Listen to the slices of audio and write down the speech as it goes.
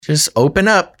Just open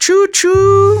up.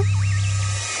 Choo-choo.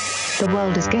 The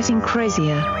world is getting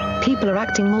crazier. People are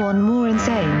acting more and more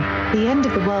insane. The end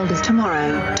of the world is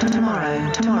tomorrow.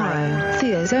 Tomorrow.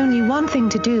 There's only one thing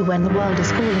to do when the world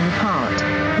is falling apart.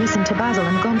 Listen to Basil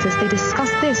and Gonz as they discuss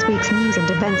this week's news and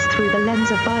events through the lens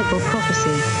of Bible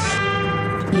prophecy.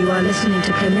 You are listening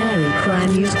to Canary Cry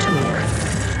News Talk.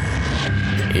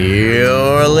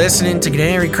 You're listening to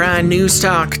Canary Cry News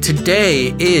Talk.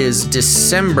 Today is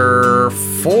December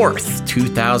 4th,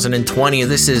 2020.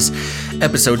 This is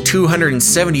episode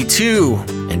 272.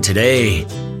 And today,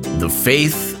 the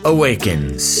Faith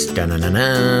Awakens.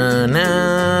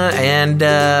 Da-na-na-na-na. And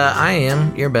I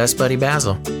am your best buddy,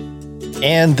 Basil.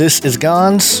 And this is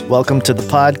Gonz. Welcome to the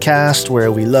podcast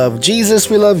where we love Jesus,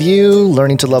 we love you,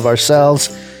 learning to love ourselves.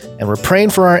 And we're praying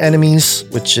for our enemies,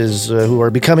 which is who are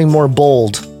becoming more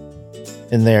bold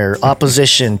in their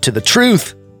opposition to the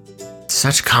truth.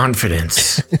 Such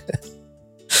confidence.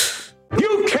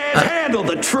 You can't handle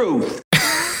the truth.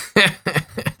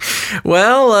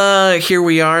 Well, here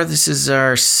we are. This is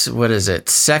our,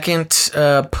 second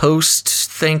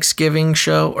post-Thanksgiving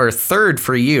show, or third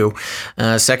for you,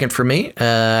 second for me.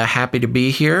 Happy to be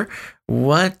here.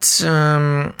 Let's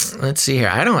see here.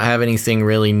 I don't have anything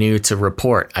really new to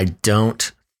report, I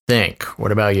don't think.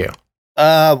 What about you?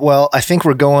 Well, I think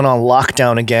we're going on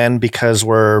lockdown again because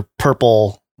we're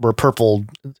purple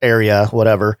area,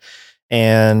 whatever.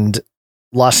 And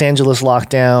Los Angeles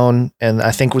lockdown, and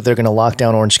I think they're going to lock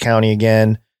down Orange County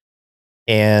again.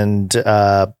 And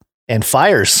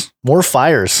fires, more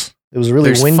fires. It was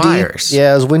really windy. Fires.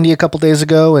 Yeah, it was windy a couple days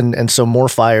ago, and so more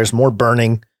fires, more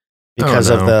burning because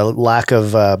of the lack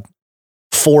of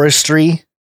forestry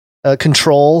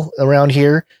control around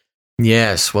here.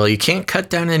 Yes, well, you can't cut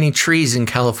down any trees in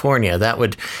California. That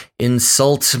would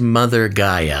insult Mother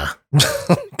Gaia.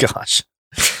 Gosh.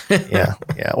 Yeah.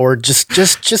 Or just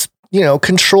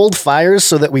controlled fires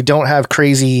so that we don't have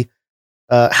crazy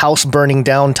house burning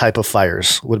down type of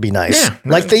fires would be nice. Yeah,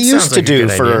 like they used to do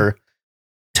for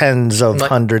tens of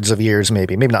hundreds of years,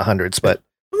 maybe not hundreds, but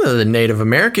the Native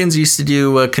Americans used to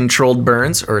do controlled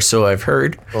burns, or so I've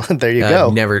heard. Well, there you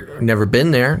go. Never been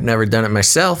there, never done it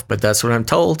myself, but that's what I'm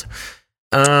told.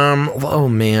 Oh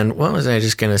man, what was I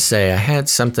just gonna say? I had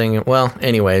something. Well,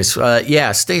 anyways,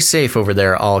 stay safe over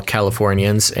there, all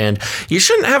Californians, and you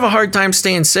shouldn't have a hard time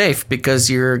staying safe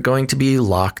because you're going to be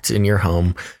locked in your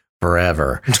home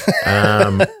forever.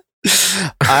 I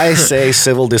say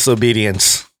civil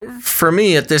disobedience. For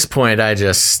me, at this point, I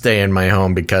just stay in my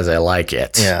home because I like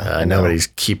it. Yeah, nobody's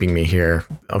keeping me here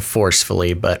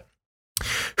forcefully, but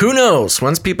who knows?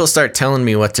 Once people start telling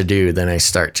me what to do, then I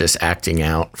start just acting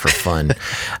out for fun.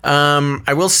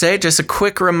 I will say, just a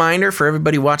quick reminder for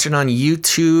everybody watching on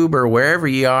YouTube or wherever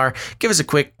you are, give us a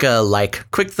quick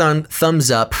quick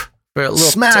thumbs up. For a little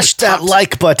Smash that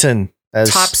like button.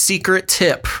 Top secret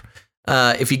tip.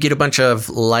 If you get a bunch of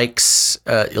likes,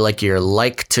 like your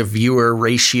like to viewer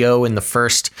ratio in the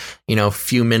first,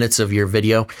 few minutes of your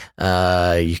video,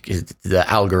 the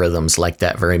algorithms like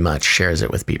that very much, shares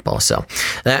it with people. So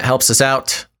that helps us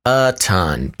out a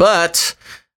ton. But,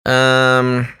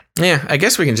 I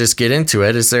guess we can just get into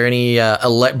it. Is there any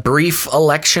brief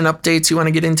election updates you want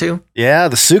to get into? Yeah,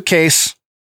 the suitcase.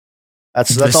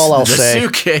 That's all I'll say. The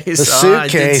suitcase. The suitcase. I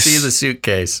did see the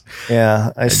suitcase.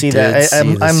 Yeah, I see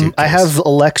that. I have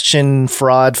election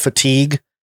fraud fatigue.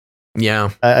 Yeah,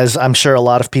 as I'm sure a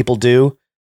lot of people do.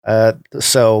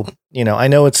 So I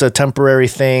know it's a temporary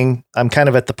thing. I'm kind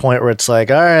of at the point where it's like,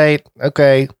 all right,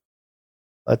 okay,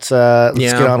 let's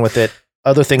get on with it.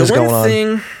 Other things going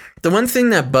on. The one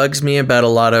thing that bugs me about a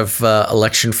lot of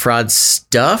election fraud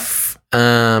stuff,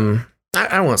 I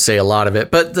won't say a lot of it,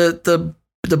 but the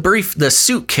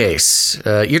suitcase,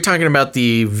 you're talking about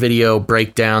the video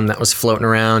breakdown that was floating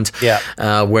around,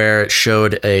 where it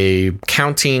showed a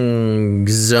counting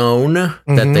zone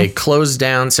that they closed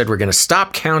down, said we're going to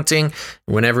stop counting.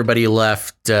 When everybody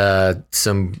left,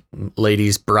 some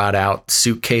ladies brought out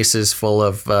suitcases full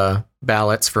of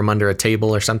ballots from under a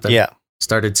table or something. Yeah.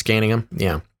 Started scanning them.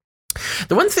 Yeah.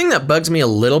 The one thing that bugs me a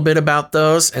little bit about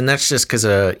those, and that's just because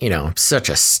I'm such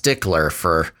a stickler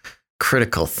for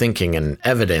critical thinking and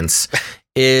evidence,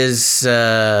 is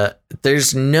the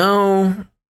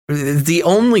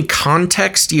only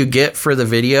context you get for the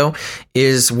video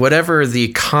is whatever the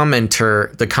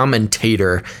commentator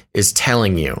is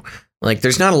telling you. Like,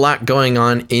 there's not a lot going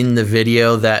on in the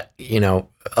video that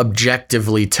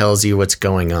objectively tells you what's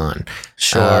going on.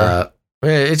 Sure.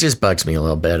 It just bugs me a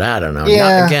little bit. I don't know.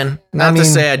 Yeah, Not to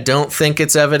say I don't think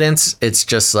it's evidence. It's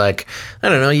just like, I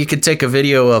don't know. You could take a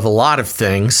video of a lot of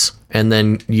things, and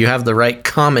then you have the right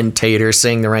commentator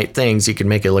saying the right things. You can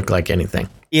make it look like anything.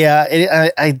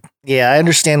 I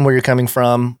understand where you're coming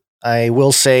from. I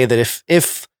will say that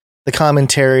if the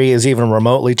commentary is even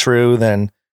remotely true,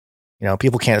 then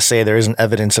people can't say there isn't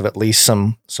evidence of at least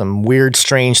some weird,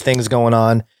 strange things going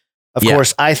on. Of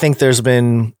course, I think there's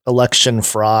been election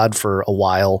fraud for a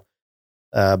while,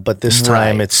 but this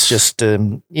time it's just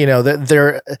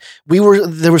there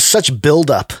was such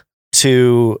buildup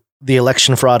to the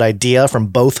election fraud idea from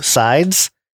both sides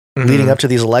leading up to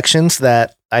these elections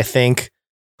that I think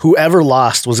whoever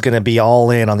lost was going to be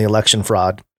all in on the election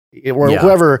fraud, or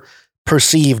whoever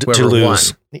perceived to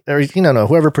lose,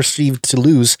 whoever perceived to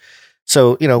lose.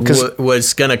 So, because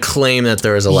was going to claim that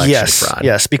there was election fraud.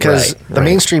 Yes, because the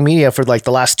mainstream media for like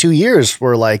the last 2 years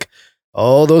were like,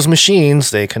 oh, those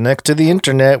machines, they connect to the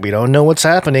internet. We don't know what's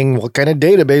happening. What kind of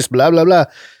database, blah, blah, blah.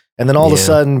 And then all of a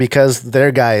sudden, because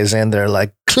their guy is in, they're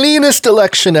like, cleanest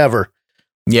election ever.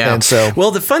 Yeah. And so,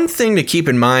 well, the fun thing to keep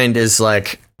in mind is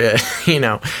like,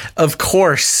 of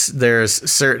course, there's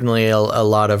certainly a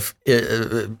lot of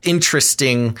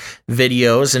interesting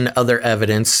videos and other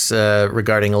evidence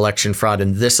regarding election fraud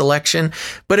in this election.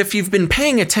 But if you've been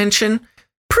paying attention,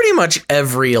 pretty much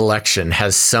every election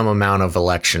has some amount of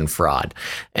election fraud.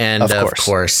 And of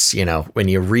course, when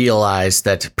you realize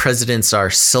that presidents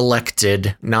are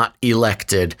selected, not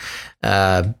elected,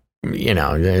 there's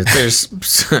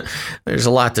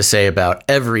a lot to say about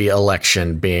every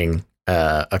election being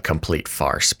a complete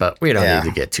farce, but we don't need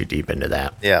to get too deep into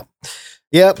that. Yeah.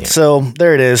 So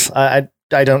there it is. I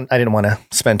didn't want to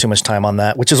spend too much time on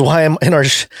that, which is why I'm in our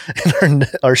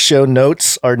show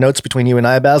notes, our notes between you and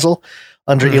I, Basil,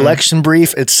 under election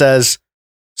brief, it says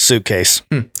suitcase.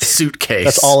 Suitcase.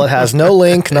 That's all it has. No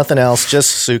link, nothing else,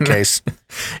 just suitcase.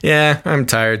 Yeah, I'm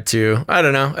tired too. I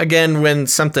don't know. Again, when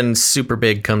something super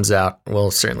big comes out,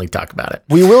 we'll certainly talk about it.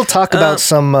 We will talk about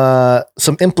some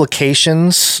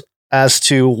implications as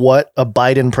to what a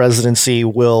Biden presidency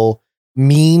will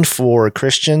mean for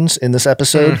Christians in this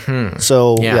episode.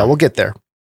 So we'll get there.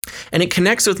 And it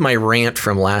connects with my rant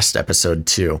from last episode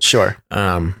too. Sure.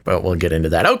 But we'll get into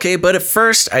that. Okay, but at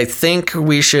first, I think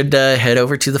we should head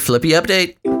over to the Flippy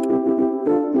Update.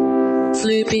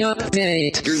 Flippy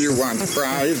Update. Do you want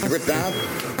fries with that?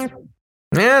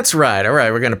 That's right. All right.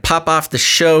 We're going to pop off the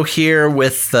show here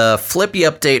with the Flippy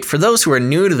Update. For those who are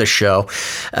new to the show,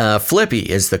 Flippy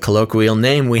is the colloquial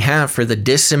name we have for the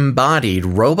disembodied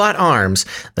robot arms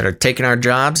that are taking our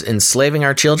jobs, enslaving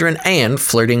our children, and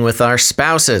flirting with our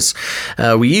spouses.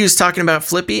 We use talking about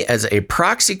Flippy as a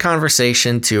proxy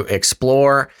conversation to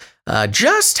explore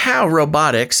just how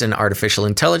robotics and artificial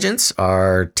intelligence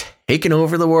are taking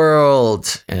over the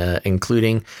world,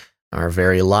 including our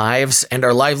very lives and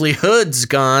our livelihoods,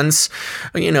 Gons.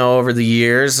 Over the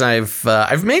years,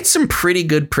 I've made some pretty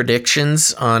good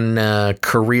predictions on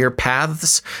career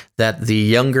paths that the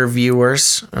younger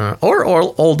viewers, or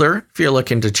older, if you're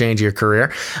looking to change your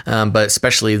career, but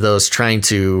especially those trying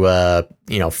to,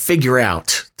 figure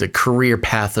out the career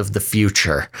path of the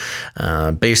future.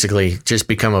 Basically, just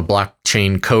become a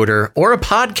blockchain coder or a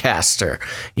podcaster.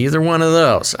 Either one of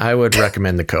those. I would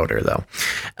recommend the coder, though.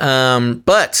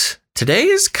 But today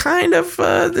is kind of,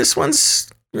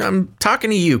 I'm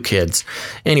talking to you kids.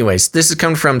 Anyways, this is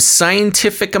coming from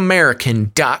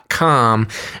scientificamerican.com,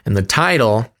 and the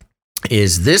title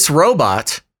is "This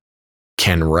Robot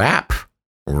Can Rap."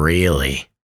 Really?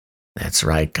 That's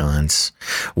right, Gons.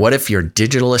 What if your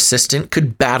digital assistant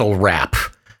could battle rap?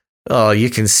 Oh, you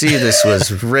can see this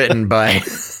was written by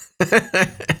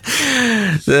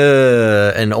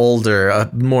an older,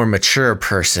 more mature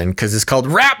person, because it's called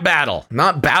Rap Battle,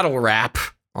 not Battle Rap.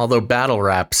 Although Battle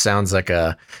Rap sounds like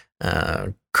a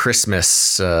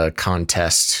Christmas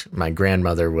contest my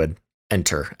grandmother would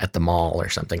enter at the mall or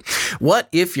something. What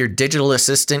if your digital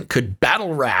assistant could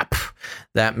battle rap?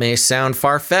 That may sound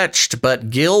far-fetched, but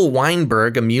Gil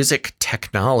Weinberg, a music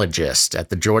technologist at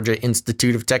the Georgia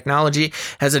Institute of Technology,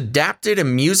 has adapted a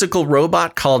musical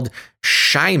robot called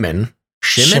Shimon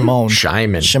to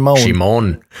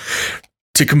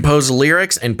compose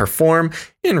lyrics and perform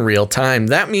in real time.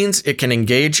 That means it can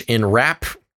engage in rap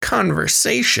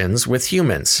conversations with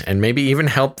humans and maybe even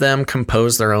help them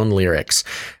compose their own lyrics.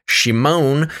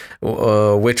 Shimon,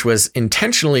 which was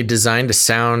intentionally designed to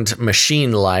sound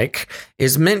machine-like,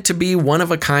 is meant to be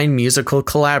one-of-a-kind musical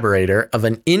collaborator of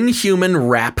an inhuman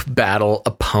rap battle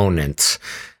opponent.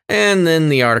 And then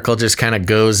the article just kind of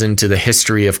goes into the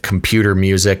history of computer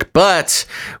music, but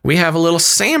we have a little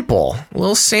sample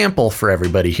for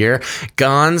everybody here.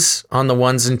 Gons on the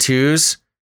ones and twos,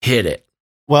 hit it.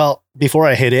 Well, before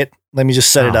I hit it, let me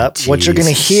just set it up. Geez. What you're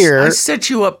going to hear. I set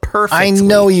you up perfectly. I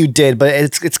know you did, but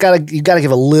you got to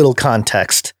give a little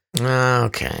context.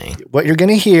 Okay. What you're going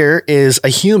to hear is a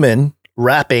human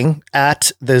rapping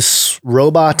at this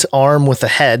robot arm with a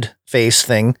head face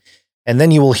thing. And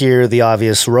then you will hear the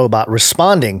obvious robot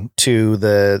responding to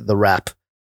the rap.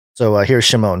 So here's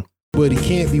Shimon. But he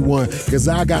can't be one, cause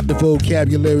I got the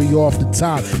vocabulary off the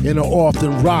top and I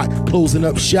often rock, closing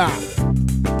up shop.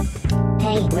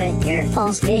 Hey, with your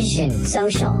false vision,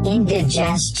 social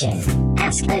indigestion,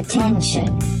 ask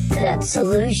attention. The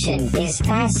solution is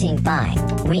passing by.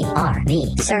 We are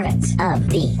the servants of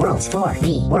the worlds for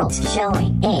the world's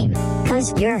showing aim.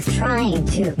 Cause you're trying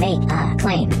to make a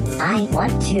claim. I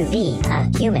want to be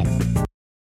a human.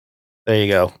 There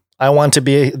you go. I want to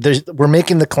be, we're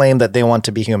making the claim that they want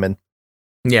to be human.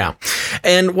 Yeah.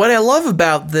 And what I love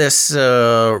about this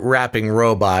rapping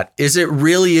robot is it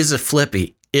really is a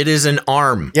flippy. It is an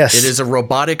arm. Yes. It is a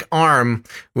robotic arm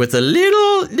with a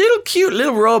little cute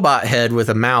little robot head with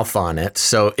a mouth on it.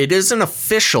 So it is an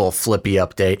official Flippy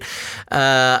update.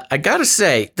 I gotta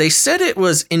say, they said it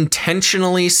was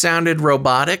intentionally sounded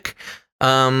robotic.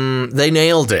 They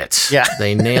nailed it. Yeah.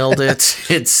 They nailed it.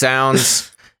 It sounds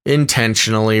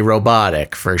intentionally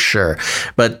robotic for sure.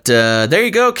 But there you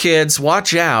go, kids.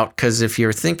 Watch out, because if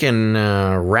you're thinking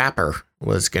rapper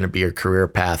was going to be your career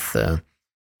path,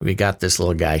 we got this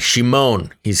little guy,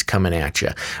 Shimon. He's coming at you.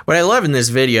 What I love in this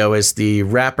video is the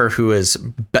rapper who is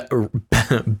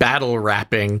battle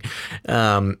rapping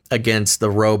against the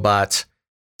robot.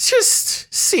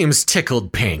 Just seems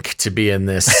tickled pink to be in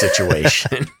this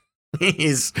situation.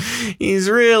 He's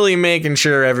really making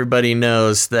sure everybody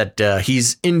knows that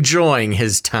he's enjoying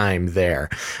his time there,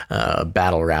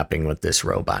 battle rapping with this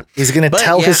robot. He's going to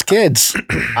tell his kids,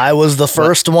 I was the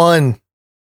first one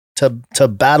to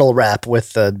battle rap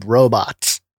with the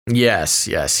robots. Yes,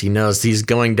 he knows he's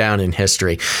going down in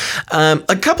history.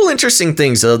 A couple interesting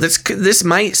things, though. This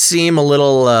might seem a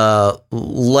little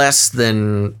less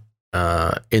than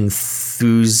enthusiasm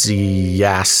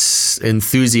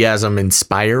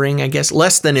inspiring, I guess,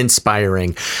 less than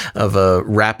inspiring of a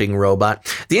rapping robot.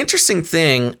 The interesting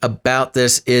thing about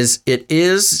this is it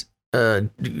is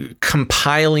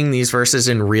compiling these verses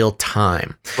in real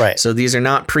time. Right. So these are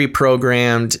not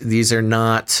pre-programmed. These are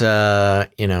not, this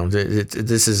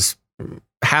is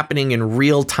happening in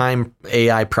real time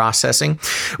AI processing,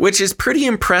 which is pretty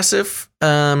impressive.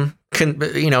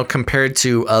 Compared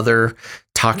to other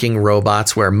talking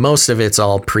robots where most of it's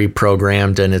all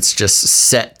pre-programmed and it's just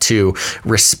set to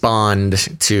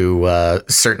respond to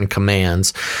certain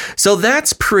commands. So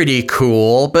that's pretty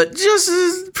cool, but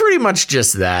just pretty much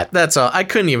just that. That's all. I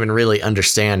couldn't even really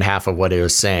understand half of what it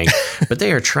was saying, but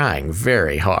they are trying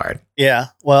very hard. Yeah.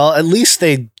 Well, at least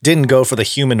they didn't go for the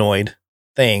humanoid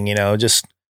thing,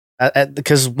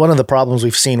 because one of the problems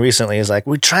we've seen recently is like,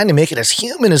 we're trying to make it as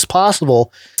human as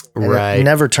possible. Right. It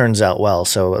never turns out well.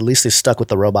 So at least they stuck with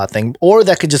the robot thing. Or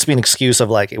that could just be an excuse of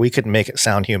like, we couldn't make it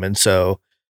sound human. So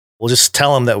we'll just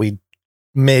tell them that we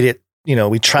made it,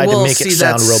 we tried to make it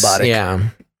sound robotic. Yeah.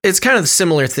 It's kind of the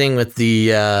similar thing with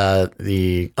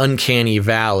the Uncanny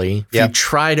Valley. If you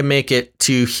try to make it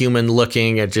too human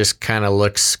looking, it just kind of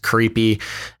looks creepy.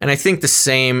 And I think the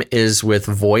same is with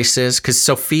voices, because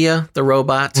Sophia, the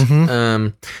robot,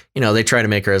 they try to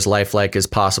make her as lifelike as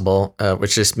possible,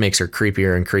 which just makes her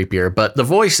creepier and creepier. But the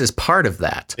voice is part of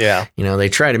that. Yeah. They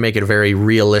try to make it a very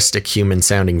realistic human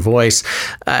sounding voice.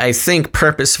 I think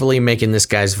purposefully making this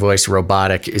guy's voice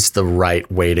robotic is the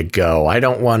right way to go. I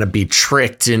don't want to be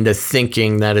tricked into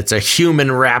thinking that it's a human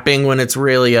rapping when it's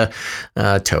really a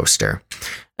toaster.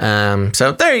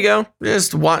 So there you go.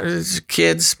 Just watch,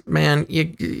 kids, man.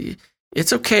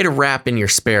 It's okay to rap in your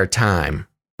spare time,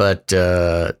 but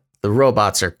the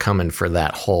robots are coming for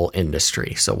that whole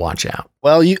industry. So watch out.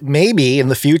 Well, maybe in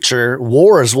the future,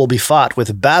 wars will be fought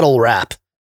with battle rap.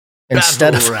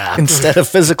 Instead of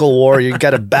physical war, you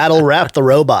got to battle rap the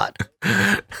robot.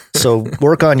 So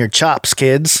work on your chops,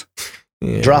 kids.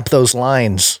 Yeah. Drop those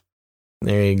lines.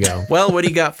 There you go. Well, what do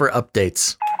you got for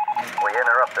updates? We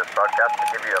interrupt this broadcast to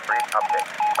give you a brief update.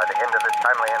 By the end of this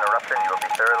timely interruption, you will be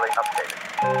thoroughly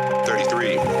updated.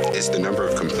 33 is the number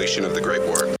of completion of the Great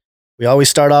War. We always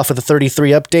start off with a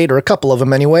 33 update, or a couple of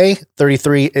them anyway.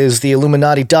 33 is the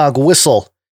Illuminati dog whistle.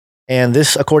 And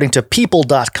this, according to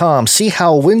people.com, see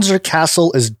how Windsor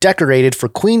Castle is decorated for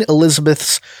Queen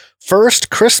Elizabeth's first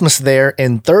Christmas there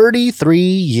in 33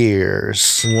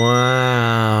 years.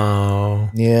 Wow.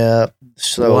 Yeah.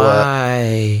 So,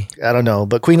 why? I don't know.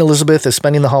 But Queen Elizabeth is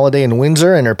spending the holiday in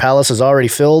Windsor, and her palace is already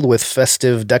filled with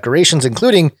festive decorations,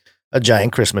 including a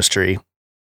giant Christmas tree.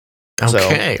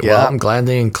 Okay, So, well, I'm glad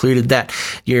they included that.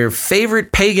 Your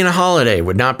favorite pagan holiday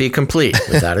would not be complete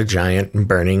without a giant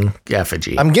burning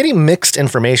effigy. I'm getting mixed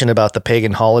information about the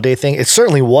pagan holiday thing. It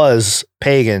certainly was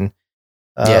pagan,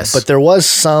 Yes. but there was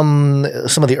some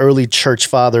of the early church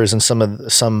fathers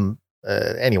and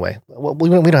anyway. Well, we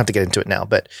don't have to get into it now,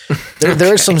 but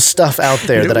there is some stuff out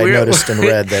there that I noticed and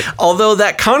read that. Although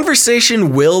that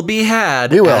conversation will be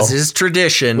had, as is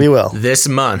tradition, this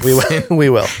month. We will. We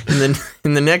will.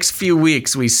 In the next few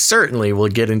weeks, we certainly will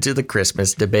get into the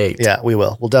Christmas debate. Yeah, we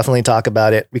will. We'll definitely talk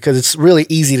about it because it's really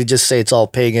easy to just say it's all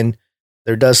pagan.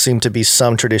 There does seem to be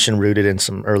some tradition rooted in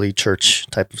some early church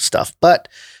type of stuff. But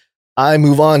I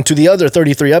move on to the other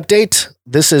 33 update.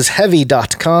 This is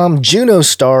heavy.com. Juno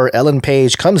star Ellen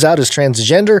Page comes out as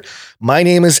transgender. My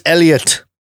name is Elliot.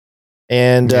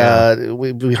 And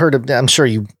we heard of, I'm sure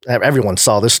everyone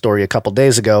saw this story a couple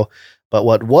days ago. But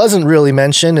what wasn't really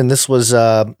mentioned, and this was,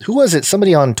 who was it?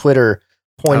 Somebody on Twitter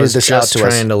pointed this out to us. I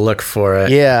was trying to look for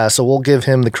it. Yeah, so we'll give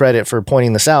him the credit for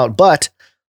pointing this out. But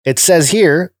it says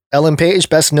here, Ellen Page,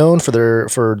 best known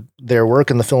for their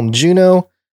work in the film Juno.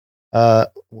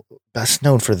 Best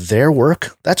known for their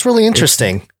work? That's really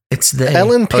interesting. It's they.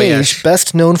 Ellen Page,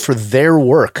 best known for their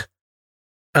work.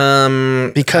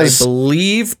 Because I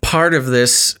believe part of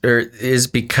this is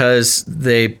because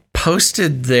they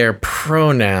posted their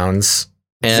pronouns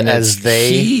and as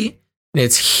they.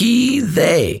 It's he,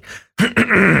 they.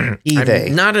 They.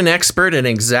 I'm not an expert in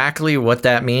exactly what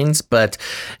that means, but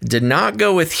did not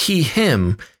go with he,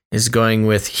 him, is going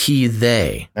with he,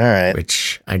 they. All right.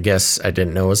 Which I guess I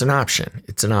didn't know was an option.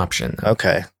 It's an option, though.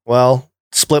 Okay. Well,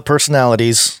 split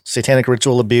personalities, satanic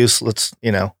ritual abuse.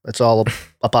 It's all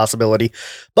a possibility.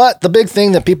 But the big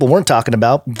thing that people weren't talking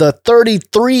about, the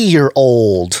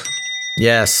 33-year-old.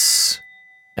 Yes.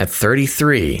 At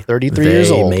 33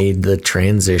 years old, they made the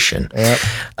transition. Yep.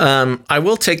 I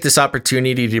will take this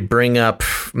opportunity to bring up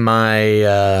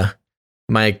my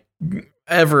my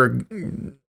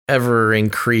ever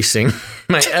increasing,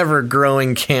 my ever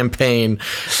growing campaign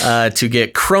to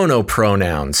get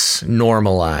chronopronouns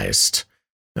normalized.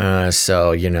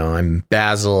 So I'm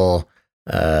Basil,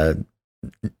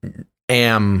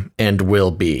 am and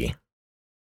will be.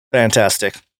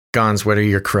 Fantastic. Gons, what are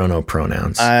your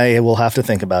chronopronouns? I will have to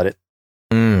think about it.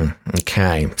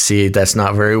 Okay. See, that's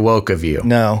not very woke of you.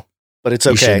 No, but it's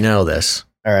okay. You should know this.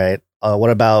 All right. What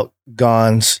about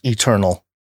Gon's eternal?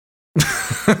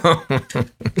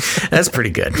 That's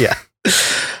pretty good. Yeah.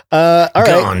 All right.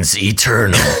 Gon's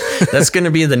eternal. That's going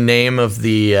to be the name of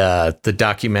the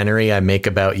documentary I make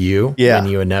about you. Yeah. When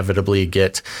you inevitably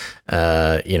get,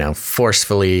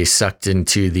 forcefully sucked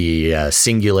into the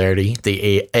singularity,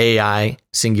 the AI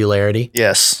singularity.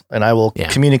 Yes, and I will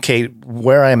communicate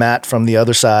where I'm at from the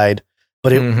other side,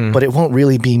 but it won't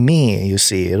really be me. You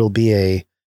see, it'll be a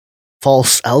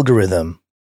false algorithm,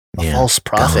 a false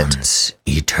prophet. Gon's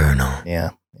eternal.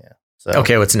 Yeah. So,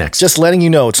 okay, what's next? Just letting you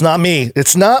know, it's not me.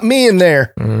 It's not me in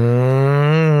there.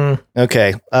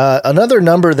 Okay. Another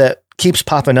number that keeps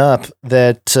popping up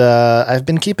that I've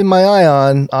been keeping my eye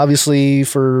on, obviously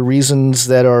for reasons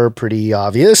that are pretty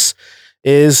obvious,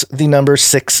 is the number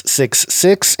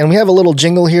 666. And we have a little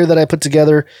jingle here that I put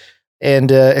together, and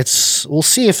we'll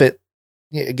see if it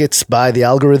gets by the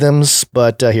algorithms,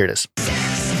 but here it is.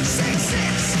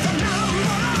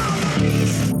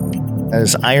 That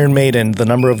is Iron Maiden, The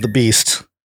Number of the Beast.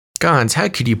 Gons, how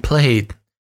could you play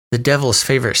the devil's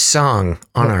favorite song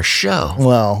on our show?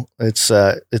 Well, it's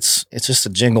just a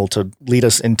jingle to lead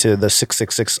us into the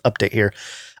 666 update here.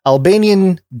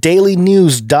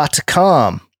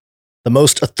 AlbanianDailyNews.com, the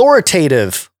most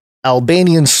authoritative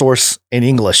Albanian source in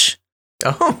English.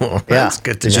 Oh, that's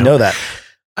good to know. Did you know that?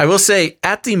 I will say,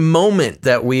 at the moment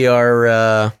that we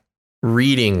are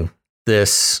reading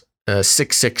this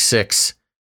 666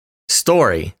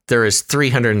 story, there is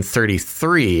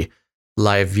 333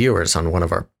 live viewers on one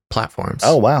of our platforms.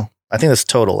 Oh, wow. I think that's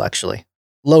total, actually.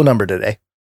 Low number today.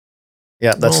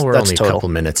 Yeah, that's only total. a couple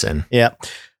minutes in. Yeah.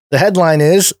 The headline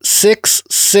is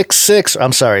 666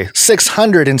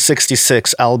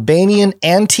 Albanian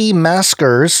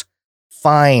anti-maskers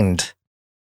fined.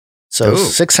 So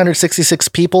 666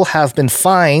 people have been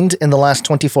fined in the last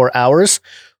 24 hours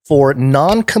for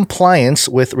non-compliance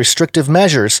with restrictive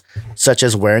measures, such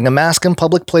as wearing a mask in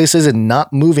public places and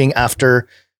not moving after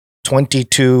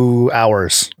 22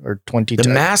 hours or 22. The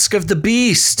mask of the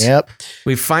beast. Yep.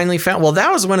 We finally found. Well,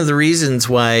 that was one of the reasons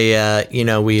why,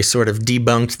 we sort of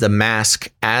debunked the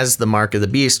mask as the mark of the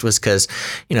beast, was because,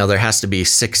 there has to be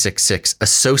 666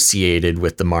 associated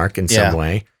with the mark in some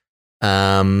way.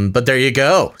 But there you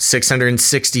go.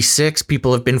 666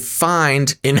 people have been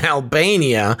fined in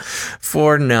Albania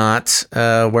for not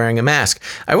wearing a mask.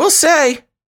 I will say,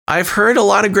 I've heard a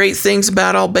lot of great things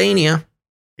about Albania.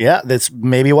 Yeah, that's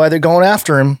maybe why they're going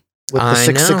after him with the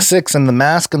 666 and the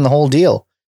mask and the whole deal.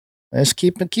 Just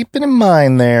keep it in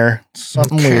mind there.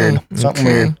 Something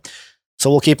weird. So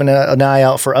we'll keep an eye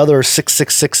out for other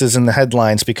 666s in the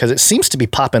headlines because it seems to be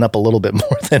popping up a little bit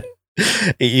more than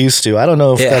it used to. I don't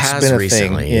know if that's been a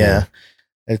recently, thing. Yeah.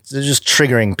 It's just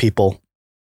triggering people.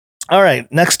 All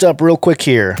right, next up real quick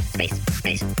here. Space.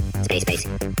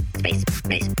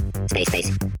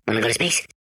 Wanna go to space?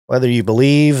 Whether you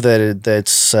believe that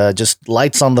it's just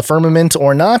lights on the firmament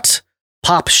or not,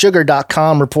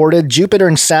 popsugar.com reported Jupiter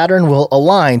and Saturn will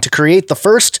align to create the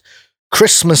first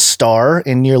Christmas star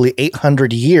in nearly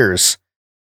 800 years.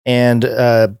 And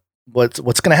what's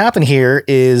going to happen here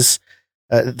is,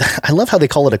 I love how they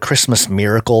call it a Christmas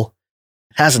miracle.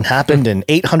 It hasn't happened in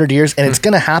 800 years, and it's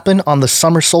going to happen on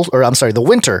the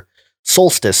winter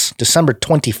solstice, December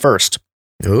 21st.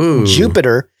 Ooh.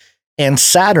 Jupiter and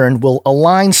Saturn will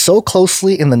align so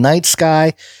closely in the night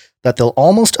sky that they'll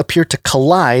almost appear to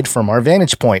collide from our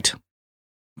vantage point.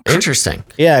 Interesting.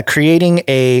 Yeah, creating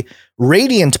a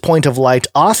radiant point of light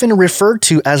often referred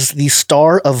to as the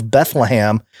Star of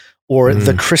Bethlehem or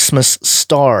the Christmas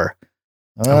star.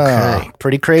 Okay.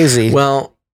 Pretty crazy.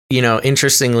 Well,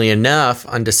 interestingly enough,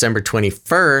 on December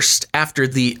 21st, after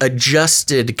the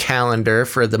adjusted calendar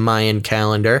for the Mayan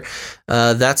calendar,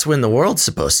 that's when the world's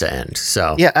supposed to end.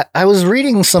 So yeah, I was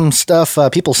reading some stuff.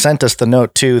 People sent us the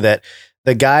note too that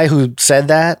the guy who said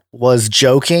that was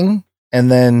joking,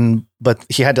 but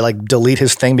he had to delete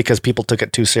his thing because people took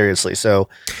it too seriously. So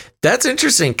that's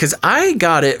interesting because I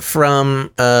got it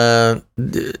from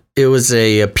it was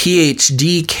a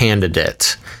PhD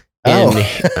candidate. Maybe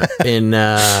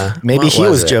he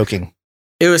was joking.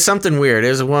 It was something weird. It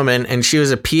was a woman, and she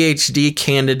was a PhD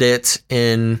candidate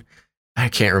in, I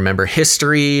can't remember,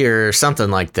 history or something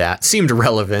like that. Seemed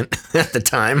relevant at the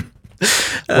time.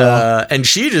 And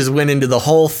she just went into the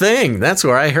whole thing. That's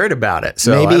where I heard about it.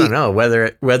 So maybe, I don't know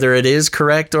whether it is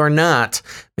correct or not.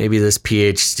 Maybe this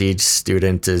PhD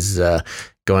student is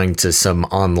going to some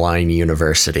online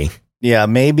university. Yeah,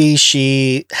 maybe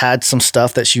she had some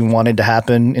stuff that she wanted to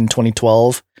happen in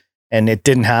 2012 and it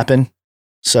didn't happen.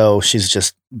 So she's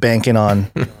just banking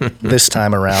on this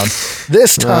time around.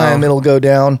 This time it'll go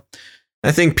down.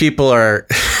 I think people are...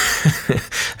 I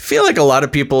feel like a lot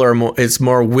of people it's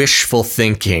more wishful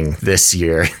thinking this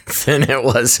year than it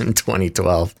was in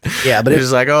 2012. Yeah, but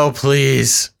it's like, oh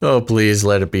please,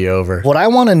 let it be over. What I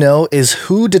want to know is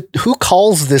who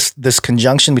calls this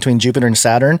conjunction between Jupiter and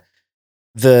Saturn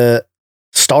the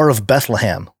Star of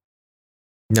Bethlehem?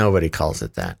 Nobody calls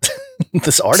it that.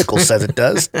 This article says it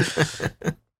does.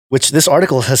 Which this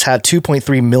article has had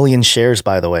 2.3 million shares,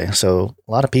 by the way. So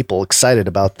a lot of people excited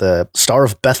about the Star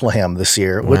of Bethlehem this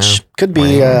year, which could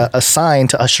be a sign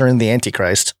to usher in the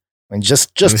Antichrist. I mean,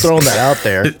 just throwing that out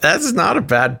there. That's not a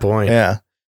bad point. Yeah.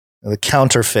 The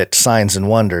counterfeit signs and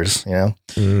wonders, All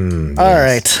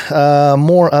yes. right.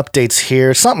 More updates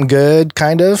here. Something good,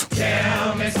 kind of.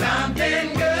 Tell me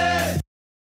something good.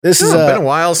 This has been a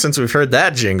while since we've heard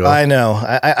that jingle. I know.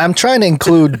 I'm trying to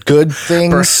include good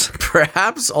things.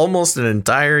 Perhaps almost an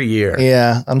entire year.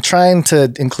 Yeah, I'm trying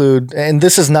to include, and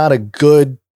this is not a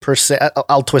good per se.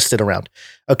 I'll twist it around.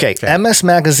 Okay.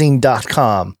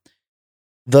 msmagazine.com.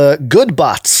 The good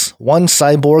bots, one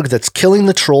cyborg that's killing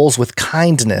the trolls with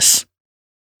kindness.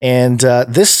 And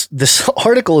this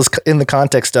article is in the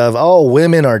context of,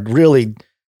 women are really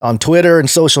on Twitter and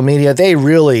social media. They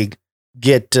really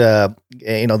get the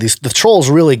trolls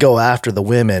really go after the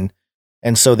women,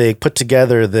 and so they put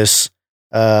together this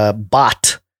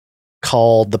bot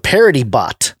called the Parody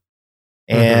Bot,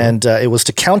 and it was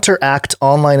to counteract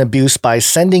online abuse by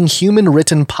sending human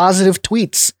written positive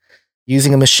tweets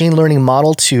using a machine learning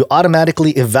model to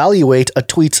automatically evaluate a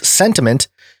tweet's sentiment.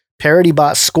 Parody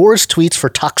Bot scores tweets for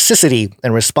toxicity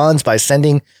and responds by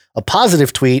sending a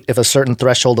positive tweet if a certain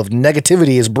threshold of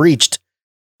negativity is breached.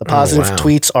 The positive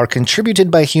tweets are contributed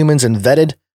by humans and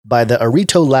vetted by the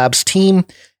Arito Labs team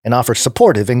and offer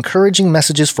supportive, encouraging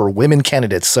messages for women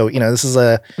candidates. So, this is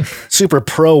a super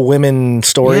pro-women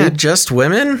story. Yeah, just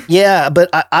women? Yeah,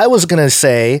 but I was going to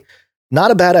say,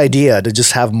 not a bad idea to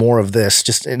just have more of this,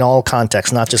 just in all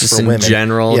contexts, not just for women. Just in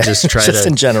general, just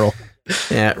in general.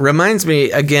 Yeah, it reminds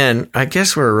me, again, I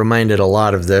guess we're reminded a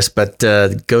lot of this, but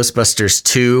Ghostbusters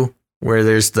 2, where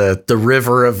there's the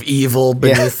river of evil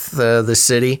beneath the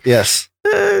city. Yes.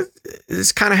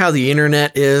 it's kind of how the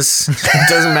internet is. It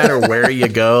doesn't matter where you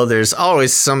go. There's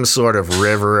always some sort of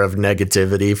river of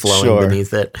negativity flowing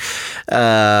beneath it.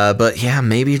 But yeah,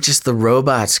 maybe just the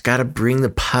robots got to bring the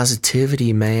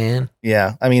positivity, man.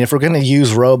 Yeah. I mean, if we're going to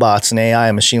use robots and AI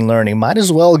and machine learning, might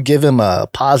as well give them a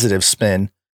positive spin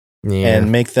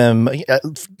and make them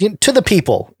to the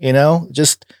people,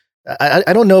 just,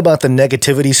 I don't know about the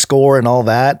negativity score and all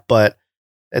that, but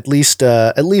at least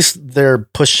they're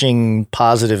pushing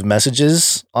positive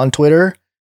messages on Twitter,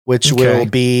 which will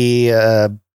be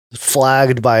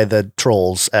flagged by the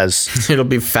trolls as it'll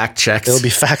be fact checked. It'll be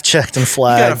fact checked and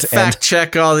flagged. You gotta fact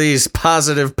check all these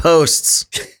positive posts,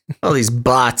 all these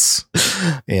bots.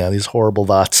 Yeah, these horrible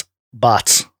vots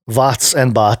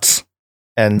and bots,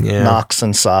 and Knox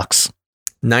and socks.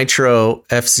 Nitro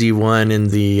FZ1 in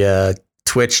the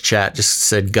Twitch chat just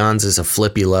said Gonz is a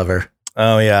flippy lover.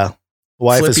 Oh yeah.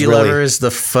 Flippy lover is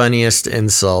the funniest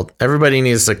insult. Everybody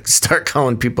needs to start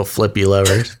calling people flippy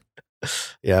lovers.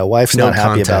 Yeah, wife's not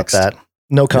happy about that.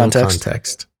 No context. No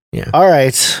context. Yeah. All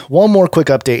right, one more quick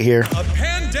update here. A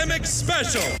pandemic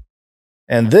special.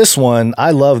 And this one,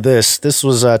 I love this. This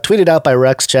was tweeted out by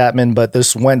Rex Chapman, but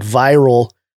this went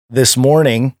viral this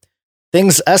morning.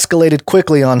 Things escalated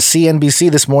quickly on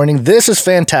CNBC this morning. This is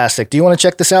fantastic. Do you want to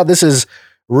check this out? This is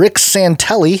Rick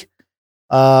Santelli.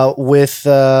 With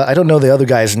I don't know the other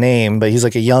guy's name, but he's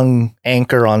like a young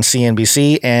anchor on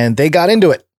CNBC, and they got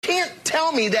into it. Can't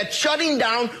tell me that shutting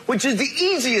down, which is the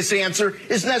easiest answer,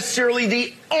 is necessarily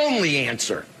the only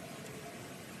answer.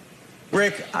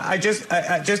 Rick, I just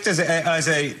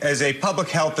as a public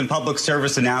health and public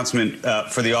service announcement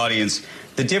for the audience,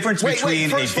 the difference between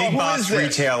a big box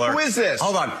retailer. Who is this?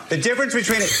 Hold on. The difference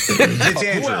between it's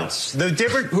Andrew. The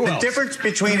difference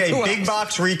between a big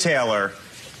box retailer.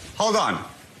 Hold on.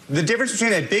 The difference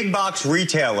between a big box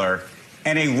retailer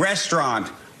and a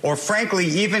restaurant, or frankly,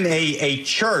 even a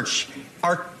church,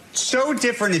 are so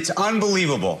different, it's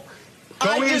unbelievable.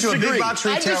 Going into a big box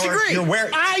retailer,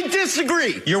 I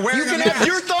disagree. You're wearing you can a mask. have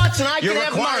your thoughts and I you're can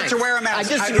have mine. You're required to wear a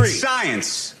mask. I disagree. It's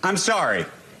science. I'm sorry.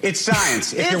 It's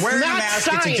science. If you're wearing a mask,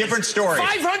 science. It's a different story.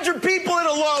 500 people at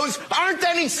a Lowe's aren't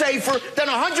any safer than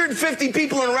 150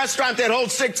 people in a restaurant that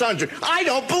holds 600. I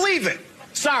don't believe it.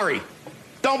 Sorry.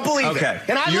 Don't believe it.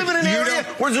 And I live in an area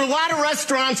where there's a lot of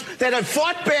restaurants that have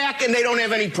fought back and they don't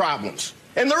have any problems.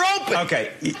 And they're open. Okay.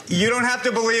 You don't have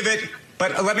to believe it,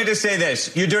 but let me just say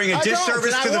this. You're doing a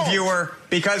disservice to the viewer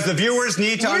because the viewers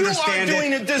need to understand it. You are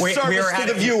doing a disservice to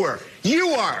the viewer. You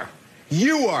are.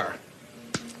 You are.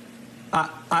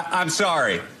 I'm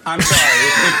sorry. I'm sorry.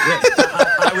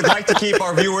 I would like to keep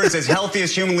our viewers as healthy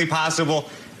as humanly possible.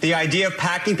 The idea of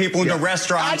packing people into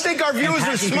restaurants. I think our viewers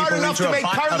are smart enough to make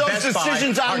part of those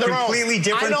decisions on their own. Completely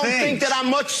different I don't think that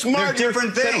I'm much smarter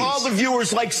than all the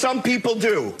viewers like some people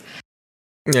do.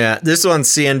 Yeah, this one's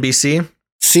CNBC.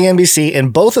 CNBC,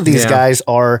 and both of these guys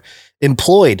are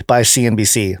employed by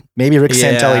CNBC. Maybe Rick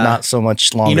Santelli not so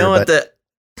much longer. You know what?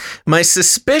 My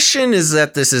suspicion is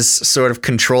that this is sort of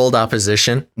controlled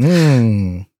opposition.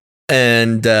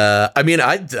 And I mean,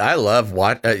 I love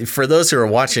for those who are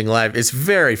watching live, it's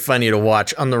very funny to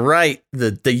watch. On the right,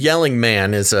 the yelling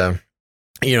man is an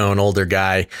older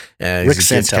guy, and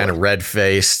he's kind of red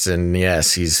faced, and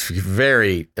yes, he's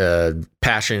very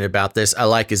passionate about this. I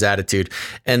like his attitude,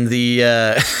 and the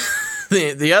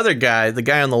other guy, the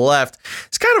guy on the left,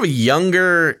 is kind of a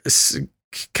younger,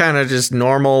 kind of just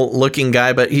normal looking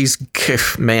guy, but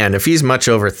if he's much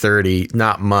over 30,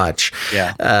 not much.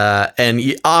 Yeah. And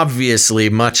obviously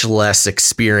much less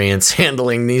experience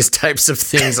handling these types of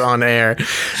things on air.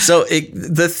 So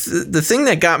the thing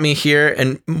that got me here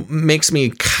and makes me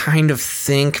kind of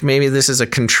think maybe this is a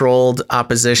controlled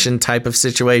opposition type of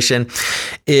situation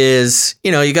is,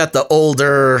 you got the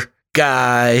older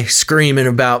guy screaming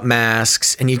about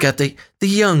masks, and you got the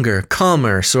younger,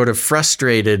 calmer, sort of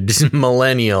frustrated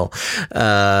millennial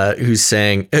who's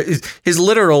saying his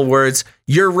literal words,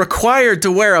 "You're required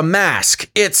to wear a mask.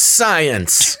 It's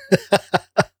science."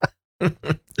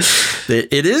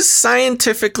 It is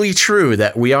scientifically true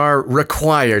that we are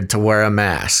required to wear a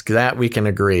mask. That we can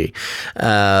agree.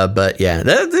 But yeah,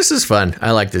 this is fun.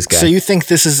 I like this guy. So you think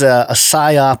this is a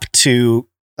psyop to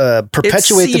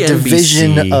perpetuate the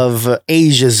division of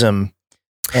ageism?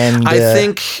 And I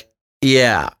think,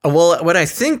 yeah. Well, what I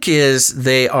think is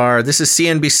this is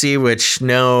CNBC, which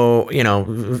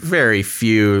very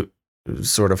few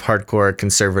sort of hardcore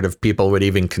conservative people would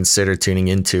even consider tuning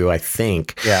into, I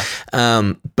think. Yeah.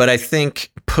 But I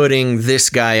think putting this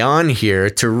guy on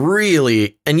here to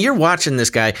really, and you're watching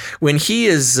this guy when he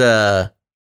is,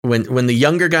 when the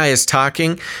younger guy is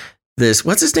talking,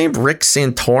 what's his name? Rick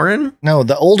Santorin? No,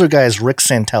 the older guy is Rick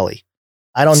Santelli.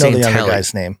 I don't know the younger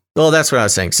guy's name. Well, that's what I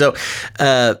was saying. So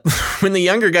when the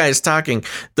younger guy is talking,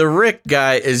 the Rick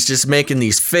guy is just making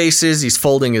these faces. He's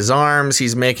folding his arms.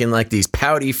 He's making like these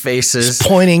pouty faces. He's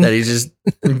pointing. That he's just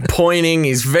pointing.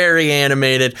 He's very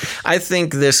animated. I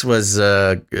think this was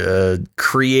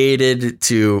created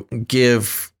to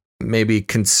give maybe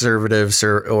conservatives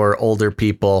or older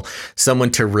people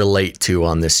someone to relate to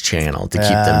on this channel to keep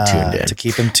them tuned in. To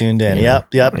keep them tuned in.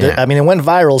 Yep. Yeah. I mean, it went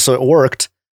viral, so it worked.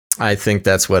 I think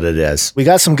that's what it is. We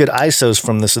got some good ISOs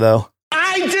from this, though.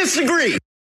 I disagree.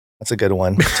 That's a good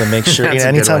one to make sure. That's a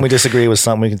good anytime one. we disagree with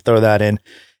something, we can throw that in.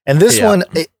 And this one,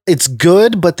 it's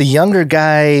good, but the younger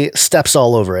guy steps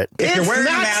all over it. If you're wearing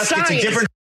a mask, it's a different.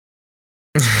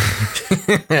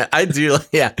 I do.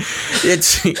 Yeah.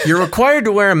 You're required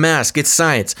to wear a mask. It's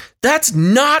science. That's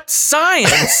not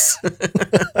science.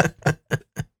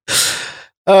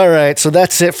 All right. So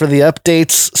that's it for the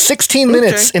updates. 16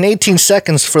 minutes and 18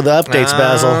 seconds for the updates,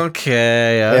 Basil.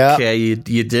 Okay. Yeah.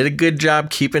 You did a good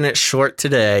job keeping it short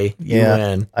today. You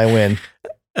win. I win.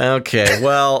 Okay,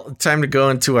 well, time to go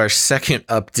into our second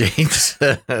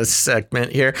update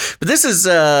segment here. But this is,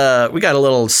 we got a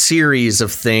little series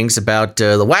of things about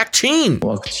the vaccine.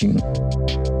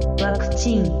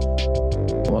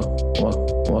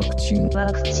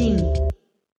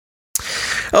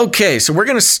 Okay, so we're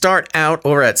going to start out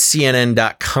over at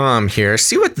CNN.com here,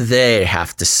 see what they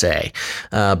have to say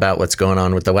about what's going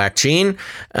on with the vaccine.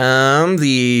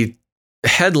 The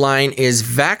headline is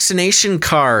vaccination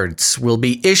cards will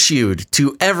be issued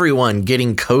to everyone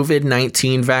getting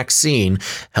COVID-19 vaccine,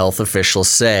 health officials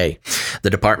say.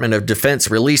 The Department of Defense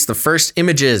released the first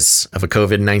images of a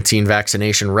COVID-19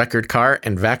 vaccination record card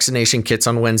and vaccination kits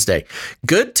on Wednesday.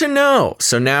 Good to know.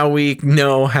 So now we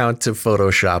know how to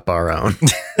Photoshop our own.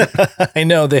 I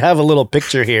know. They have a little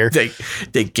picture here.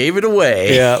 They gave it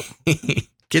away. Yeah.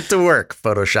 Get to work,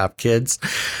 Photoshop kids.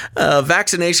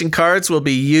 Vaccination cards will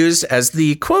be used as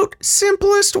the, quote,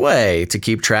 simplest way to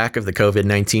keep track of the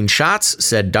COVID-19 shots,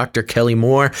 said Dr. Kelly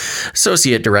Moore,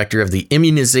 Associate Director of the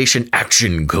Immunization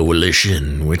Action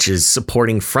Coalition, which is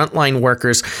supporting frontline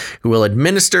workers who will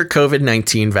administer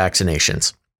COVID-19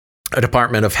 vaccinations. A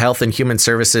Department of Health and Human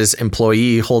Services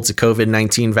employee holds a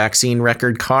COVID-19 vaccine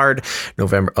record card.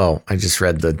 I just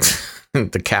read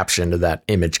the caption to that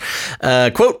image.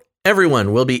 Quote,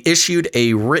 everyone will be issued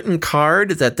a written card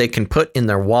that they can put in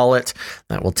their wallet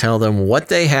that will tell them what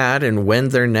they had and when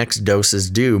their next dose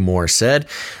is due, Moore said.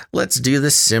 Let's do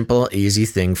the simple, easy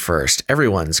thing first.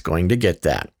 Everyone's going to get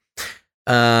that.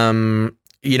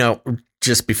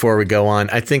 Just before we go on,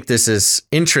 I think this is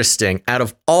interesting. Out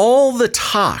of all the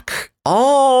talk,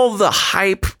 all the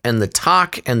hype and the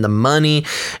talk and the money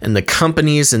and the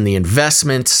companies and the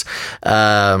investments,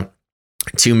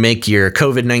 to make your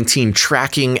COVID-19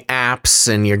 tracking apps,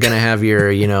 and you're going to have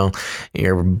your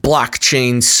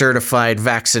blockchain certified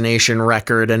vaccination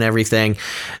record and everything.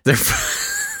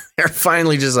 They're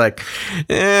finally just like,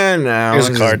 no, here's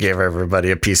a card. Just give everybody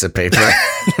a piece of paper.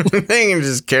 They can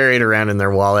just carry it around in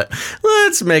their wallet.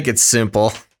 Let's make it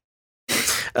simple.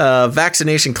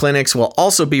 Vaccination clinics will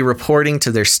also be reporting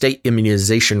to their state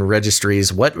immunization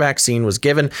registries what vaccine was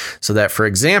given so that, for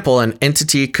example, an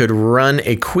entity could run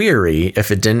a query if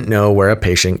it didn't know where a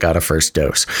patient got a first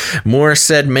dose. Moore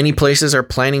said many places are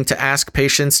planning to ask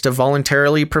patients to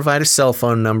voluntarily provide a cell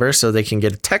phone number so they can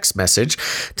get a text message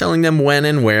telling them when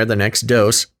and where the next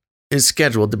dose is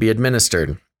scheduled to be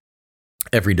administered.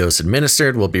 Every dose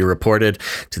administered will be reported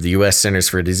to the U.S. Centers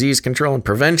for Disease Control and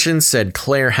Prevention, said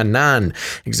Claire Hanan,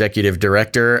 Executive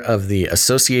Director of the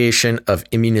Association of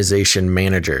Immunization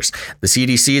Managers. The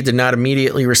CDC did not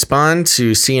immediately respond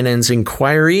to CNN's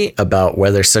inquiry about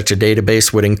whether such a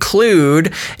database would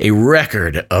include a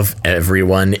record of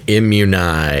everyone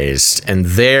immunized. And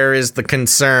there is the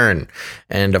concern.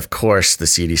 And of course, the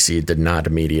CDC did not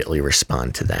immediately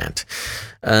respond to that.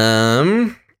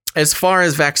 As far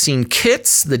as vaccine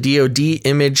kits, the DoD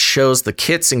image shows the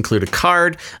kits include a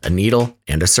card, a needle,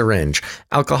 and a syringe,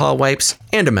 alcohol wipes,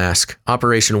 and a mask.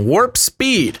 Operation Warp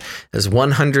Speed has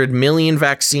 100 million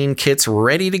vaccine kits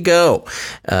ready to go.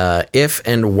 If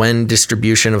and when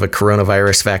distribution of a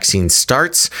coronavirus vaccine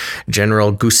starts,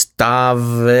 General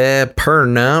Gustave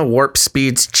Perna, Warp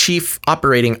Speed's chief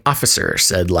operating officer,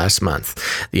 said last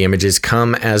month. The images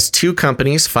come as two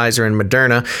companies, Pfizer and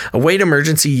Moderna, await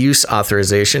emergency use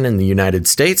authorization in the United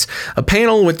States. A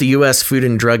panel with the U.S. Food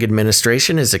and Drug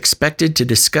Administration is expected to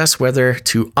discuss whether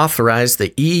to authorize the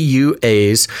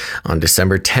EUAs on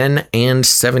December 10 and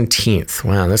 17th.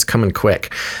 Wow, that's coming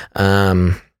quick.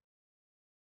 No,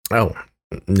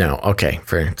 okay.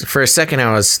 For a second,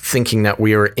 I was thinking that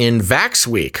we were in Vax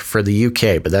Week for the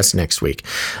UK, but that's next week.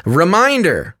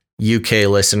 Reminder, UK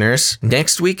listeners,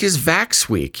 next week is Vax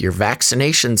Week. Your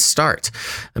vaccinations start.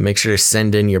 And make sure to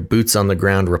send in your boots on the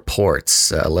ground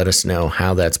reports. Let us know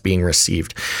how that's being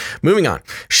received. Moving on.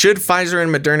 Should Pfizer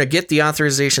and Moderna get the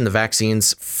authorization, the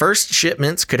vaccines' first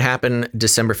shipments could happen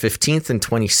December 15th and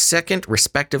 22nd,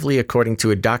 respectively, according to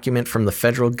a document from the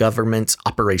federal government's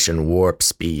Operation Warp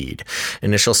Speed.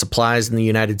 Initial supplies in the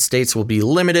United States will be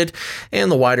limited,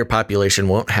 and the wider population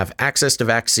won't have access to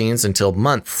vaccines until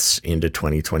months into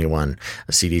 2021.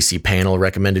 A CDC panel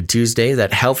recommended Tuesday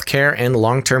that healthcare and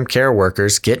long-term care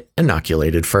workers get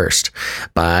inoculated first.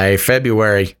 By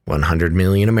February, 100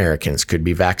 million Americans could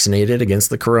be vaccinated against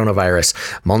the coronavirus.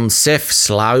 Monsef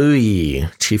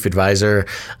Slaoui, chief advisor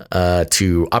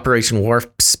to Operation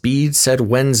Warp Speed, said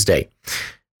Wednesday.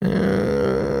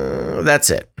 That's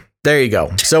it. There you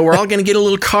go. So we're all going to get a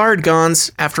little card,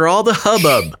 Gons, after all the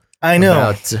hubbub. I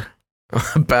know.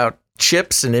 About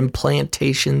chips and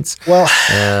implantations. Well,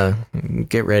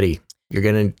 get ready.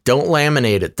 Don't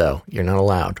laminate it though. You're not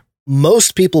allowed.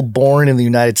 Most people born in the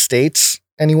United States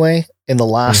anyway, in the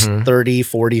last 30,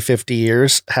 40, 50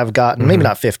 years have gotten, maybe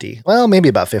not 50, well, maybe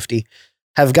about 50,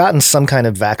 have gotten some kind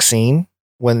of vaccine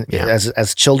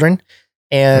as children.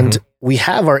 And we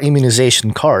have our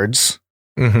immunization cards.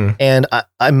 And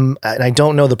I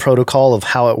don't know the protocol of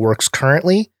how it works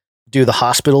currently. Do the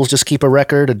hospitals just keep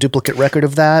a duplicate record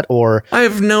of that? Or I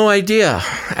have no idea.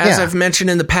 As I've mentioned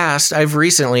in the past, I've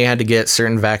recently had to get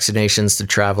certain vaccinations to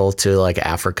travel to like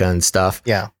Africa and stuff.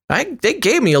 Yeah. They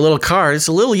gave me a little card. It's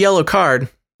a little yellow card.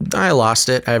 I lost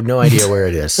it. I have no idea where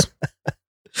it is.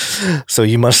 So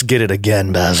you must get it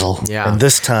again, Basil. Yeah. And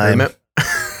this time.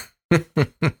 I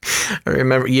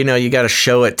remember, you got to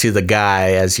show it to the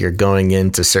guy as you're going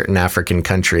into certain African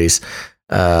countries.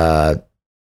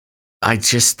 I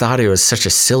just thought it was such a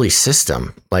silly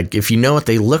system. Like, if you know what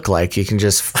they look like, you can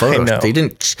just photo. They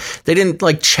didn't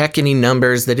like check any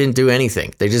numbers. They didn't do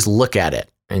anything. They just look at it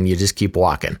and you just keep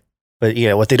walking. But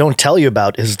yeah, what they don't tell you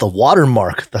about is the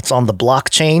watermark that's on the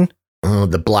blockchain. Oh,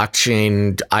 the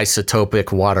blockchain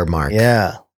isotopic watermark.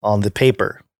 Yeah, on the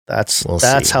paper. That's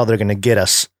how they're going to get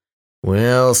us.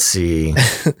 We'll see.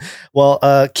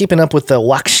 Well, keeping up with the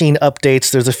vaccine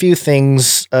updates, there's a few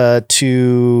things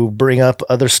to bring up,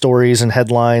 other stories and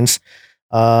headlines.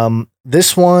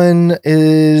 This one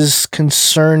is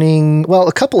concerning, well,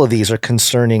 a couple of these are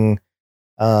concerning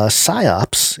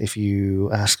PSYOPs, if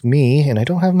you ask me, and I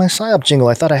don't have my PSYOP jingle.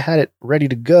 I thought I had it ready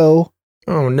to go.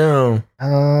 Oh, no.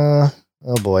 Oh,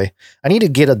 boy. I need to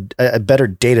get a better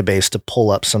database to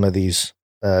pull up some of these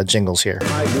jingles here.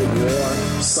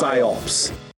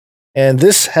 PSYOPs. And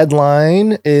this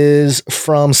headline is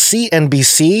from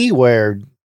CNBC, where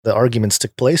the arguments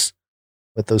took place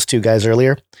with those two guys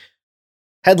earlier.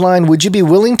 Headline, would you be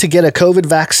willing to get a COVID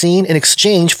vaccine in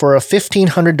exchange for a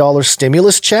 $1,500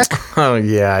 stimulus check? Oh,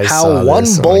 yeah. How one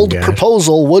bold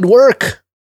proposal would work.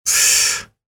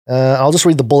 I'll just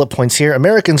read the bullet points here.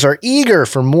 Americans are eager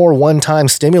for more one-time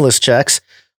stimulus checks.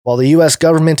 While the U.S.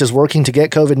 government is working to get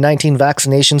COVID-19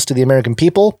 vaccinations to the American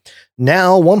people,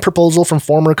 now one proposal from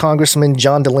former Congressman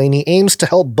John Delaney aims to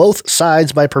help both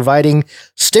sides by providing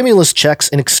stimulus checks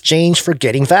in exchange for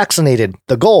getting vaccinated.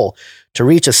 The goal, to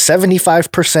reach a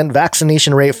 75%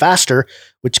 vaccination rate faster,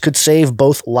 which could save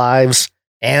both lives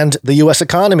and the U.S.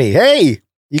 economy. Hey,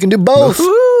 you can do both.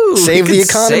 Woo-hoo! Save the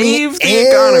economy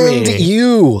and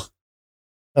you.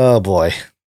 Oh, boy.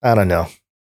 I don't know.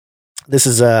 This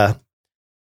is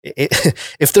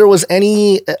if there was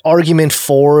any argument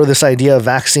for this idea of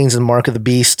vaccines and mark of the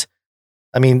beast,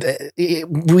 I mean,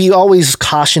 we always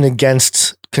caution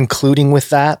against concluding with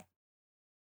that.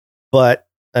 But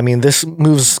I mean, this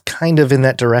moves kind of in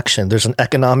that direction. There's an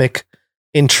economic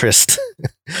interest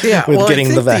with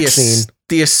getting the vaccine.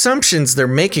 The assumptions they're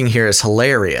making here is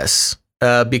hilarious.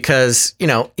 Because,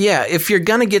 if you're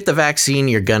going to get the vaccine,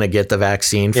 you're going to get the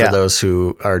vaccine for those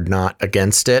who are not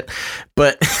against it.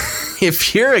 But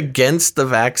if you're against the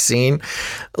vaccine,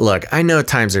 look, I know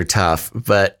times are tough,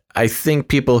 but I think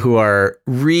people who are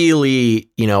really,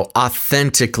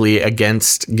 authentically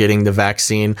against getting the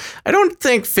vaccine, I don't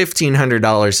think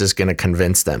 $1,500 is going to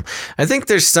convince them. I think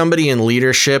there's somebody in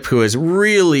leadership who is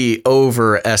really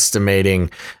overestimating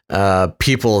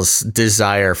people's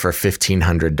desire for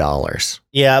 $1,500.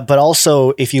 Yeah, but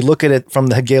also if you look at it from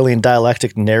the Hegelian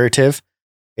dialectic narrative,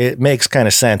 it makes kind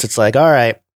of sense. It's like, all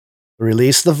right,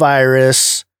 release the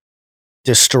virus,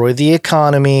 destroy the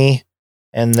economy.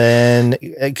 And then,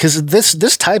 because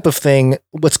this type of thing,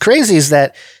 what's crazy is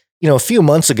that, a few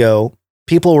months ago,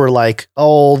 people were like,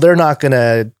 oh, they're not going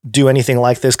to do anything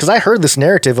like this. Because I heard this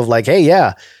narrative of like, hey,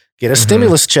 yeah, get a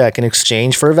stimulus check in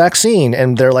exchange for a vaccine.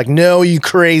 And they're like, no, you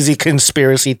crazy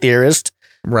conspiracy theorist.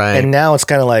 Right. And now it's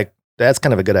kind of like, that's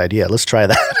kind of a good idea. Let's try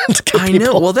that. I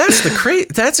know. Well,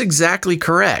 that's exactly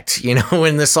correct. You know,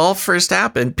 when this all first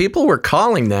happened, people were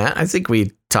calling that. I think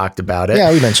we talked about it.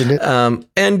 Yeah, we mentioned it.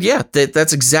 And yeah,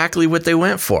 that's exactly what they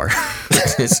went for.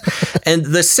 And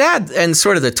the sad and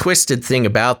sort of the twisted thing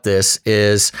about this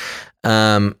is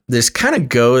this kind of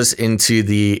goes into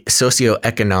the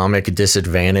socioeconomic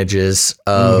disadvantages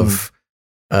of,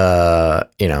 you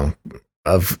know,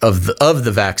 of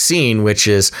the vaccine, which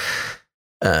is,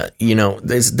 you know,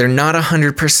 they're not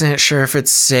 100% sure if it's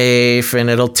safe and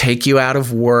it'll take you out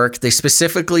of work. They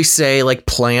specifically say, like,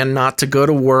 plan not to go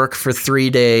to work for 3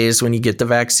 days when you get the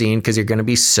vaccine because you're going to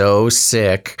be so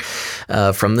sick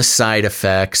from the side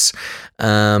effects.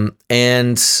 And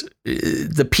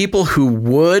the people who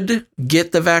would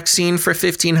get the vaccine for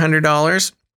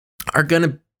 $1,500 are going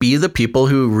to be the people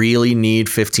who really need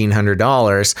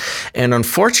 $1,500. And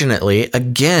unfortunately,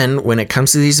 again, when it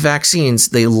comes to these vaccines,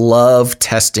 they love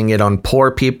testing it on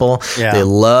poor people. Yeah. They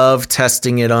love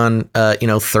testing it on, you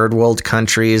know, third world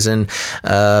countries and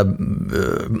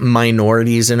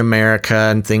minorities in America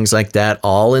and things like that,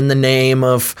 all in the name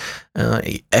of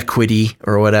equity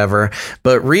or whatever.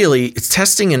 But really, it's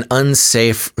testing an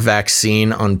unsafe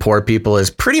vaccine on poor people is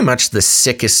pretty much the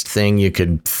sickest thing you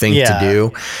could think to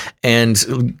do.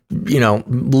 And, you know,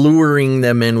 luring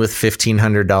them in with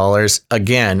 $1,500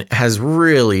 again has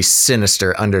really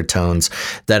sinister undertones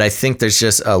that I think there's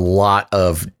just a lot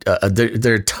of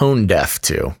they're tone deaf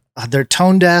to. They're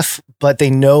tone deaf, but they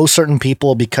know certain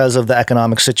people because of the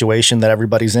economic situation that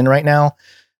everybody's in right now.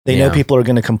 They know people are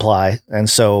going to comply. And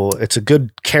so it's a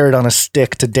good carrot on a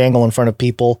stick to dangle in front of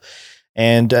people.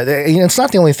 And you know, it's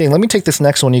not the only thing. Let me take this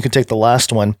next one. You can take the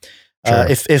last one. Sure.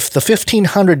 If the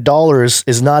 $1,500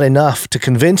 is not enough to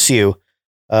convince you,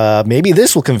 maybe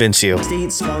this will convince you.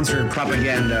 State-sponsored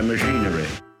propaganda machinery.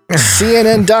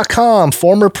 CNN.com.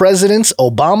 Former presidents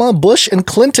Obama, Bush, and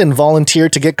Clinton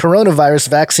volunteered to get coronavirus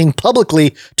vaccine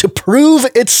publicly to prove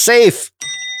it's safe.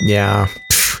 Yeah.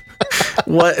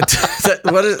 What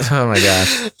is, oh my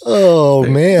gosh. Oh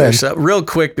man. Real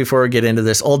quick before we get into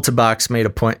this, Old Tabox made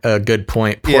a good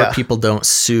point. Poor people don't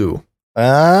sue.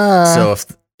 So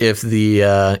if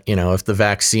the you know, if the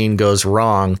vaccine goes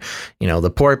wrong, you know, the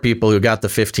poor people who got the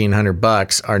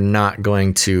 $1,500 are not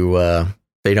going to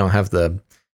they don't have the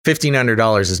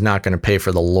 $1,500 is not going to pay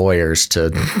for the lawyers to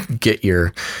get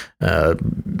your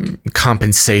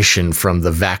compensation from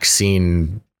the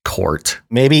vaccine court.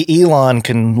 Maybe Elon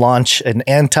can launch an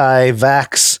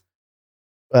anti-vax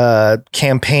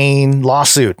campaign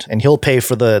lawsuit and he'll pay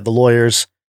for the lawyers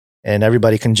and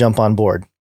everybody can jump on board.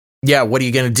 Yeah. What are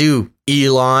you going to do,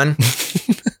 Elon?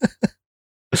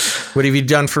 What have you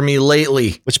done for me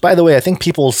lately? Which, by the way, I think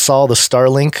people saw the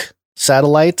Starlink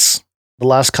satellites the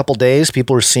last couple days.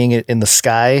 People were seeing it in the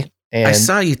sky. And I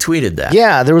saw you tweeted that.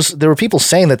 Yeah, there were people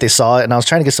saying that they saw it, and I was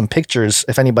trying to get some pictures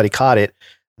if anybody caught it.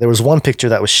 There was one picture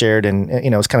that was shared, and you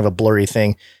know, it's kind of a blurry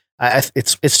thing.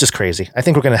 It's just crazy. I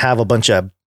think we're going to have a bunch of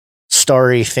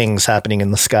starry things happening in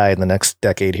the sky in the next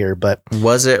decade here. But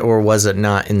was it or was it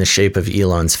not in the shape of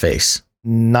Elon's face?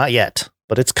 Not yet,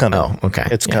 but it's coming. Oh, okay,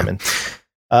 it's coming.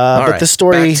 But right. This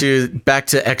story back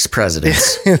to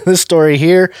ex-presidents. This story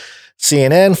here.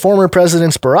 CNN, former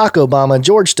presidents Barack Obama,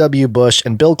 George W. Bush,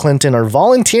 and Bill Clinton are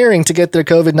volunteering to get their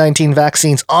COVID-19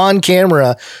 vaccines on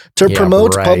camera to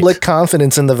promote public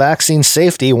confidence in the vaccine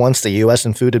safety once the U.S.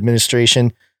 Food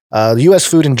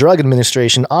and Drug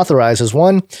Administration authorizes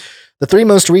one. The three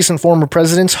most recent former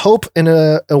presidents hope in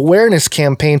an awareness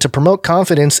campaign to promote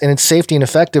confidence in its safety and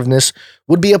effectiveness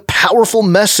would be a powerful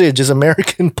message as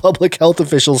American public health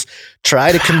officials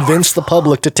try to convince the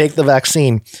public to take the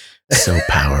vaccine. So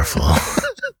powerful.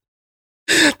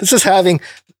 This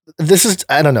is,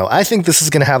 I don't know. I think this is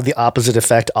going to have the opposite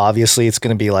effect. Obviously, it's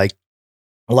going to be like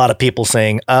a lot of people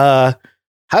saying,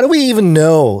 how do we even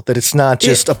know that it's not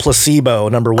just a placebo,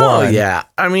 number one? Oh, yeah.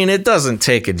 I mean, it doesn't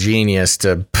take a genius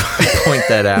to point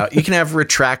that out. You can have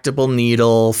retractable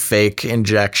needle, fake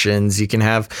injections. You can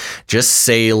have just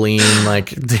saline. Like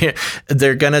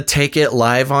they're going to take it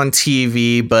live on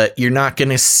TV, but you're not going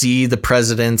to see the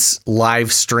president's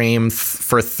live stream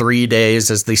for 3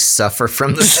 days as they suffer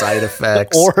from the side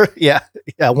effects. Or,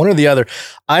 one or the other.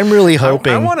 I'm really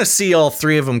hoping. I want to see all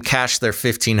three of them cash their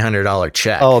 $1,500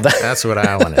 check. Oh, that's what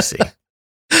I want to see.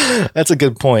 That's a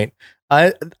good point.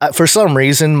 I for some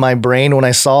reason, my brain, when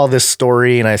I saw this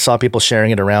story and I saw people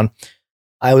sharing it around,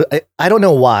 I don't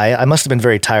know why. I must have been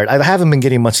very tired. I haven't been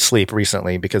getting much sleep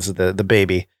recently because of the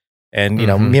baby. And, you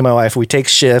know, me and my wife, we take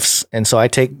shifts. And so I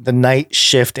take the night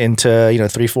shift into,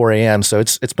 3, 4 a.m. So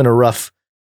it's been a rough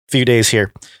few days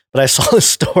here. but I saw this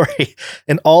story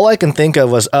and all I can think of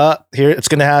was, here, it's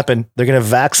going to happen. They're going to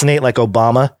vaccinate like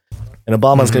Obama. And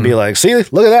Obama's going to be like, see,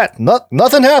 look at that.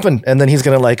 Nothing happened. And then he's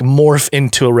going to like morph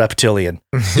into a reptilian.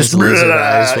 Just lizard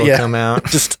eyes will come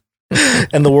out.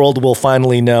 And the world will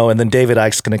finally know. And then David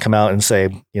Icke's going to come out and say,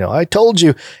 I told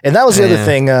you. And that was the other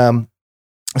thing.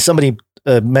 Somebody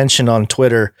mentioned on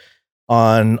Twitter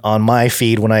on my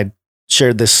feed when I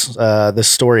shared this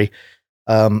story.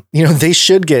 They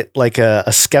should get like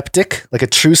a skeptic, like a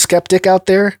true skeptic out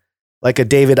there, like a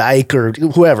David Icke or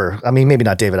whoever. I mean, maybe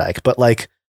not David Icke, but like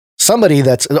somebody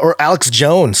or Alex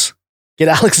Jones. Get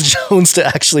Alex Jones to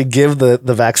actually give the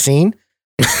vaccine.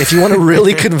 If you want to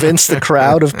really convince the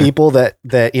crowd of people that,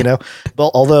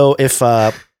 well, although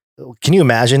can you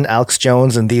imagine Alex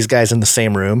Jones and these guys in the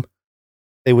same room?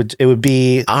 It would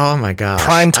be, oh my gosh,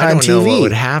 primetime TV. Know what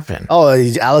would happen? Oh,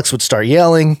 Alex would start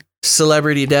yelling.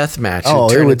 Celebrity death match. Oh, it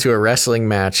would turn into a wrestling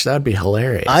match. That'd be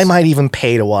hilarious. I might even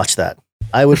pay to watch that.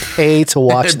 I would pay to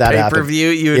watch that happen. Pay-per-view?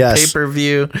 You would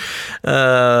pay-per-view.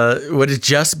 Would it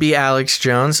just be Alex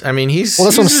Jones? I mean, that's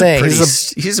what I'm saying.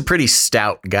 He's a pretty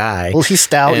stout guy. Well, he's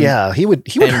stout. Yeah, he would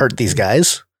hurt these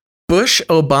guys. Bush,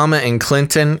 Obama, and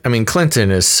Clinton. I mean,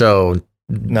 Clinton is so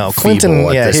Clinton.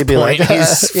 At this he'd be point. like,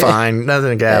 he's fine.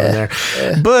 Nothing can happen there.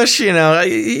 Yeah. Bush,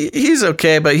 he's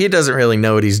okay, but he doesn't really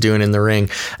know what he's doing in the ring.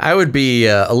 I would be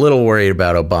a little worried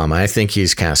about Obama. I think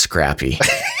he's kind of scrappy.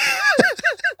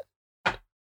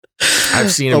 I've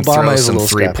seen him throw some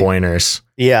 3-pointers.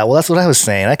 Yeah, well, that's what I was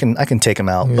saying. I can take him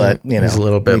out, but he's a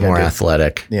little bit more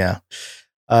athletic. Yeah.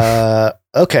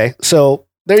 Okay, so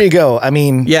there you go. I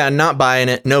mean, yeah, not buying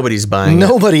it. Nobody's buying it.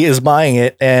 Nobody is buying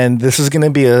it, and this is going to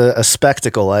be a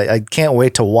spectacle. I can't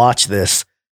wait to watch this.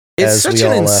 It's such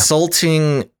an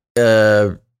insulting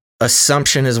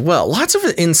assumption as well. Lots of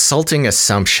insulting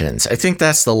assumptions. I think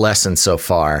that's the lesson so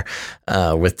far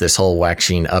with this whole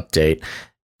vaccine update.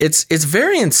 It's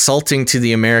very insulting to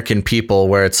the American people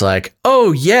where it's like,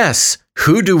 oh, yes,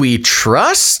 who do we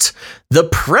trust? The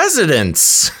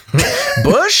presidents.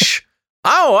 Bush?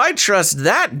 Oh, I trust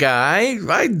that guy.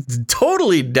 I'm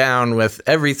totally down with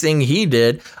everything he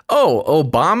did. Oh,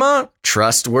 Obama?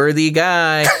 Trustworthy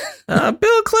guy.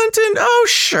 Bill Clinton? Oh,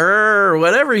 sure.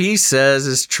 Whatever he says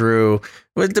is true.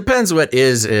 It depends what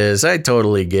is. I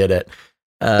totally get it.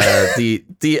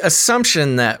 The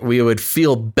assumption that we would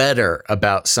feel better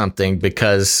about something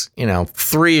because,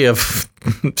 3 of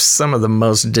some of the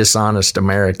most dishonest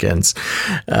Americans,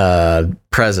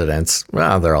 presidents,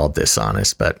 well, they're all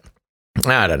dishonest, but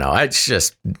I don't know. It's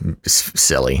just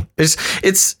silly.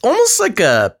 It's almost like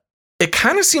it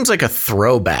kind of seems like a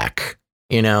throwback,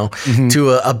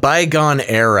 to a bygone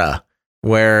era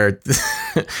where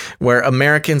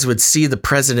Americans would see the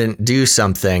president do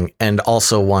something and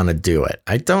also want to do it.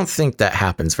 I don't think that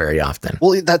happens very often.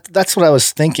 Well, that's what I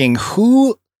was thinking.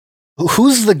 Who's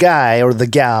the guy or the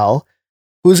gal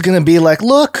who's going to be like,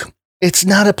 look, it's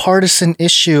not a partisan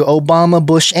issue. Obama,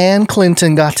 Bush, and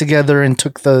Clinton got together and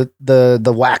took the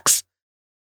wax.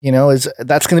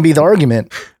 That's going to be the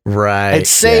argument. Right. It's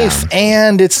safe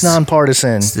and it's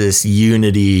nonpartisan. It's this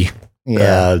unity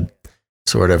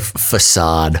sort of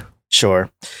facade. Sure.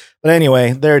 But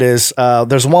anyway, there it is.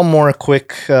 There's one more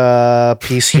quick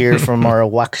piece here from our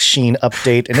vaccine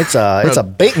update, and it's a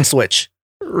bait and switch.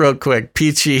 Real quick,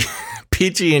 Peachy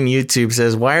in YouTube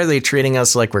says, why are they treating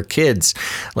us like we're kids?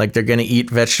 Like they're going to eat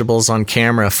vegetables on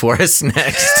camera for us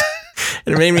next.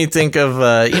 It made me think of,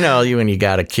 when you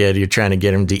got a kid, you're trying to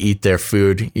get them to eat their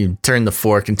food. You turn the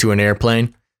fork into an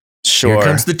airplane. Sure. Here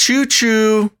comes the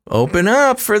choo-choo. Open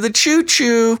up for the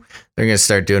choo-choo. They're going to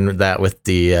start doing that with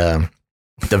the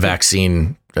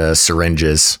vaccine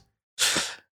syringes.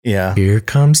 Yeah. Here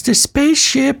comes the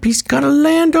spaceship. He's going to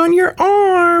land on your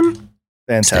arm.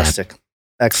 Fantastic.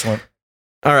 Excellent.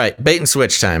 All right. Bait and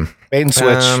switch time. Bait and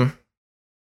switch.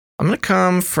 I'm going to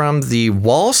come from the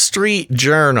Wall Street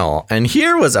Journal. And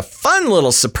here was a fun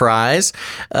little surprise.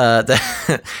 A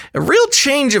real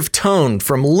change of tone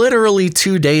from literally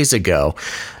 2 days ago.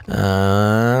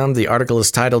 The article is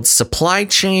titled, Supply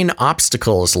Chain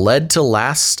Obstacles Led to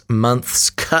Last Month's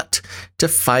Cut to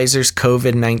Pfizer's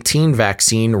COVID-19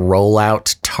 Vaccine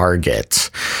Rollout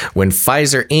Target. When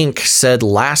Pfizer Inc. said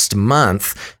last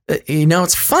month,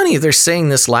 it's funny they're saying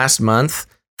this last month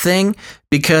thing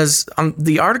because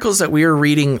the articles that we were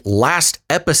reading last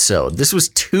episode, this was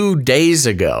 2 days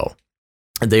ago,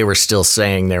 they were still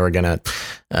saying they were going to,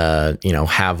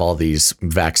 have all these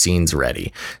vaccines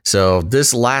ready. So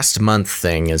this last month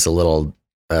thing is a little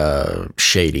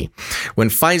shady. When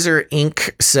Pfizer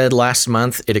Inc. said last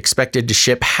month it expected to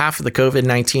ship half of the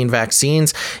COVID-19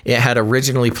 vaccines it had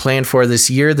originally planned for this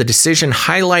year, the decision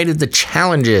highlighted the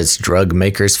challenges drug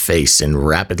makers face in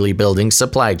rapidly building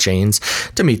supply chains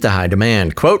to meet the high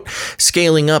demand. Quote,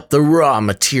 scaling up the raw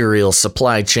material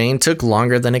supply chain took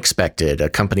longer than expected, a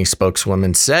company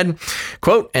spokeswoman said.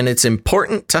 Quote, and it's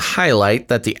important to highlight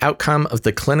that the outcome of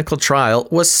the clinical trial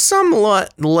was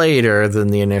somewhat later than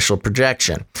the initial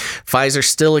projection. Pfizer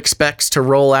still expects to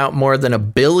roll out more than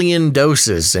 1 billion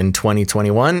doses in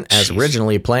 2021 as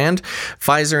originally planned.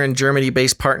 Pfizer and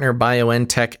Germany-based partner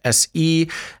BioNTech SE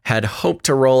had hoped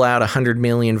to roll out 100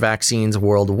 million vaccines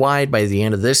worldwide by the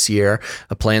end of this year,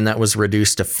 a plan that was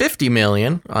reduced to 50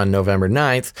 million on November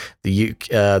 9th.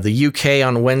 The UK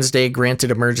on Wednesday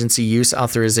granted emergency use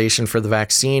authorization for the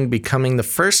vaccine, becoming the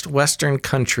first Western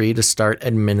country to start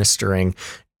administering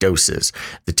doses.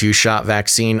 The 2-shot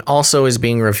vaccine also is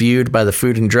being reviewed by the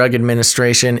Food and Drug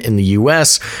Administration in the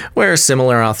US, where a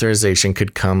similar authorization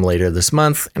could come later this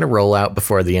month and a rollout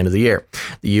before the end of the year.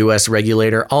 The US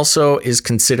regulator also is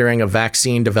considering a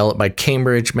vaccine developed by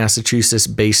Cambridge,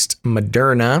 Massachusetts-based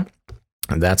Moderna.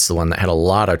 And that's the one that had a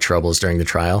lot of troubles during the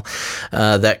trial,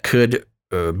 that could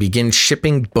begin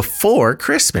shipping before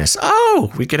Christmas.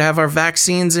 Oh, we could have our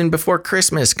vaccines in before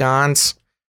Christmas, Gons.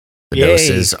 The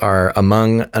doses are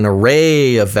among an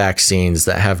array of vaccines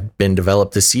that have been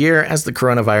developed this year as the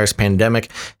coronavirus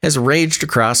pandemic has raged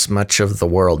across much of the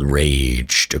world.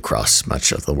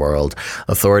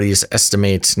 Authorities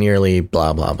estimate nearly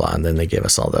blah, blah, blah. And then they give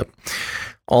us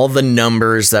all the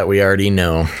numbers that we already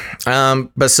know.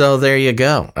 But so there you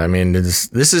go. I mean,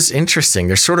 this is interesting.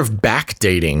 They're sort of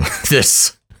backdating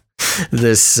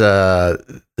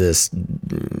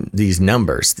these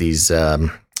numbers,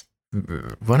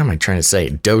 what am I trying to say?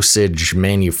 Dosage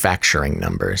manufacturing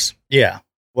numbers. Yeah.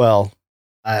 Well,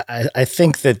 I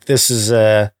think that this is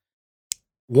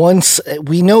once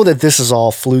we know that this is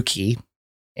all fluky,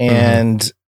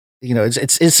 and you know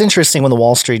it's interesting when the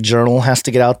Wall Street Journal has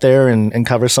to get out there and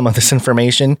cover some of this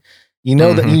information. You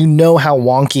know that you know how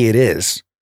wonky it is.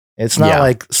 It's not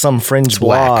like some fringe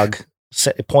blog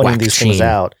pointing these things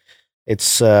out.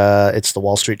 It's the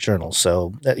Wall Street Journal.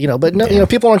 So but no,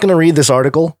 people aren't going to read this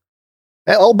article.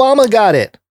 Hey, Obama got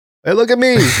it. Hey, look at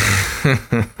me. I'm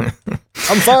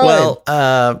fine. Well,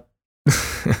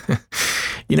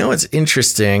 it's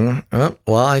interesting. Oh,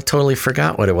 well, I totally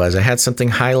forgot what it was. I had something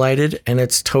highlighted and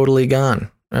it's totally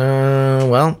gone.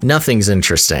 Well, nothing's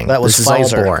interesting. That was Pfizer.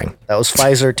 Is all boring. That was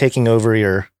Pfizer taking over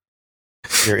your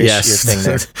thing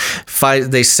there.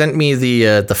 They sent me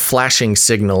the flashing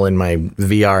signal in my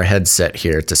VR headset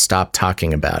here to stop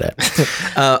talking about it.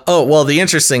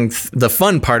 The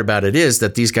fun part about it is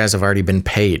that these guys have already been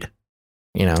paid.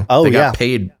 They got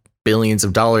paid billions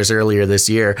of dollars earlier this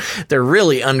year. They're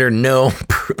really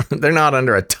they're not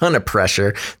under a ton of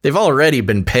pressure. They've already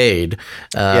been paid.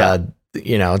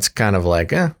 It's kind of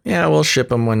like, we'll ship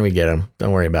them when we get them.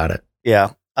 Don't worry about it.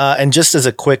 Yeah. And just as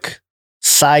a quick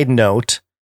side note,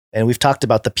 and we've talked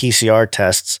about the PCR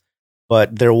tests,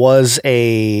 but there was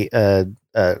a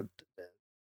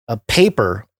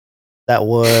paper that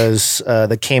was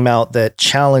that came out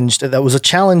that was a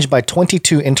challenge by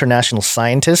 22 international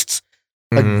scientists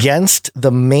against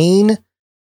the main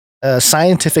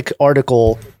scientific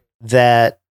article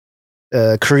that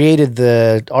created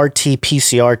the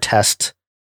RT-PCR test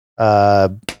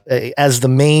as the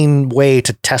main way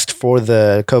to test for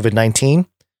the COVID-19.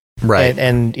 Right.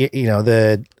 And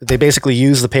they basically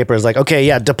use the paper as like, okay,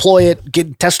 yeah, deploy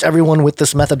it, test everyone with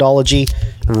this methodology.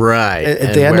 Right.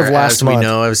 At the end of last month. We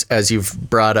know, as you've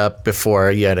brought up before,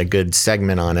 you had a good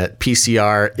segment on it.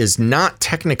 PCR is not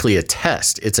technically a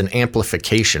test. It's an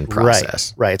amplification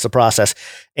process. Right. It's a process.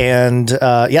 And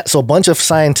so a bunch of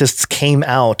scientists came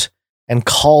out and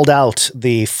called out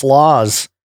the flaws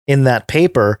in that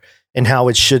paper and how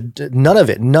it should, none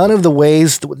of the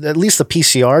ways, at least the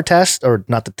PCR test, or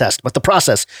not the test, but the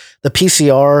process, the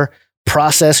PCR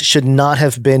process should not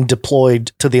have been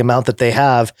deployed to the amount that they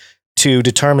have to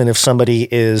determine if somebody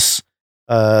is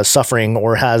suffering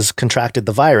or has contracted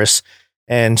the virus.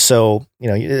 And so,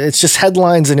 it's just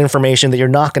headlines and information that you're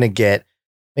not going to get.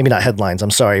 Maybe not headlines,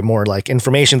 I'm sorry, more like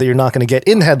information that you're not going to get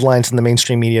in headlines in the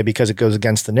mainstream media because it goes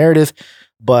against the narrative.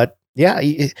 But yeah,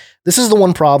 this is the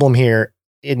one problem here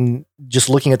in just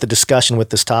looking at the discussion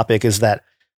with this topic, is that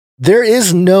there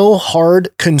is no hard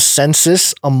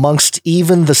consensus amongst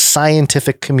even the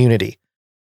scientific community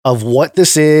of what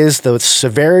this is, the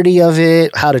severity of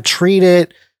it, how to treat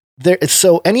it.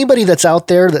 So anybody that's out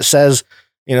there that says,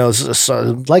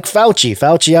 like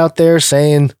Fauci out there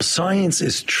saying science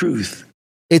is truth,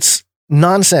 it's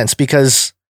nonsense,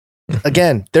 because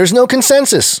again, there's no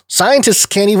consensus. Scientists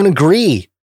can't even agree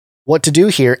what to do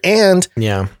here. And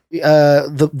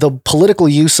the political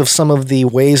use of some of the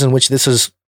ways in which this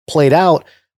is played out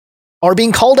are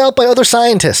being called out by other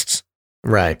scientists.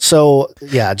 Right. So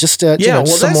yeah, just some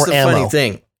that's more the ammo. funny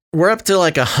thing. We're up to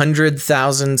like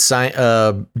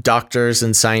 100,000 doctors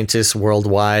and scientists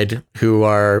worldwide who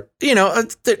are,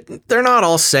 they're not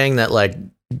all saying that like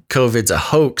COVID's a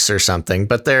hoax or something,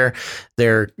 but they're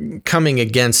coming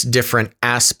against different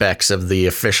aspects of the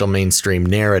official mainstream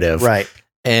narrative. Right.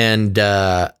 And,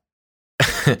 that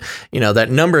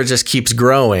number just keeps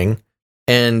growing.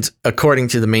 And according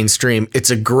to the mainstream, it's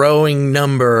a growing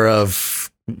number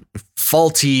of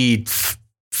faulty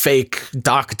fake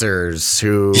doctors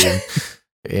who,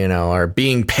 are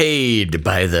being paid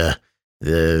by the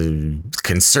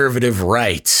conservative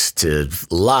right to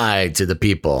lie to the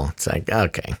people. It's like,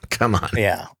 okay, come on.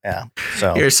 Yeah.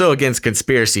 So you're so against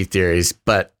conspiracy theories,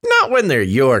 but not when they're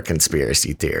your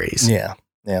conspiracy theories. Yeah.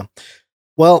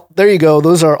 Well, there you go.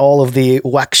 Those are all of the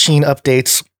vaccine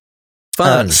updates.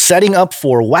 Fun. Setting up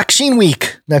for Vaccine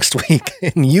Week next week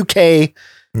in UK.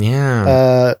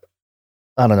 Yeah.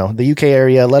 I don't know, the UK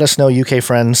area. Let us know, UK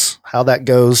friends, how that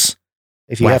goes.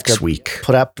 If you have to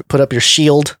put up your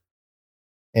shield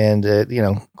and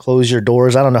close your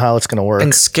doors. I don't know how it's going to work.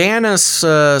 And scan us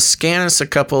a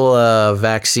couple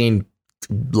vaccine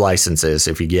licenses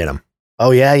if you get them.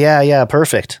 Oh yeah.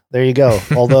 Perfect. There you go.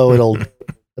 Although it'll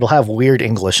have weird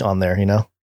English on there,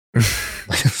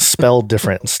 spelled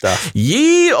different and stuff.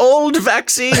 Ye old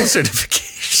vaccine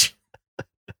certification.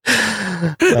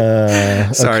 Sorry,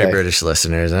 okay. British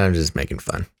listeners. I'm just making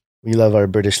fun. We love our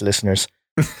British listeners.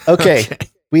 Okay.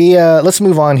 We let's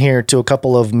move on here to a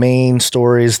couple of main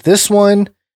stories. This one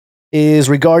is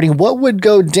regarding what would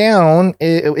go down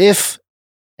if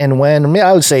and when,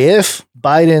 I would say if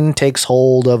Biden takes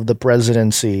hold of the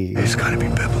presidency. It's got to be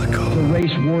biblical. The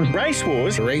race wars. Race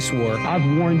wars. Race war. I've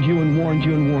warned you and warned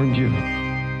you and warned you.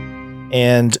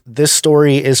 And this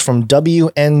story is from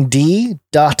WND.com.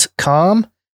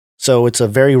 So it's a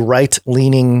very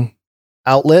right-leaning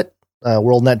outlet,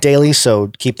 WorldNet Daily.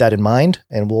 So keep that in mind,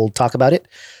 and we'll talk about it.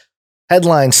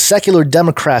 Headline: Secular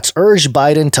Democrats urge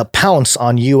Biden to pounce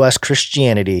on U.S.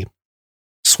 Christianity.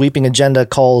 Sweeping agenda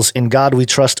calls "In God We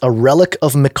Trust" a relic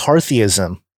of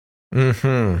McCarthyism.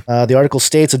 Mm-hmm. The article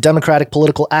states a Democratic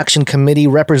Political Action Committee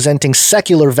representing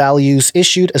secular values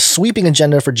issued a sweeping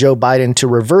agenda for Joe Biden to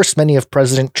reverse many of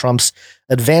President Trump's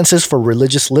advances for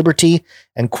religious liberty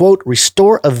and, quote,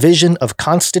 restore a vision of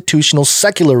constitutional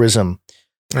secularism.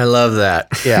 I love that.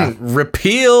 Yeah.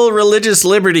 Repeal religious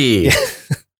liberty.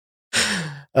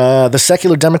 The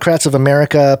Secular Democrats of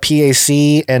America,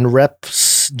 PAC, and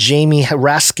Reps Jamie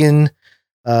Raskin,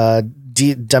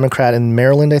 Democrat in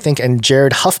Maryland, I think, and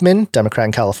Jared Huffman, Democrat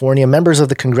in California, members of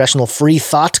the Congressional Free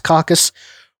Thought Caucus,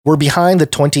 were behind the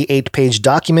 28-page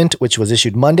document, which was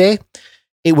issued Monday.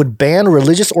 It would ban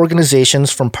religious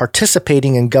organizations from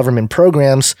participating in government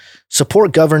programs,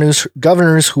 support governors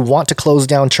who want to close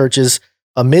down churches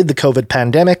amid the COVID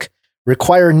pandemic,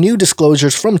 require new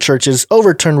disclosures from churches,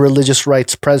 overturn religious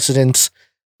rights precedents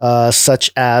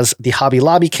such as the Hobby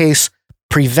Lobby case,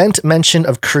 prevent mention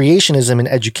of creationism in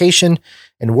education,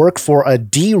 and work for a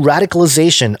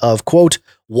de-radicalization of, quote,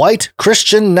 white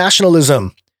Christian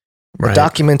nationalism. Right. The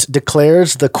document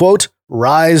declares the, quote,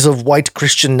 rise of white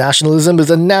Christian nationalism is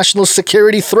a national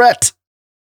security threat.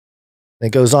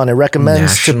 It goes on. It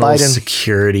recommends national to Biden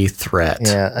security threat.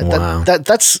 Yeah, wow.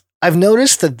 That's. I've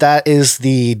noticed that is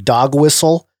the dog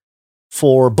whistle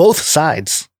for both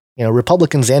sides.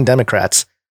 Republicans and Democrats.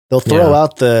 They'll throw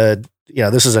out the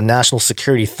this is a national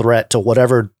security threat to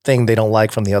whatever thing they don't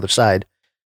like from the other side.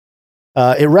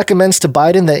 It recommends to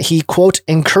Biden that he, quote,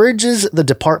 encourages the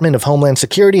Department of Homeland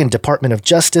Security and Department of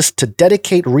Justice to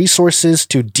dedicate resources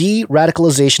to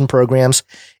de-radicalization programs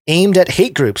aimed at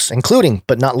hate groups, including,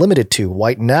 but not limited to,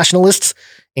 white nationalists,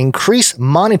 increase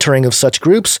monitoring of such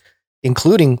groups,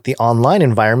 including the online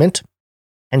environment,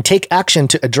 and take action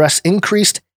to address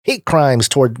increased hate crimes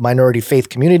toward minority faith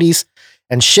communities,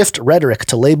 and shift rhetoric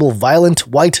to label violent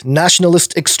white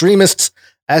nationalist extremists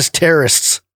as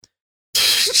terrorists.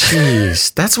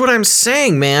 Jeez, that's what I'm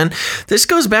saying, man. This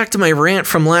goes back to my rant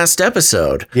from last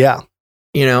episode. Yeah.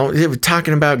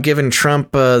 Talking about giving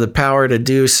Trump the power to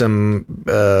do some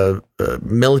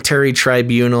military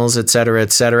tribunals, et cetera,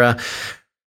 et cetera.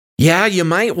 Yeah, you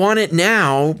might want it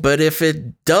now, but if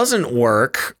it doesn't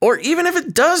work, or even if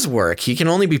it does work, he can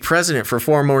only be president for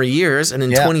 4 more years. And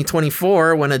in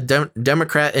 2024, when a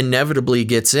Democrat inevitably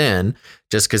gets in,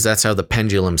 just because that's how the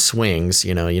pendulum swings,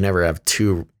 you never have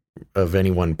 2 of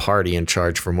any one party in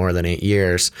charge for more than 8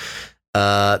 years.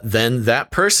 then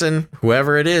that person,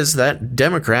 whoever it is, that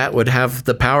Democrat would have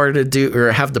the power to do,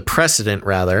 or have the precedent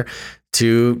rather,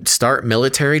 to start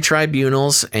military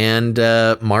tribunals and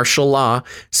martial law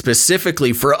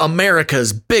specifically for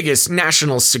America's biggest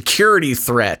national security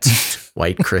threat,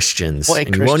 white Christians.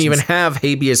 And you won't even have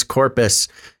habeas corpus.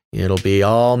 It'll be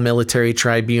all military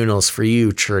tribunals for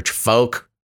you, church folk.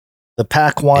 The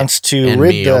PAC wants to and rid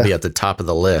me, the... I'll be at the top of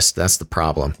the list. That's the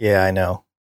problem. Yeah, I know.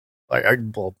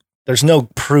 Well, there's no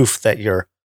proof that you're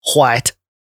white.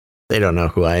 They don't know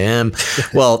who I am.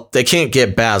 Well, they can't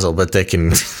get Basil, but they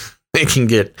can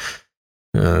get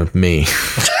me.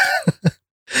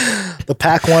 The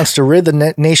PAC wants to rid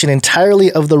the nation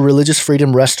entirely of the Religious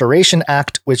Freedom Restoration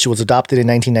Act, which was adopted in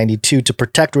 1992 to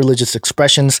protect religious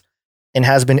expressions and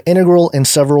has been integral in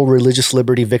several religious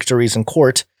liberty victories in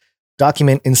court.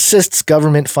 Document insists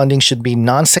government funding should be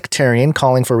non-sectarian,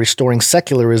 calling for restoring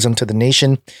secularism to the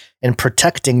nation and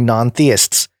protecting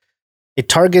non-theists. It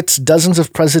targets dozens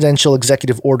of presidential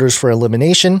executive orders for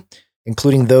elimination,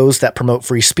 including those that promote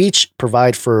free speech,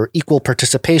 provide for equal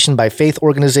participation by faith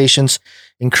organizations,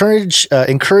 encourage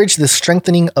the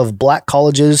strengthening of black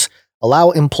colleges, allow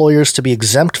employers to be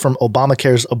exempt from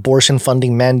Obamacare's abortion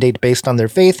funding mandate based on their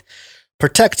faith,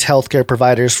 protect healthcare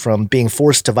providers from being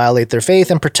forced to violate their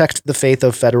faith, and protect the faith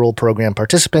of federal program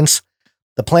participants.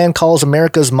 The plan calls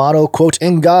America's motto, quote,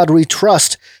 "In God we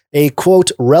trust," a, quote,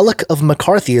 relic of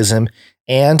McCarthyism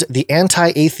and the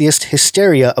anti-atheist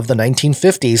hysteria of the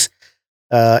 1950s,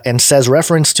 and says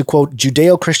reference to, quote,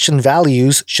 Judeo-Christian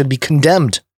values should be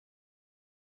condemned,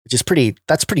 which is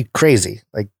that's pretty crazy.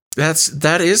 Like,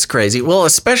 that is crazy. Well,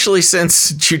 especially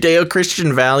since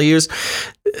Judeo-Christian values,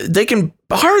 they can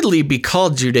hardly be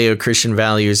called Judeo-Christian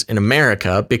values in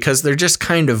America because they're just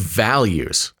kind of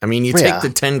values. I mean, you take the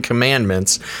 10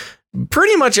 Commandments,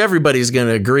 pretty much everybody's going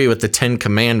to agree with the 10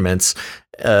 Commandments,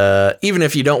 even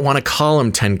if you don't want to call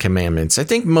them 10 Commandments. I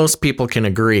think most people can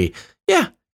agree. Yeah,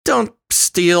 don't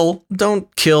steal,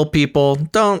 don't kill people,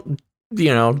 don't,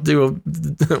 well,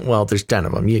 there's 10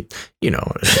 of them. You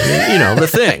know the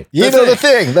thing. The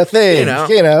thing. But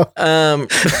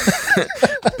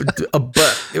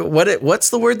what's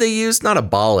the word they use? Not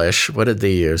abolish. What did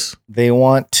they use? They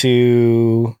want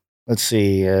to, let's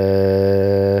see.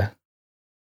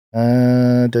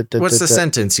 What's the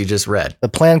sentence you just read? The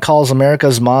plan calls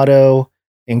America's motto,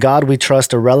 "In God we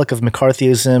trust," a relic of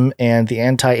McCarthyism and the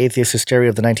anti-atheist hysteria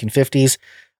of the 1950s.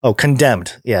 Oh,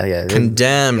 condemned. Yeah.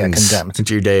 Condemned. Yeah, condemned.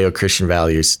 Judeo-Christian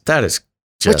values. That is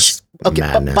just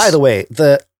madness. By the way,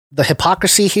 the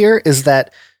hypocrisy here is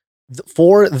that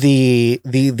for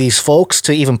these folks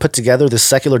to even put together the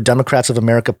Secular Democrats of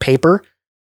America paper,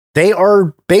 they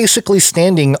are basically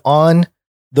standing on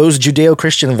those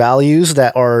Judeo-Christian values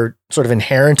that are sort of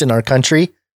inherent in our country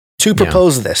to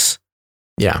propose this.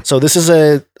 Yeah. So this is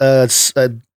a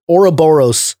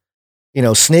Ouroboros,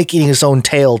 snake eating his own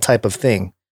tail type of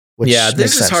thing.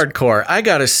 This is hardcore. I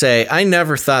gotta say, I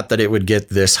never thought that it would get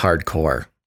this hardcore.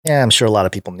 Yeah, I'm sure a lot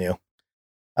of people knew.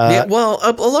 A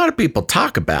lot of people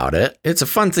talk about it. It's a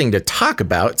fun thing to talk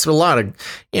about. It's a lot of,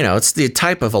 it's the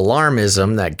type of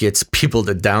alarmism that gets people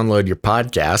to download your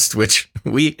podcast, which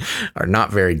we are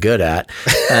not very good at.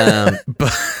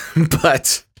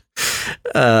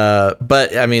 But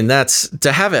I mean, that's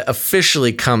to have it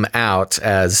officially come out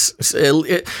as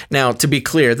now, to be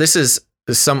clear, this is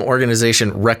some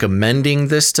organization recommending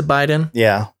this to Biden.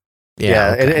 Yeah.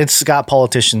 Okay. It's got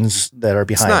politicians that are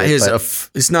behind it.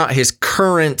 It's not his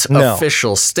current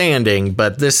official standing,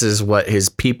 but this is what his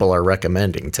people are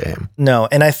recommending to him. No,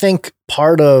 and I think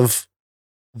part of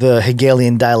the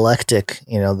Hegelian dialectic,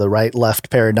 the right-left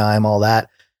paradigm, all that,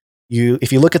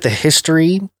 if you look at the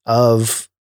history of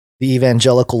the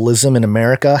evangelicalism in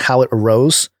America, how it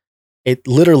arose, it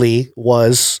literally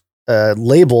was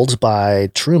labeled by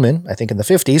Truman, I think in the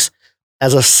 50s,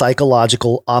 as a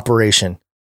psychological operation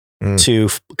to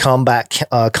combat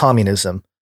communism.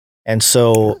 And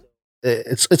so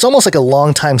it's almost like a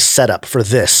long time setup for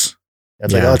this.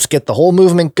 It's like, let's get the whole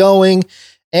movement going.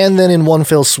 And then in one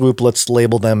fell swoop, let's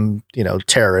label them,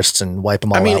 terrorists and wipe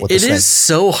them all out with this thing. It is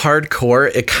so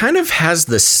hardcore. It kind of has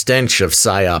the stench of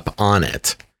PSYOP on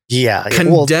it. Yeah.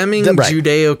 Condemning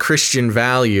Judeo-Christian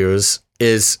values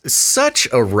is such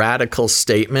a radical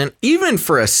statement, even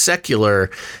for a secular,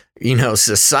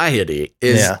 society,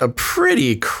 is a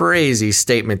pretty crazy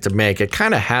statement to make. It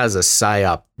kind of has a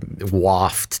PSYOP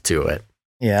waft to it.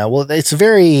 Yeah, well, it's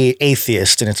very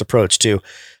atheist in its approach too.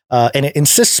 And it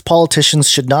insists politicians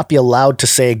should not be allowed to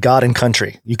say God and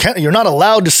country. You're not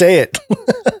allowed to say it.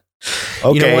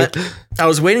 Okay. You know what? I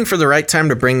was waiting for the right time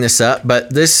to bring this up,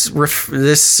 but this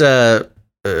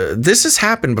this has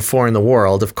happened before in the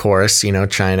world, of course.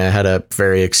 China had a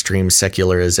very extreme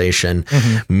secularization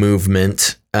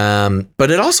movement.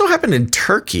 But it also happened in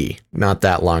Turkey not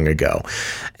that long ago.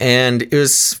 And it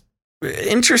was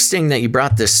interesting that you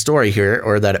brought this story here,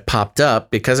 or that it popped up,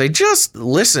 because I just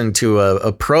listened to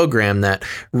a program that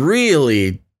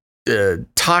really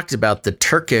talked about the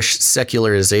Turkish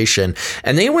secularization.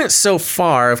 And they went so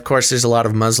far, of course, there's a lot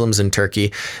of Muslims in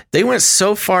Turkey. They went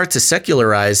so far to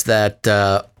secularize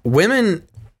that women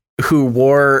who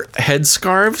wore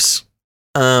headscarves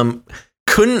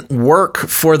couldn't work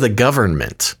for the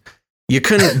government. You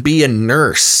couldn't be a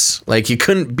nurse. Like you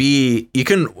couldn't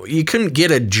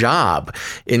get a job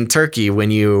in Turkey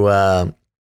when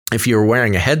if you were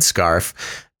wearing a headscarf,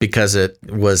 because it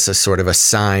was a sort of a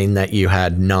sign that you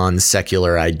had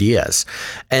non-secular ideas.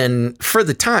 And for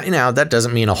the time, now that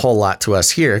doesn't mean a whole lot to us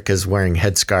here, because wearing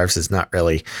headscarves is not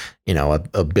really,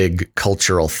 a big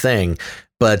cultural thing.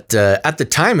 But at the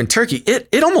time in Turkey,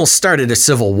 it almost started a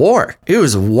civil war. It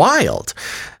was wild.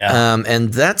 Yeah.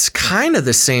 And that's kind of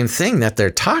the same thing that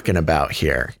they're talking about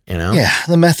here, Yeah,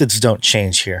 the methods don't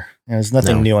change here. There's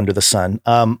nothing new under the sun.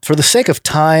 For the sake of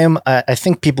time, I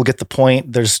think people get the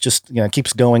point. There's just, it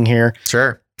keeps going here.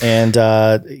 Sure. And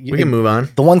we can move on.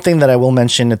 The one thing that I will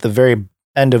mention at the very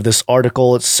end of this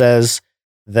article, it says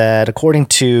that according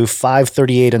to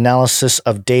 538 analysis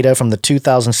of data from the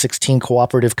 2016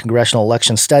 Cooperative Congressional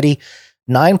Election Study,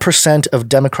 9% of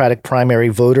Democratic primary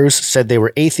voters said they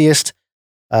were atheist,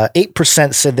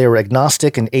 8% said they were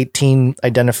agnostic, and 18%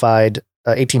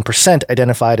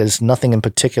 identified as nothing in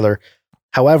particular.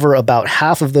 However, about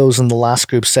half of those in the last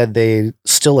group said they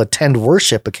still attend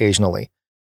worship occasionally.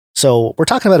 So we're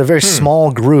talking about a very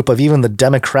small group of even the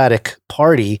Democratic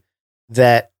Party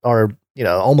that are,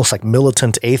 almost like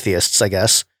militant atheists, I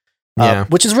guess.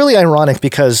 Which is really ironic,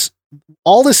 because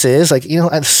all this is like,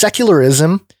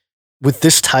 secularism with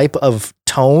this type of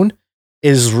tone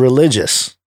is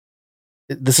religious.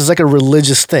 This is like a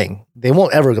religious thing. They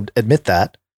won't ever admit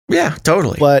that. Yeah,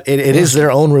 totally. But it is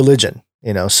their own religion,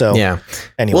 so. Yeah.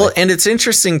 Anyway. Well, and it's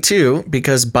interesting too,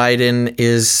 because Biden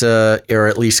is, or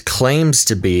at least claims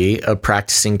to be, a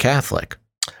practicing Catholic.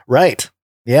 Right.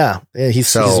 Yeah.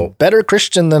 He's better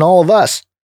Christian than all of us.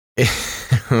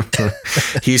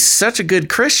 He's such a good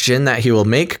Christian that he will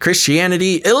make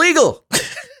Christianity illegal,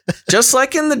 just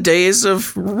like in the days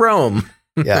of Rome.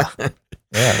 Yeah.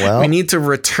 Yeah, well, we need to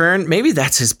return. Maybe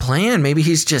that's his plan. Maybe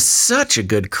he's just such a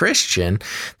good Christian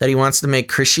that he wants to make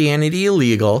Christianity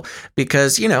illegal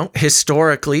because,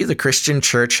 historically, the Christian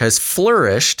church has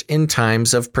flourished in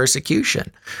times of persecution.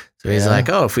 So he's like,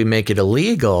 if we make it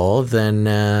illegal, then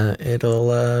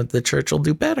the church will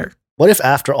do better. What if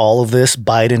after all of this,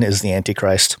 Biden is the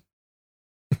Antichrist?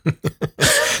 It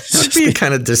would be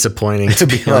kind of disappointing to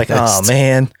be like, honest. Oh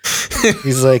man.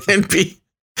 He's like, and be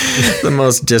the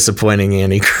most disappointing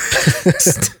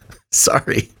Antichrist.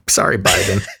 Sorry,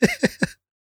 Biden.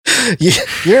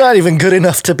 You're not even good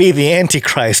enough to be the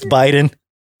Antichrist, Biden.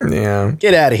 Yeah.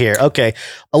 Get out of here. Okay.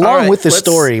 Along with this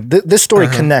story, this story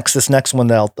connects this next one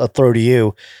that I'll throw to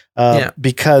you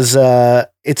because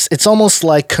it's almost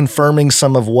like confirming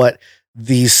some of what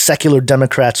these secular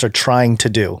Democrats are trying to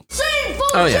do.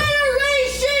 Oh, yeah.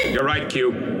 You're right,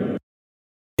 Q.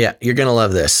 Yeah, you're going to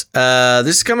love this.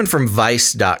 This is coming from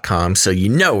Vice.com, so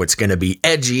it's going to be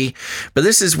edgy. But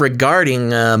this is regarding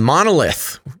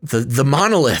Monolith, the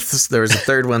monoliths. There was a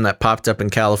third one that popped up in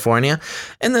California.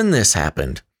 And then this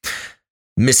happened.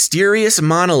 Mysterious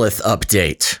monolith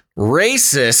update.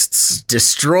 Racists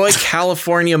destroy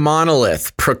California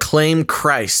monolith. Proclaim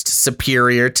Christ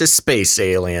superior to space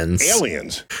aliens.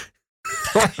 Aliens?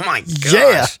 Oh my gosh.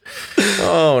 Yeah.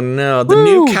 Oh no. The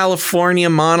new California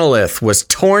monolith was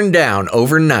torn down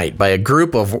overnight by a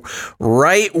group of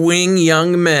right-wing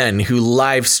young men who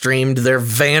live streamed their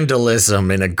vandalism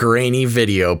in a grainy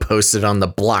video posted on the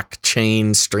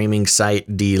blockchain streaming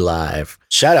site DLive.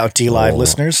 Shout out DLive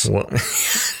listeners.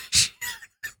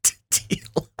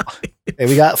 Hey,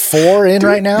 we got 4 in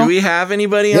right now. Do we have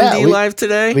anybody on DLive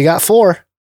today? We got 4. Are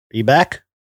you back?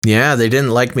 Yeah, they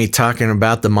didn't like me talking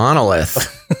about the monolith.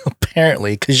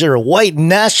 Apparently, because you're a white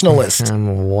nationalist.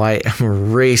 I'm white. I'm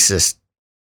a racist.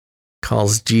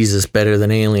 Calls Jesus better than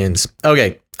aliens.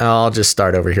 Okay, I'll just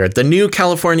start over here. The new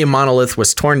California monolith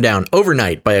was torn down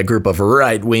overnight by a group of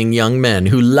right-wing young men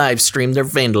who live-streamed their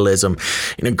vandalism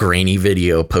in a grainy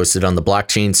video posted on the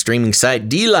blockchain streaming site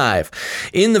DLive.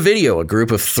 In the video, a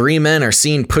group of 3 men are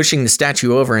seen pushing the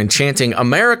statue over and chanting,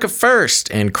 "America first"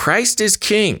 and "Christ is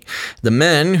King." The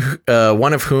men,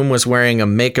 one of whom was wearing a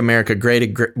 "Make America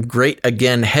Great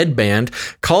Again" headband,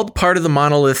 called part of the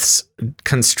monolith's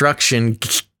construction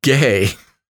gay.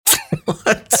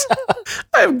 What?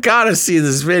 I've got to see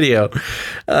this video.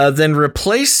 Then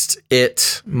replaced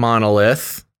it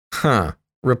monolith.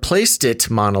 Replaced it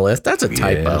monolith. That's a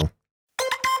typo.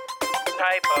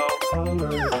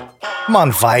 Come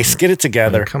on, Vice, get it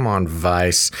together. Come on,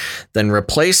 Vice. Then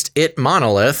replaced it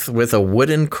monolith with a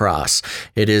wooden cross.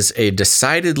 It is a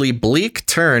decidedly bleak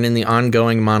turn in the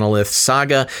ongoing monolith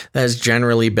saga that has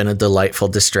generally been a delightful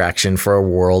distraction for a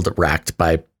world racked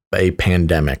by a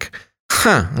pandemic.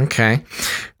 Okay.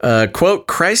 Quote,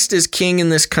 Christ is king in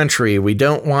this country. We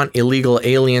don't want illegal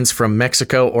aliens from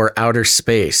Mexico or outer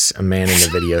space, a man in the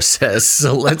video says.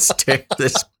 So let's take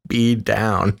this B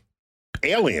down.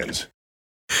 Aliens.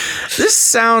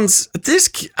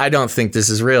 I don't think this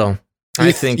is real.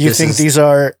 You think these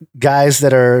are guys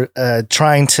that are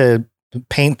trying to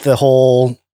paint the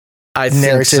whole narrative?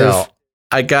 Think so.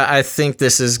 I think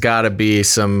this has got to be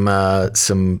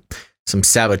some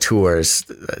saboteurs.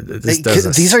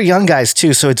 These are young guys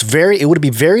too, so it would be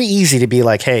very easy to be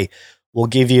like, hey, we'll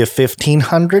give you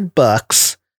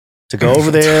 $1,500 to go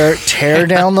over there, tear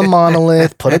down the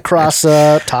monolith, put a cross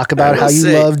up, talk about how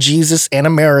you love Jesus and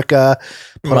America,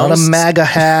 put on a MAGA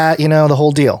hat, the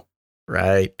whole deal.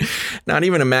 Right. Not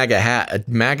even a MAGA hat, a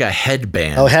MAGA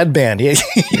headband. Oh, headband.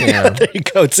 Yeah. There you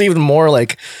go. It's even more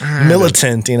like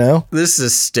militant, This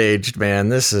is staged, man.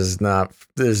 This is not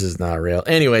real.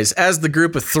 Anyways, as the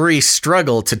group of three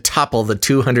struggle to topple the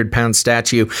 200-pound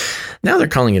statue, now they're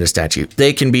calling it a statue,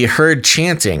 they can be heard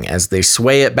chanting as they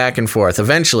sway it back and forth.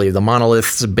 Eventually, the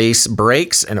monolith's base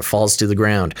breaks and it falls to the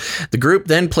ground. The group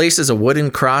then places a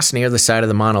wooden cross near the side of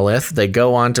the monolith. They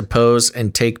go on to pose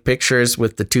and take pictures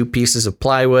with the two pieces of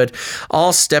plywood,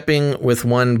 all stepping with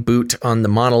one boot on the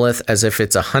monolith as if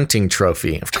it's a hunting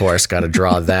trophy. Of course, got to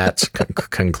draw that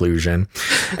conclusion.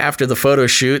 After the photo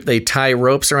shoot, they tie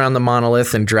ropes around the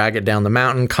monolith and drag it down the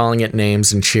mountain, calling it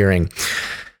names and cheering.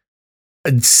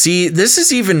 See, this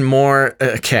is even more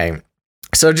okay.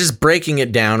 So just breaking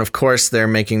it down, of course, they're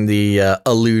making the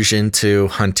allusion to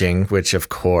hunting, which, of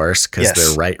course, because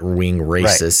they're right-wing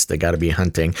racists, they got to be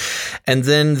hunting. And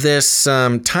then this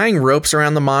tying ropes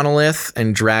around the monolith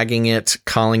and dragging it,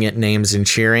 calling it names and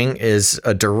cheering is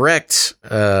a direct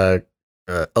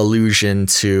allusion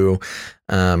to,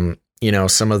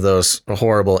 some of those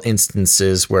horrible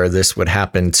instances where this would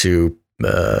happen to.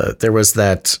 There was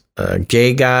that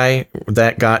gay guy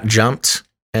that got jumped,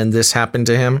 and this happened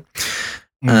to him.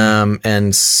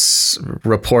 And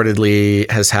reportedly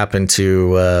has happened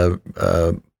to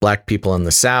black people in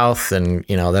the South, and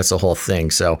that's a whole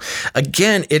thing. So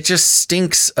again, it just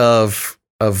stinks of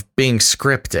being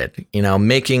scripted,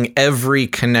 making every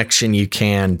connection you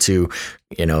can to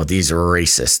these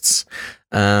racists.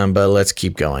 But let's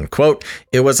keep going. Quote,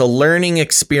 it was a learning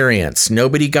experience.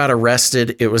 Nobody got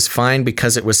arrested. It was fine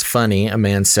because it was funny, a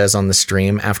man says on the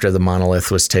stream after the monolith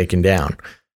was taken down.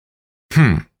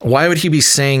 Why would he be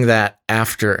saying that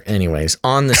after? Anyways,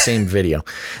 on the same video.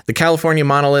 The California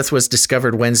monolith was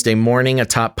discovered Wednesday morning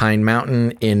atop Pine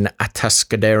Mountain in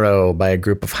Atascadero by a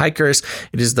group of hikers.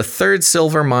 It is the third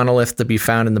silver monolith to be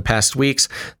found in the past weeks.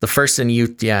 The first in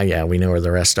Utah, we know where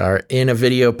the rest are, in a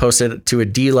video posted to a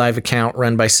DLive account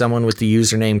run by someone with the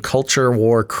username Culture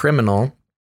War Criminal.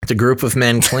 The group of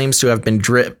men claims to have been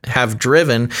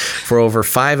driven for over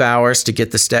 5 hours to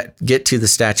get to the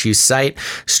statue's site,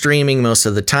 streaming most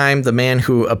of the time. The man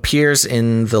who appears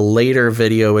in the later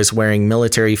video is wearing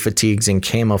military fatigues and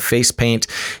camo face paint.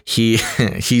 He's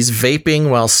vaping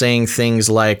while saying things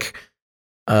like,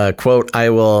 quote, I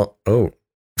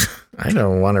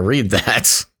don't want to read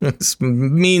that. It's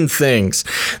mean things.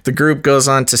 The group goes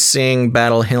on to sing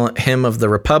Battle Hymn of the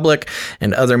Republic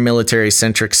and other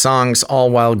military-centric songs, all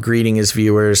while greeting his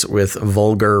viewers with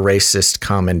vulgar racist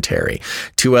commentary.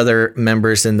 Two other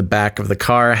members in the back of the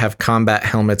car have combat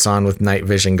helmets on with night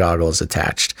vision goggles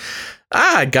attached.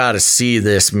 I gotta see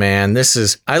this, man.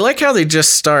 I like how they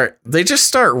just start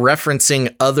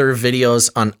referencing other videos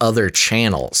on other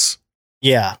channels.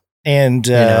 Yeah. And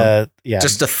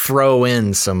just to throw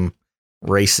in some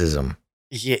racism.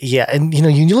 Yeah. And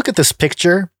you look at this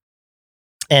picture,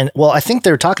 and I think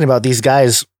they're talking about these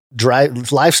guys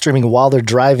live streaming while they're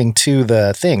driving to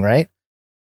the thing, right?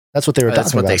 That's what they were talking about.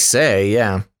 That's what they say,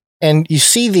 yeah. And you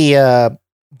see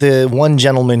the one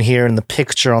gentleman here in the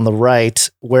picture on the right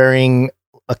wearing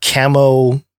a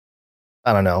camo,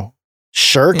 I don't know,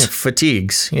 shirt. Yeah,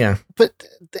 fatigues, yeah. But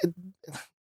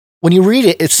when you read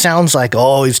it, it sounds like,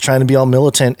 he's trying to be all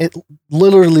militant. It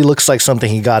literally looks like something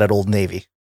he got at Old Navy.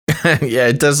 Yeah,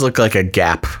 it does look like a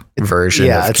Gap version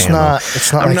of it's camo.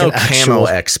 Not I'm like no camo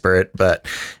expert, but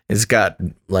it's got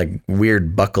like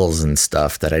weird buckles and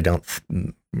stuff that I don't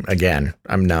again,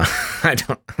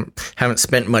 haven't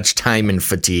spent much time in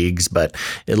fatigues, but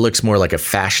it looks more like a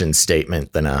fashion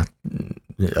statement than a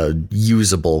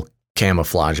usable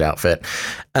camouflage outfit.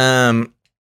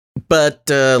 But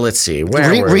let's see.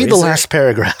 Read the last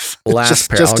paragraph. Just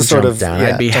to sort of down.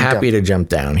 I'd be happy to jump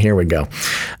down. Here we go.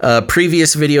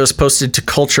 Previous videos posted to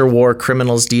Culture War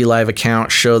Criminals DLive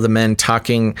account show the men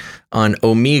talking on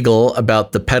Omegle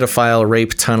about the pedophile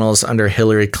rape tunnels under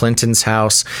Hillary Clinton's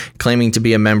house, claiming to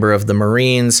be a member of the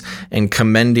Marines and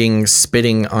commending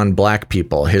spitting on black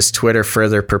people. His Twitter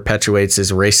further perpetuates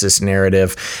his racist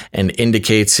narrative and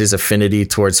indicates his affinity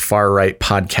towards far-right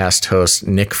podcast host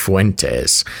Nick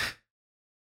Fuentes.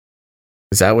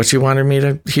 Is that what you wanted me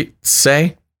to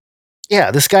say?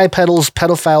 Yeah, this guy peddles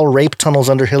pedophile rape tunnels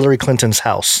under Hillary Clinton's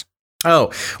house.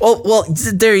 Oh, well,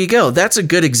 there you go. That's a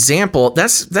good example.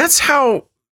 That's how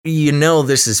you know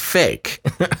this is fake.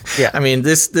 Yeah. I mean,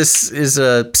 this is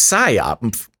a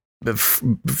psyop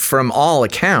from all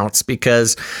accounts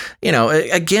because,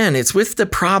 again, it's with the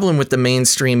problem with the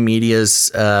mainstream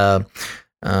media's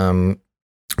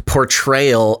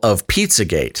portrayal of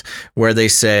Pizzagate, where they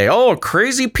say, oh,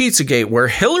 crazy Pizzagate, where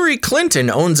Hillary Clinton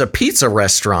owns a pizza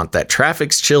restaurant that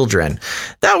traffics children.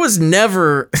 That was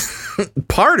never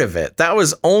part of it. That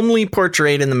was only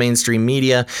portrayed in the mainstream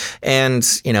media and,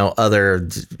 other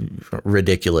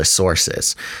ridiculous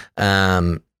sources.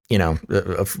 Not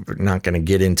going to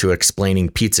get into explaining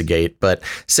Pizzagate, but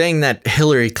saying that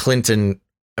Hillary Clinton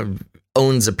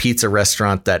owns a pizza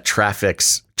restaurant that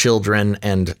traffics children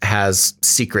and has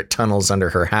secret tunnels under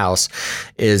her house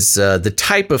is the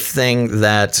type of thing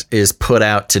that is put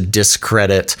out to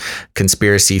discredit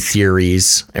conspiracy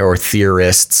theories or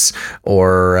theorists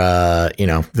or,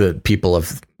 the people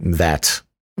of that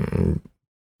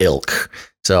ilk.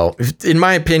 So, in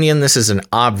my opinion, this is an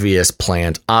obvious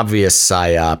plant, obvious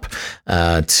psyop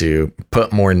to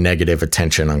put more negative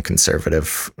attention on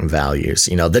conservative values.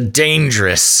 The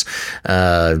dangerous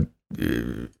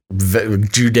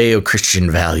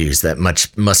Judeo-Christian values that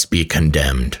must be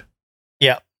condemned.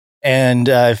 Yeah. And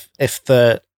if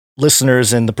the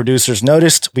listeners and the producers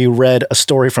noticed, we read a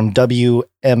story from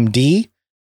WMD,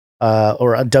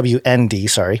 or WND,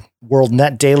 sorry, World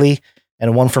Net Daily,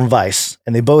 and one from Vice,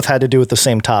 and they both had to do with the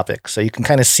same topic. So you can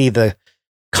kind of see the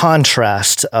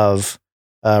contrast of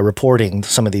reporting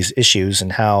some of these issues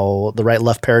and how the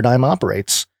right-left paradigm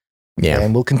operates. Yeah.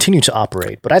 And will continue to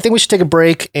operate. But I think we should take a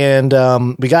break, and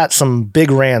we got some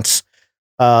big rants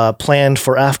planned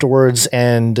for afterwards,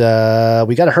 and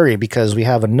we got to hurry because we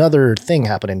have another thing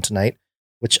happening tonight,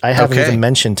 which I haven't even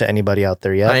mentioned to anybody out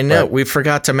there yet. I know, we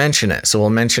forgot to mention it, so we'll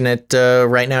mention it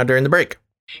right now during the break.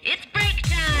 It's break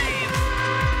time!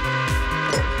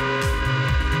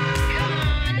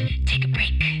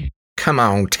 Come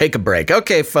on, take a break.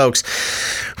 Okay, folks,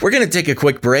 we're going to take a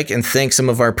quick break and thank some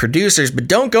of our producers, but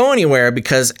don't go anywhere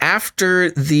because after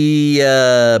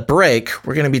the break,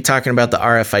 we're going to be talking about the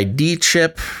RFID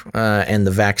chip and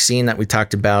the vaccine that we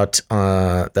talked about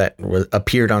that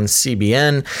appeared on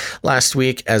CBN last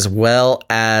week, as well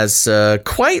as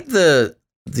quite the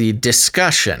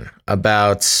discussion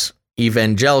about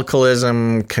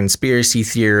evangelicalism, conspiracy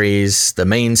theories, the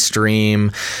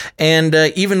mainstream, and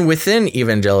even within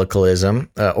evangelicalism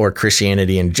or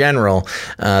Christianity in general,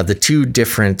 the two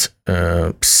different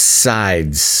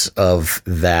sides of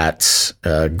that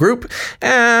group.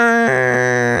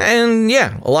 And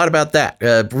yeah, a lot about that.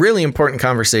 Really important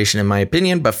conversation in my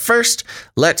opinion. But first,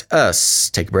 let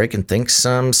us take a break and thank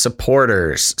some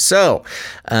supporters. So,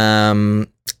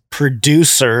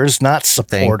 producers, not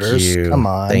supporters. Come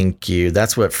on. Thank you.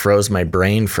 That's what froze my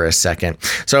brain for a second.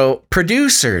 So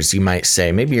producers, you might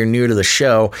say, maybe you're new to the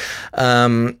show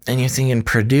and you're thinking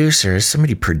producers,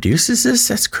 somebody produces this?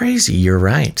 That's crazy. You're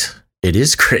right. It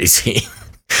is crazy.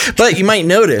 But you might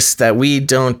notice that we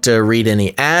don't read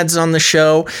any ads on the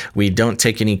show. We don't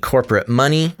take any corporate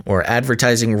money or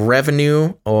advertising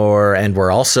revenue, and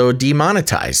we're also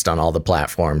demonetized on all the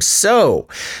platforms. So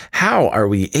how are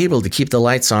we able to keep the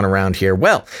lights on around here?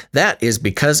 Well, that is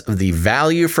because of the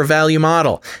value for value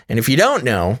model. And if you don't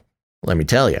know, let me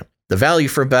tell you. The value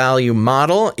for value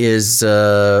model is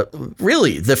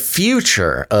really the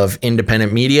future of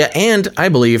independent media and I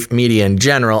believe media in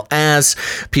general as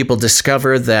people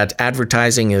discover that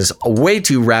advertising is way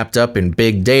too wrapped up in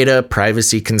big data,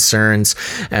 privacy concerns,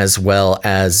 as well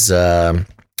as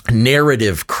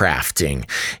narrative crafting.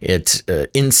 It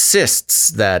insists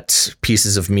that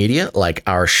pieces of media like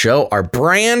our show are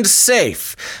brand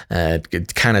safe.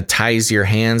 It kind of ties your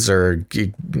hands, or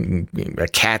a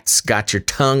cat's got your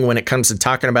tongue when it comes to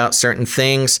talking about certain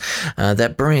things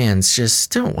that brands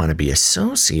just don't want to be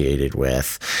associated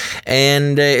with.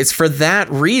 And it's for that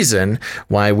reason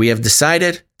why we have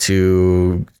decided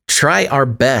to try our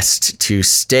best to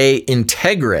stay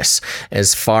integrous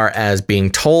as far as being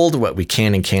told what we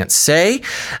can and can't say,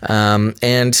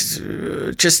 and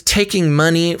just taking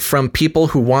money from people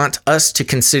who want us to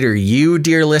consider you,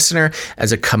 dear listener,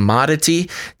 as a commodity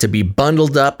to be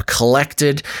bundled up,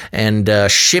 collected, and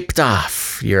shipped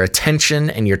off. Your attention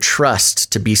and your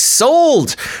trust to be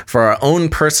sold for our own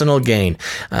personal gain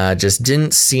just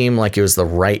didn't seem like it was the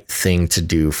right thing to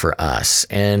do for us.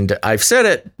 And I've said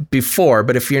it before,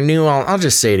 but if you're new, I'll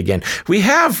just say it again. We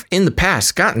have in the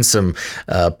past gotten some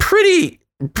pretty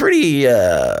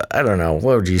I don't know,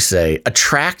 what would you say,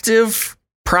 attractive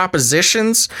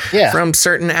propositions from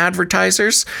certain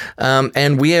advertisers,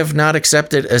 and we have not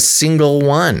accepted a single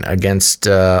one against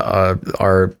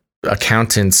our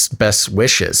accountants' best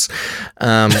wishes.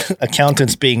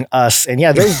 Accountants being us. And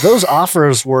those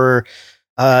offers were,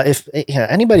 if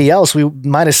anybody else, we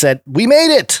might have said, we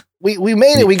made it. We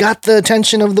made it. We got the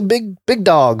attention of the big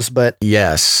dogs, but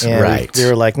yes, right. We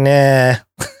were like, nah.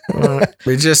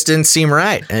 It just didn't seem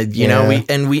right. You know,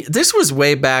 this was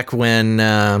way back when,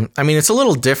 it's a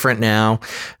little different now,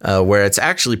 where it's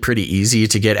actually pretty easy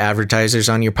to get advertisers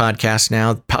on your podcast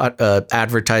now.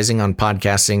 Advertising on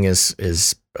podcasting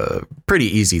is a pretty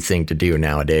easy thing to do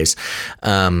nowadays.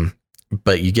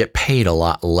 But you get paid a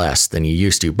lot less than you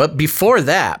used to. But before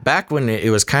that, back when it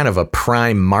was kind of a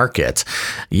prime market,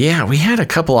 we had a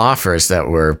couple offers that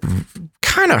were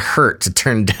kind of hurt to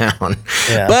turn down.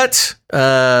 Yeah. But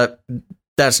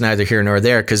that's neither here nor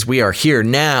there, because we are here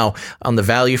now on the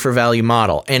value for value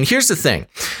model. And here's the thing,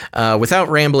 without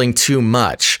rambling too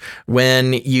much,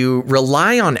 when you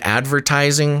rely on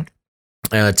advertising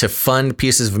to fund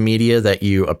pieces of media that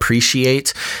you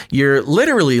appreciate, you're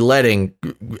literally letting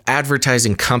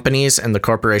advertising companies and the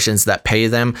corporations that pay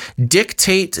them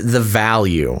dictate the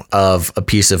value of a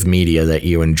piece of media that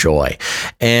you enjoy.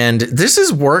 And this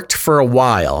has worked for a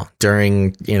while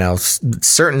during,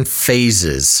 certain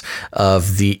phases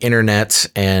of the internet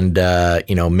and,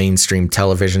 mainstream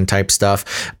television type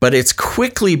stuff. But it's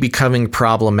quickly becoming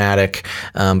problematic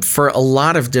for a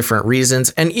lot of different reasons,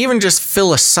 and even just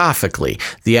philosophically.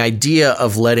 The idea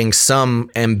of letting some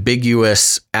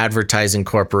ambiguous advertising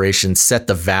corporation set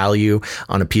the value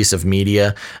on a piece of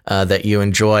media that you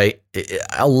enjoy,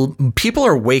 people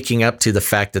are waking up to the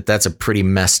fact that that's a pretty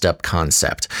messed up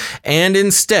concept. And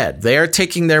instead, they are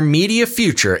taking their media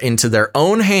future into their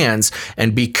own hands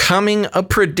and becoming a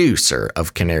producer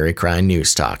of Canary Cry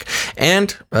News Talk.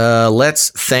 And let's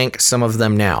thank some of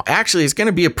them now. Actually, it's going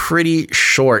to be a pretty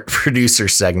short producer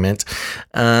segment.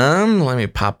 Let me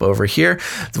pop over here.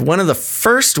 One of the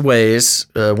first ways,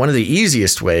 one of the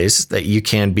easiest ways that you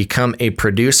can become a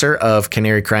producer of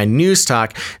Canary Cry News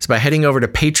Talk is by heading over to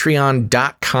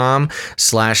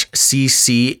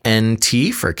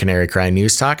patreon.com/CCNT for Canary Cry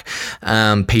News Talk.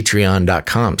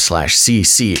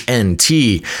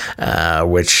 Patreon.com/CCNT,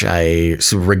 which I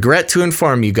regret to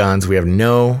inform you, Gons, we have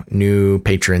no new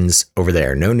patrons over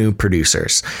there, no new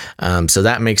producers. So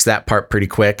that makes that part pretty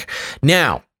quick.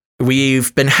 Now,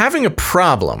 we've been having a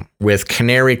problem with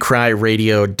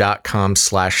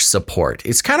canarycryradio.com/support.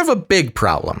 It's kind of a big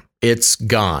problem. It's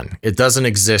gone. It doesn't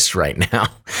exist right now.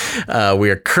 We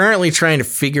are currently trying to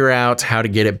figure out how to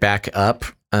get it back up.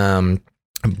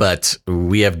 But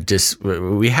we have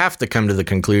to come to the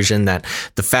conclusion that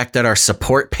the fact that our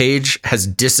support page has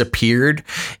disappeared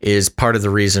is part of the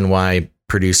reason why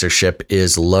producership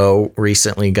is low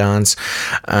recently, Gons.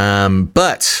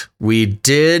 But we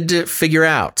did figure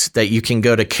out that you can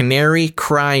go to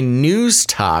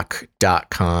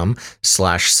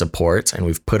canarycrynewstalk.com/support, and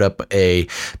we've put up a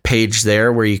page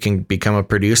there where you can become a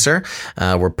producer.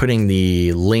 We're putting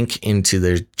the link into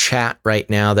the chat right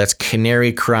now. That's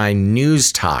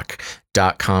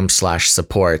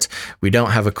canarycrynewstalk.com/support. We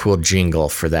don't have a cool jingle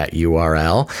for that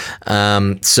URL.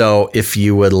 So if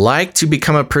you would like to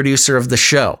become a producer of the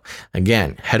show,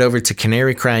 again, head over to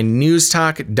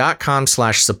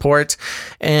canarycrynewstalk.com/support.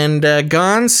 And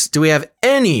Gons, do we have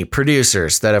any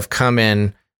producers that have come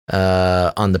in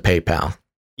on the PayPal?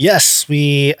 Yes,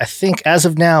 I think as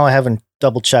of now, I haven't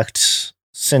double checked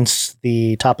since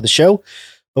the top of the show,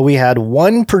 but we had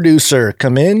one producer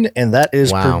come in, and that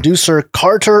is producer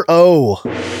Carter O.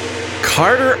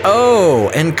 Carter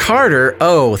O. And Carter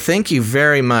O, thank you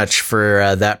very much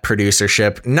for that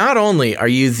producership. Not only are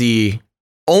you the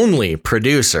only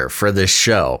producer for this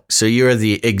show. So you are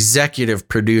the executive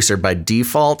producer by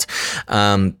default.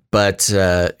 But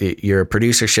your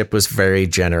producership was very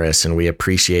generous, and we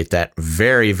appreciate that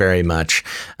very, very much.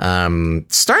 Starting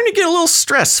to get a little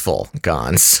stressful,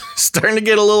 Gons. Starting to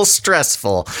get a little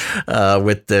stressful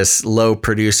with this low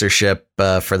producership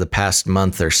for the past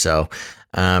month or so.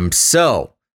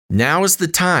 So now is the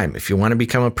time if you want to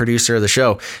become a producer of the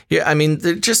show. Yeah, I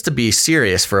mean, just to be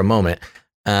serious for a moment.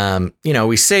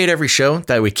 We say it every show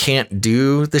that we can't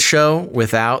do the show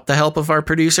without the help of our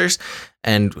producers.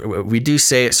 And we do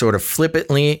say it sort of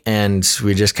flippantly, and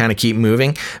we just kind of keep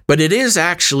moving. But it is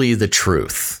actually the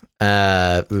truth.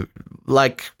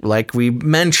 Like we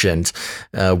mentioned,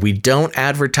 we don't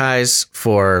advertise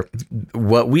for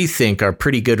what we think are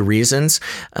pretty good reasons,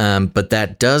 but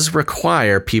that does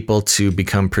require people to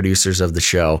become producers of the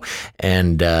show.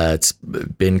 And it's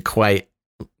been quite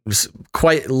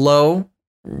low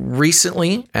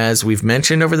recently, as we've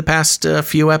mentioned over the past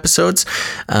few episodes.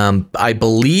 I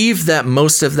believe that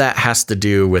most of that has to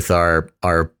do with our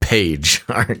page,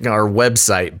 our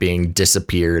website being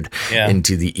disappeared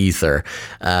into the ether.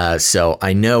 So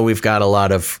I know we've got a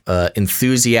lot of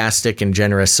enthusiastic and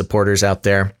generous supporters out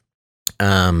there.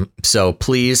 So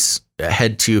please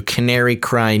head to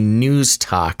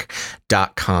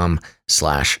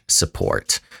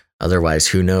canarycrynewstalk.com/support. Otherwise,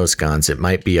 who knows, Gons? It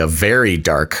might be a very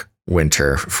dark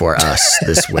winter for us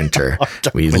this winter.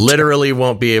 We literally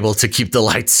won't be able to keep the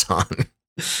lights on.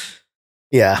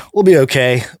 Yeah, we'll be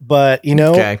okay. But,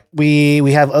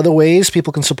 we have other ways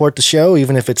people can support the show,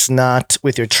 even if it's not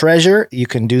with your treasure. You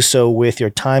can do so with your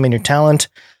time and your talent.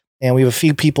 And we have a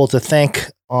few people to thank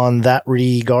on that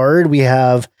regard. We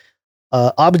have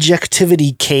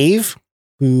Objectivity Cave,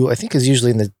 who I think is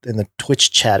usually in the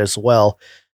Twitch chat as well.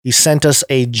 He sent us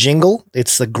a jingle.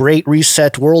 It's the Great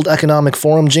Reset World Economic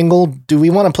Forum jingle. Do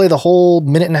we want to play the whole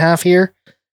minute and a half here?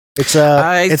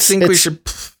 I think we should.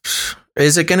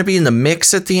 Is it going to be in the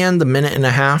mix at the end, the minute and a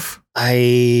half?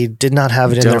 I did not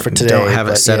have it in there for today. Don't have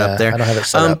it set up there. I don't have it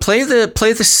set up. Play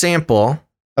the sample.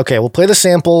 Okay, we'll play the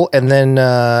sample, and then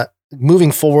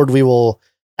moving forward, we will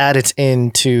add it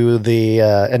into the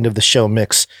end of the show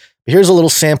mix. Here's a little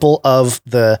sample of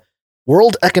the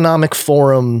World Economic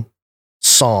Forum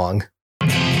song.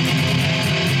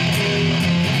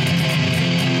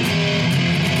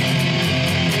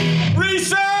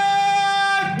 Reset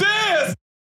this!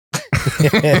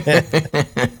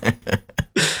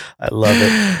 I love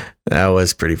it. That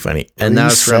was pretty funny. And that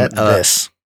was from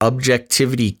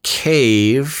Objectivity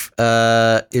Cave.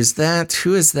 Who is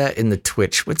that in the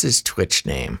Twitch? What's his Twitch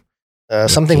name?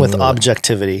 Something with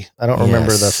objectivity. I don't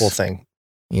remember the full thing.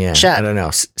 Yeah, chat. I don't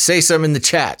know. Say something in the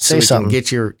chat so we can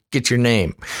get your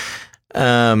name.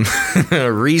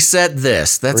 Reset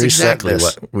this. That's exactly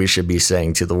what we should be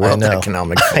saying to the World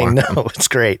Economic Forum. I know, it's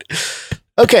great.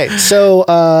 Okay, so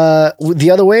the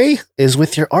other way is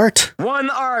with your art. One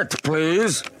art,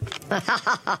 please.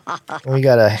 We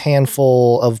got a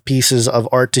handful of pieces of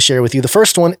art to share with you. The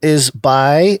first one is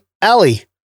by Ali.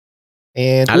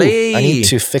 And I need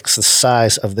to fix the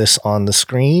size of this on the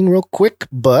screen real quick,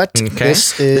 but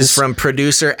this is from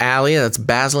producer Ali. That's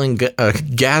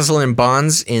Gazlin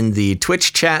Bonds in the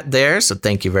Twitch chat there. So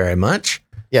thank you very much.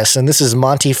 Yes, and this is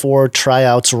Monty 4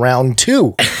 Tryouts Round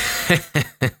 2.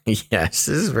 Yes, this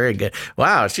is very good.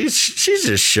 Wow, she's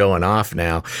just showing off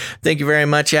now. Thank you very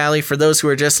much, Ali. For those who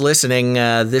are just listening,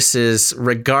 this is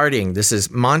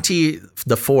Monty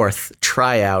the 4th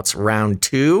Tryouts Round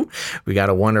 2. We got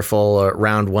a wonderful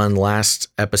Round 1 last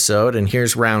episode, and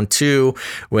here's Round 2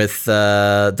 with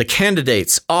the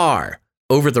candidates are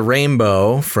Over the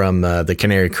Rainbow from the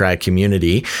Canary Cry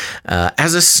community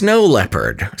as a snow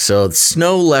leopard. So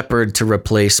snow leopard to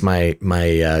replace my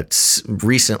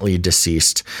recently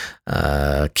deceased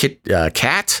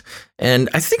cat. And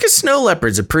I think a snow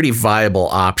leopard's a pretty viable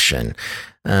option.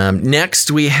 Next,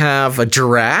 we have a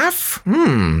giraffe.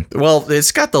 Well,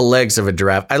 it's got the legs of a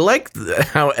giraffe. I like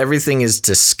how everything is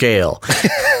to scale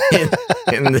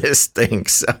in this thing.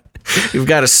 So we've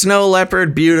got a snow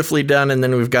leopard, beautifully done, and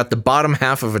then we've got the bottom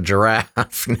half of a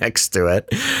giraffe next to it.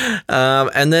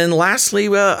 And then lastly,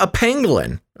 a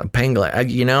pangolin. A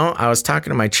pangolin. I was talking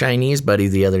to my Chinese buddy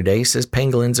the other day. He says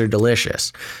pangolins are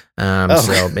delicious.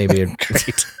 So maybe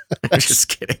great. I'm just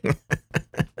kidding.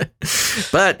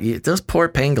 But those poor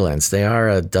pangolins, they are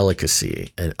a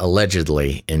delicacy,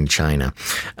 allegedly, in China.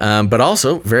 But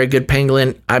also, very good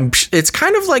pangolin. It's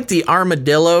kind of like the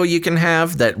armadillo you can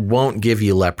have that won't give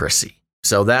you leprosy.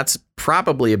 So that's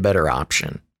probably a better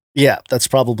option. Yeah, that's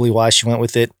probably why she went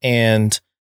with it. And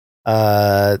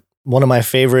one of my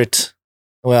favorite,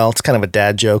 well, it's kind of a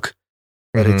dad joke.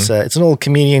 But it's an old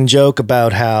comedian joke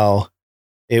about how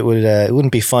it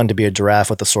wouldn't be fun to be a giraffe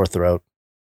with a sore throat.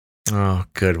 Oh,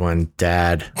 good one,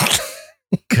 Dad.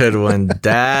 Good one,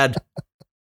 Dad.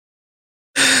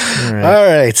 All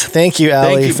right. Thank you,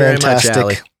 Allie. Thank you very much, Fantastic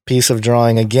Allie. piece of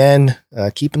drawing again.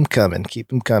 Keep them coming. Keep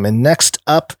them coming. Next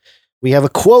up, we have a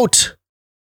quote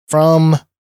from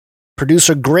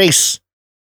producer Grace.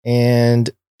 And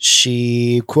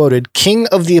she quoted, "King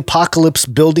of the Apocalypse,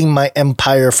 building my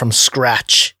empire from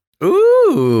scratch."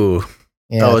 Ooh.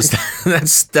 Yeah,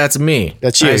 that's me.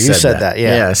 That's you. You said that.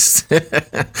 Yeah. Yes.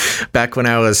 Back when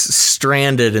I was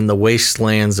stranded in the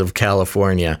wastelands of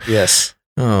California. Yes.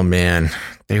 Oh man,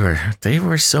 they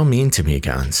were so mean to me,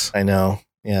 Guns. I know.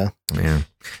 Yeah. Yeah.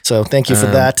 So thank you for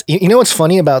that. You know what's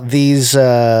funny about these?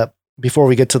 Before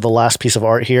we get to the last piece of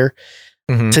art here,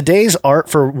 today's art,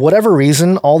 for whatever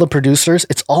reason, all the producers,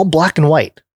 it's all black and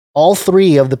white. All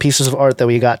three of the pieces of art that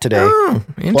we got today,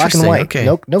 black and white, okay.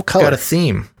 no color. Got a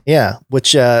theme. Yeah,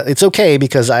 which it's okay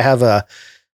because I have a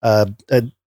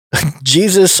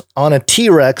Jesus on a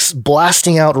T-Rex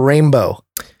blasting out rainbow.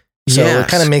 So it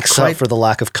kind of makes up for the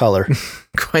lack of color.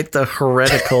 Quite the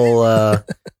heretical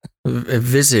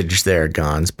visage there,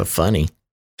 Gons, but funny.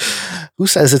 Who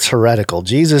says it's heretical?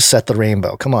 Jesus set the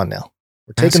rainbow. Come on now.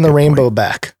 We're taking the rainbow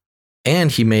back. And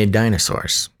he made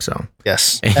dinosaurs. So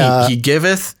yes. And he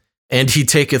giveth and he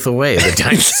taketh away the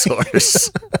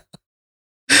dinosaurs.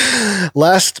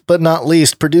 Last but not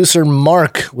least, producer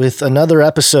Mark with another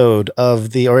episode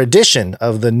of edition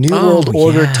of the New World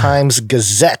Order Times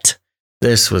Gazette.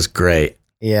 This was great.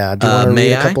 Yeah. Do you want to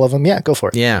read a couple of them? Yeah, go for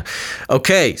it. Yeah.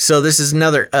 Okay. So this is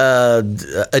another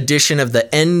edition of the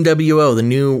NWO, the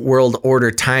New World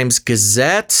Order Times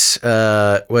Gazette.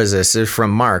 What is this? This is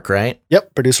from Mark, right?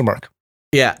 Yep. Producer Mark.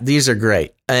 Yeah, these are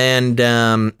great. And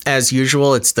as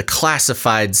usual, it's the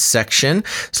classifieds section.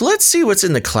 So let's see what's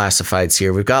in the classifieds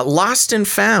here. We've got Lost and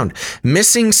Found,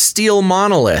 missing steel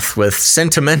monolith with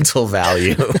sentimental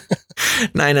value.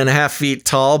 9.5 feet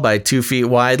tall by 2 feet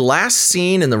wide. Last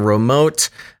seen in the remote.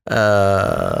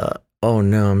 Oh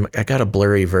no, I got a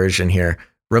blurry version here.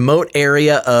 Remote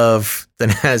area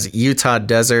that has Utah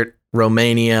desert,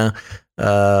 Romania,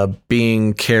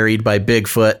 being carried by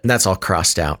Bigfoot. And that's all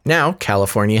crossed out. Now,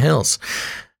 California Hills.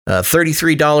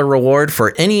 $33 reward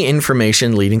for any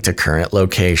information leading to current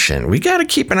location. We got to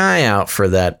keep an eye out for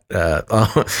that.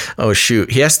 Oh,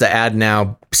 shoot. He has to add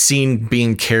now, seen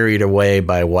being carried away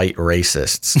by white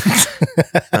racists.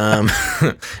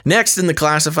 Next in the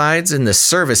classifieds, in the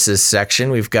services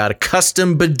section, we've got a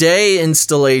custom bidet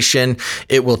installation.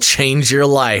 It will change your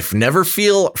life. Never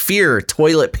fear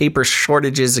toilet paper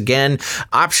shortages again.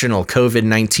 Optional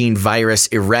COVID-19 virus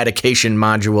eradication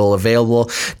module available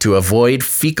to avoid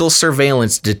fecal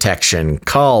surveillance detection.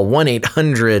 Call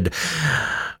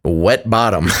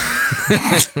 1-800-WET-BOTTOM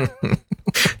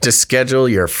to schedule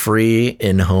your free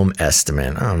in-home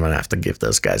estimate. I'm going to have to give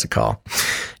those guys a call.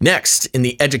 Next, in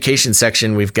the education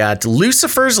section, we've got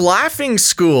Lucifer's Laughing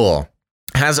School.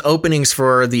 Has openings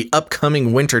for the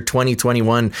upcoming winter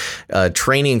 2021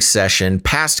 training session.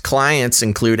 Past clients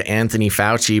include Anthony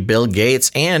Fauci, Bill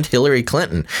Gates, and Hillary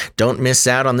Clinton. Don't miss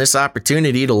out on this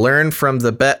opportunity to learn from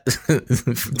the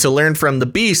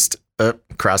beast.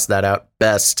 Cross that out.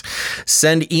 Best.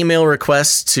 Send email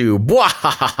requests to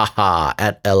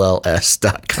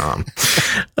bwahaha@lls.com.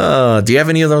 Do you have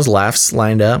any of those laughs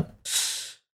lined up?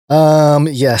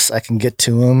 Yes, I can get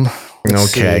to them.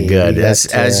 Okay, good.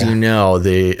 As you know,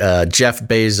 the Jeff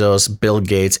Bezos, Bill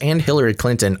Gates, and Hillary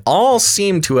Clinton all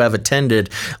seem to have attended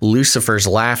Lucifer's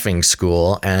Laughing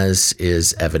School, as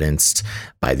is evidenced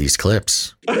by these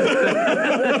clips. There's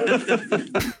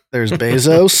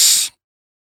Bezos.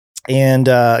 And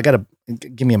I got to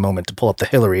give me a moment to pull up the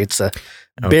Hillary. It's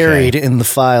buried in the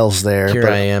files there.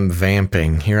 I am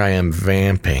vamping.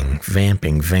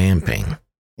 Vamping.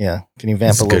 Yeah. Can you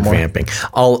vamp a little more? Vamping.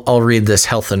 I'll read this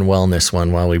health and wellness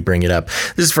one while we bring it up.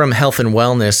 This is from Health and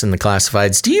Wellness in the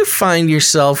classifieds. Do you find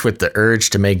yourself with the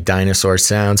urge to make dinosaur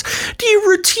sounds? Do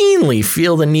you routinely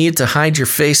feel the need to hide your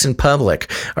face in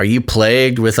public? Are you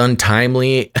plagued with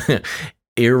untimely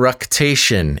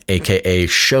eructation, aka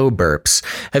show burps?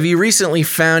 Have you recently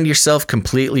found yourself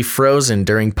completely frozen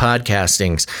during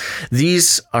podcastings?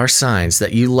 These are signs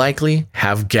that you likely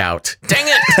have gout. Dang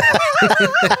it!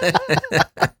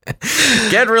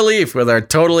 Get relief with our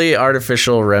totally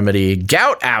artificial remedy,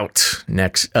 Gout Out.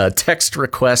 Next, text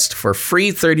request for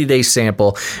free 30-day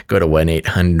sample. Go to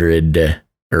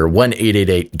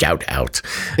 1-888-GOUT-OUT.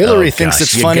 Hillary thinks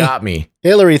it's funny. You got me.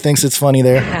 Hillary thinks it's funny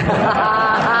there.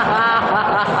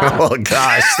 Oh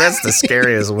gosh, that's the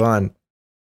scariest one.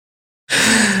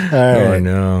 Oh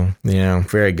no. Yeah,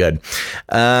 very good.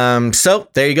 So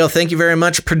there you go. Thank you very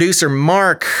much, producer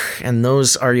Mark. And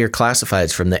those are your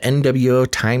classifieds from the NWO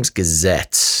Times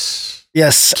Gazette.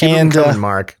 Yes. Keep them coming,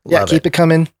 Mark. Love keep it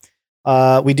coming.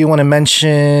 We do want to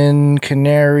mention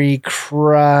Canary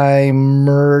Cry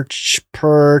merch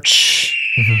perch.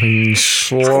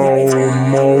 Slow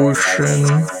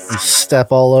motion.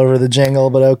 Step all over the jingle,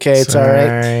 but okay, it's all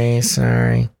right.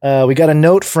 Sorry. We got a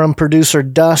note from producer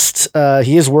Dust.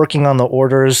 He is working on the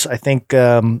orders. I think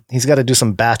he's got to do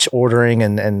some batch ordering,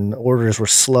 and orders were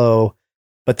slow,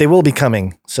 but they will be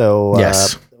coming. So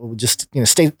yes, just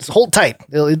hold tight.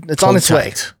 It's on its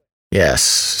way. Yes,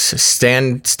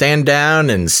 stand down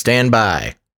and stand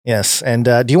by. Yes, and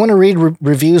do you want to read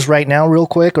reviews right now real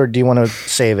quick, or do you want to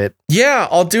save it? Yeah,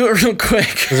 I'll do it real quick.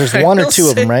 'Cause there's one or two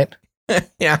of them, right?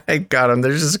 Yeah, I got them.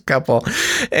 There's just a couple.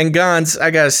 And Gons,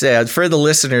 I got to say, for the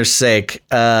listeners' sake,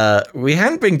 we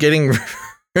hadn't been getting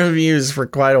reviews for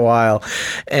quite a while,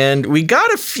 and we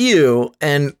got a few,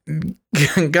 and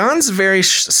Gons very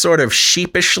sort of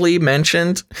sheepishly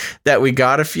mentioned that we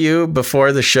got a few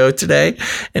before the show today.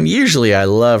 And usually I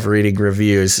love reading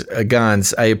reviews.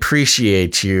 Gons, I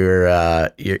appreciate your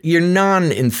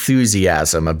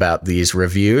non-enthusiasm about these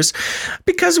reviews,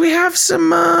 because we have some,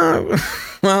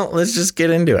 well, let's just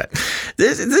get into it.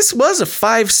 This was a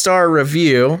 5-star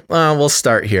review. We'll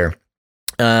start here.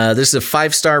 This is a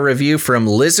 5-star review from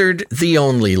Lizard the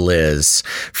Only Liz.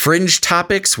 Fringe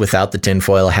topics without the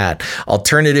tinfoil hat.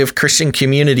 Alternative Christian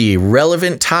community.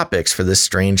 Relevant topics for this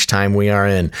strange time we are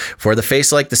in. For the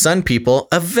face like the sun people,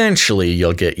 eventually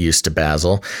you'll get used to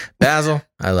Basil. Basil,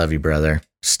 I love you, brother.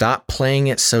 Stop playing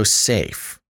it so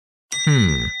safe.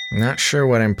 Not sure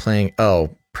what I'm playing.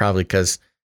 Oh, probably because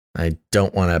I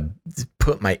don't want to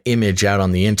put my image out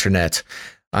on the internet.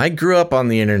 I grew up on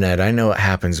the internet. I know what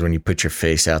happens when you put your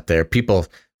face out there. People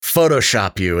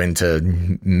Photoshop you into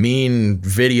mean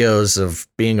videos of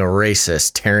being a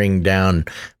racist, tearing down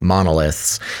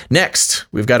monoliths. Next,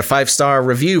 we've got a 5-star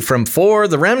review from For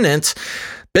the Remnant.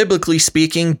 Biblically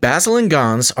speaking, Basil and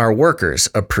Gons are workers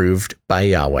approved by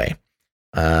Yahweh.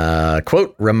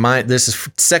 Quote, this is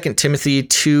 2 Timothy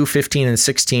 2:15 and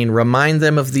 16. Remind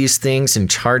them of these things and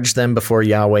charge them before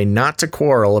Yahweh not to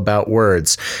quarrel about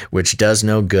words, which does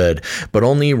no good, but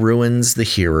only ruins the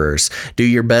hearers. Do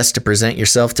your best to present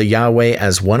yourself to Yahweh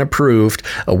as one approved,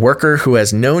 a worker who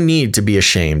has no need to be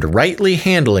ashamed, rightly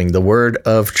handling the word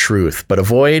of truth, but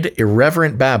avoid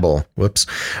irreverent babble,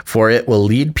 for it will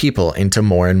lead people into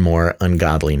more and more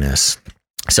ungodliness.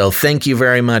 So thank you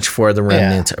very much For the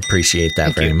Remnant. Yeah. Appreciate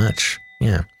that very much.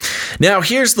 Yeah. Now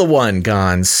here's the one,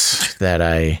 Gons, that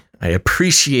I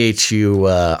appreciate you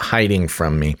hiding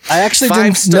from me. I actually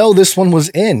didn't know this one was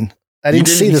in. I didn't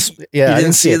see this. Yeah, you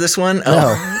didn't see this one? No.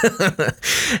 Oh.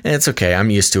 It's okay.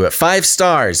 I'm used to it. 5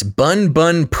 stars.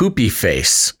 Bun Poopy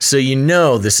Face. So you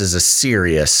know this is a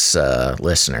serious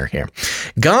listener here.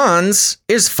 Gons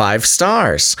is 5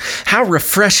 stars. How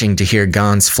refreshing to hear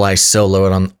Gons fly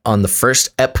solo on the first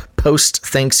ep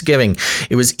post-Thanksgiving.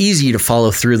 It was easy to follow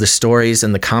through the stories,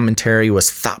 and the commentary was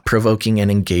thought-provoking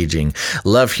and engaging.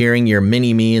 Love hearing your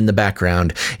mini-me in the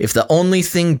background. If the only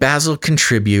thing Basil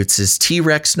contributes is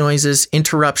T-Rex noises,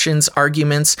 interruptions,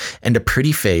 arguments, and a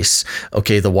pretty face,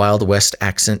 okay, the Wild West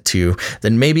accent too,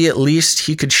 then maybe at least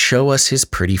he could show us his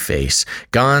pretty face.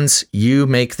 Gons, you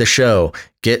make the show.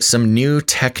 Get some new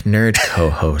tech nerd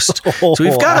co-host. So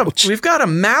we've got a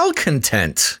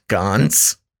malcontent,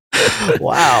 Gons.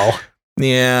 Wow.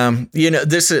 Yeah,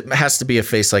 this has to be a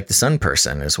face like the sun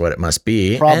person is what it must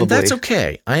be. Probably. And that's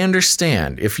okay. I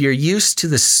understand. If you're used to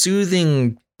the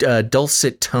soothing,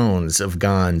 dulcet tones of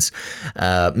Gons,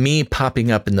 me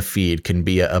popping up in the feed can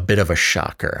be a bit of a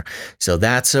shocker. So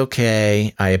that's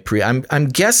okay. I'm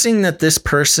guessing that this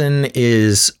person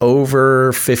is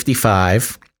over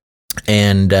 55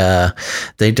 and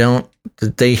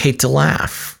they hate to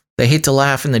laugh. They hate to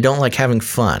laugh and they don't like having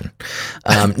fun.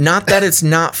 Not that it's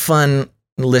not fun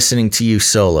listening to you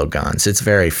solo, Gons. It's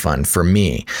very fun for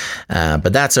me,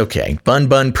 but that's okay.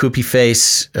 Bun Poopy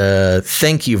Face,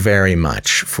 thank you very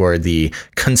much for the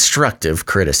constructive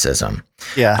criticism.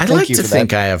 Yeah, I'd like to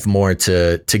think I have more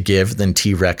to give than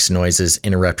T-Rex noises,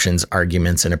 interruptions,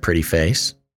 arguments, and a pretty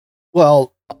face.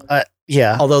 Well,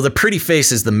 yeah. Although the pretty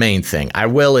face is the main thing. I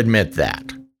will admit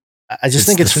that. I just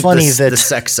think it's funny that the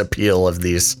sex appeal of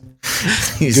these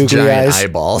Googly giant eyes.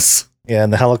 eyeballs. Yeah,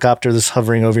 and the helicopter that's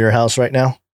hovering over your house right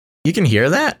now. You can hear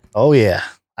that? Oh yeah.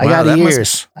 I got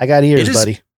ears,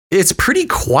 buddy. It's pretty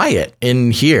quiet in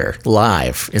here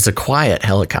live. It's a quiet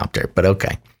helicopter, but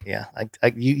okay. Yeah,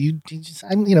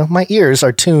 my ears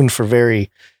are tuned for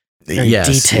very very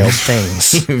detailed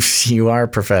things. You are a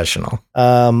professional.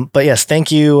 But yes,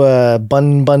 thank you,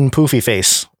 Bun Poofy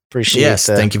Face. Appreciate it. Yes,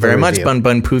 thank you very much, Bun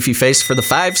Poofy Face, for the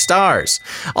 5 stars.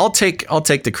 I'll take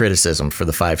the criticism for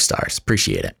the 5 stars.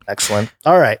 Appreciate it. Excellent.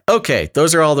 All right. Okay,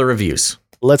 those are all the reviews.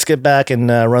 Let's get back and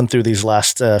run through these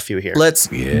last few here. Let's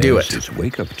do it. It's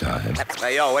wake up time.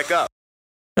 Hey, yo, wake up.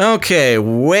 Okay,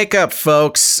 wake up,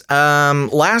 folks.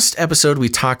 Last episode, we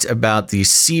talked about the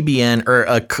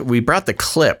CBN, we brought the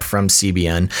clip from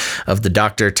CBN of the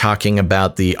doctor talking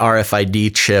about the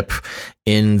RFID chip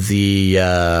in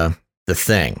the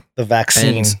thing. The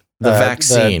vaccine. And the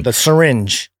vaccine. The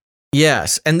syringe.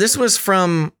 Yes, and this was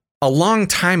from a long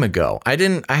time ago. I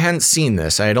hadn't seen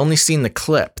this. I had only seen the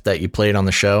clip that you played on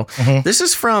the show. Mm-hmm. This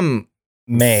is from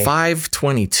May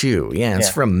 5/22. Yeah, it's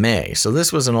from May. So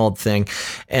this was an old thing.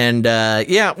 And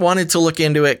wanted to look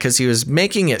into it because he was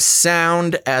making it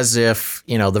sound as if,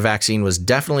 the vaccine was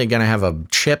definitely going to have a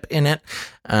chip in it,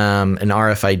 an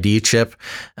RFID chip.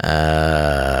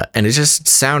 And it just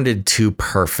sounded too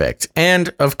perfect.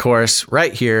 And of course,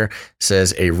 right here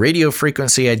says a radio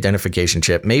frequency identification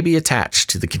chip may be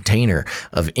attached to the container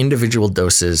of individual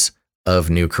doses of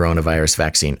new coronavirus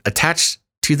vaccine. Attached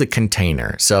to the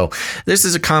container. So this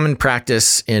is a common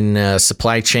practice in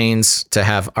supply chains to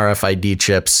have RFID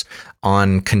chips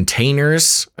on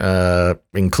containers,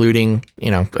 including,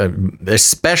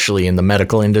 especially in the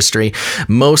medical industry.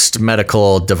 Most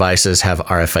medical devices have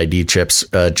RFID chips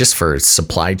just for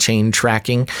supply chain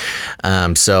tracking.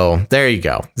 So there you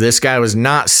go. This guy was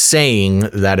not saying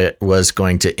that it was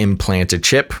going to implant a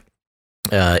chip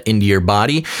into your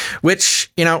body,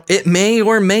 which, it may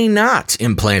or may not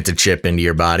implant a chip into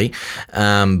your body.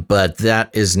 But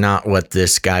that is not what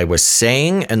this guy was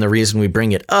saying. And the reason we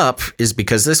bring it up is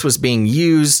because this was being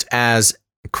used as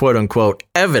quote unquote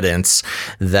evidence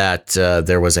that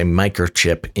there was a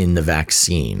microchip in the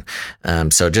vaccine.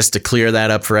 So just to clear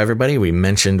that up for everybody, we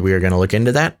mentioned we were going to look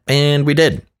into that, and we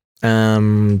did.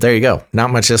 There you go.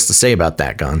 Not much else to say about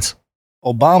that, Guns.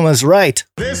 Obama's right.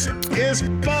 This is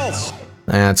false.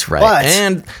 That's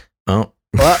right. But,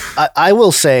 well, I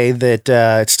will say that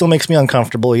it still makes me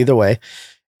uncomfortable either way.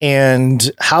 And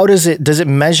how does it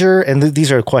measure? And these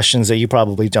are questions that you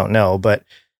probably don't know, but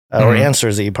or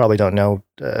answers that you probably don't know.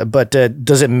 But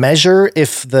does it measure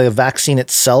if the vaccine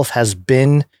itself has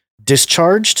been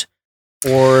discharged,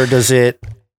 or does it?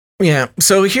 Yeah.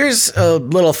 So here's a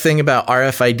little thing about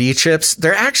RFID chips.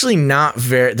 They're actually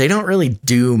they don't really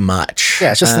do much. Yeah,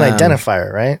 it's just an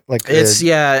identifier, right? Like an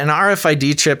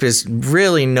RFID chip is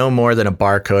really no more than a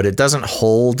barcode. It doesn't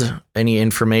hold any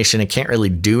information. It can't really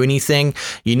do anything.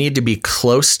 You need to be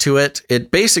close to it.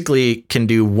 It basically can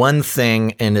do one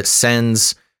thing, and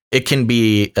it can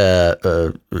be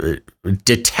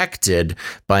detected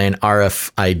by an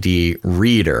RFID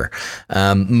reader.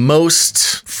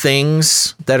 Most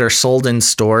things that are sold in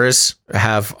stores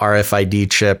have RFID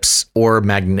chips, or a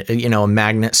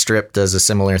magnet strip does a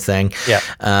similar thing. Yeah.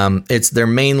 They're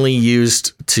mainly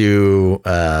used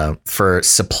for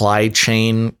supply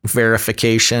chain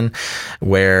verification,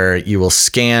 where you will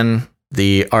scan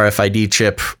the RFID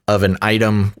chip of an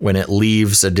item when it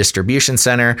leaves a distribution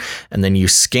center, and then you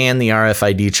scan the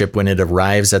RFID chip when it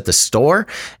arrives at the store,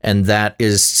 and that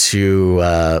is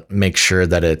to make sure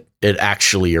that it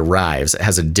actually arrives. It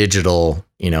has a digital,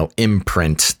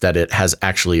 imprint that it has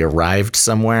actually arrived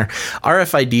somewhere.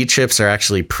 RFID chips are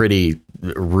actually pretty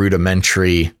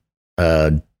rudimentary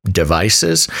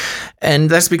devices, and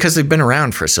that's because they've been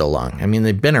around for so long. I mean,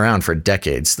 they've been around for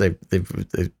decades.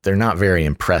 They're not very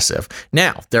impressive.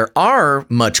 Now, there are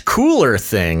much cooler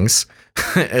things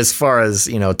as far as,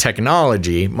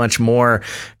 technology, much more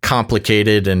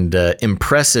complicated and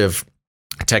impressive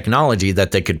technology that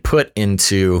they could put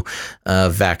into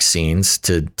vaccines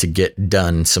to get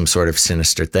done some sort of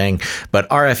sinister thing. But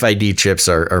RFID chips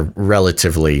are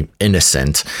relatively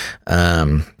innocent.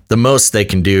 The most they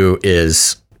can do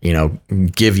is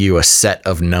give you a set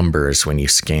of numbers when you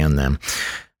scan them.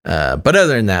 But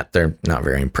other than that, they're not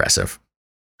very impressive.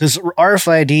 Because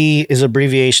RFID is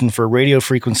abbreviation for radio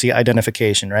frequency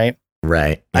identification, right?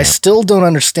 Right. Yeah. I still don't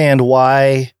understand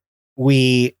why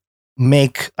we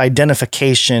make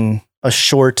identification a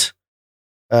shorter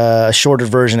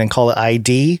version and call it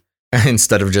ID.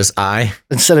 Instead of just I?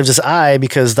 Instead of just I,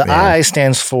 because the I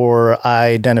stands for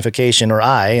identification, or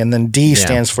I, and then D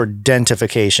stands for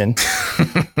dentification.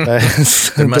 There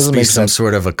must be some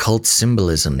sort of occult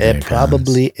symbolism there. It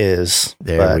probably is.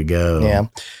 There we go.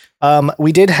 Yeah.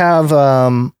 We did have,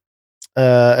 along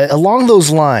those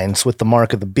lines with the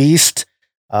mark of the beast,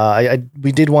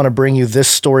 we did want to bring you this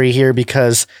story here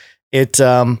because It,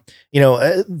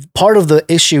 part of the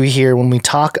issue here when we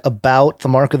talk about the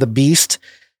mark of the beast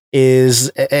is,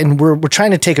 and we're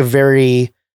trying to take a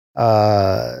very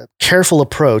careful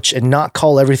approach and not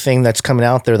call everything that's coming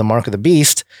out there the mark of the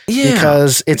beast,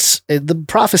 because the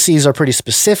prophecies are pretty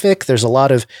specific. There's a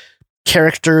lot of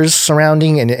characters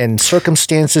surrounding and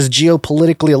circumstances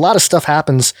geopolitically. A lot of stuff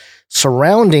happens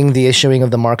surrounding the issuing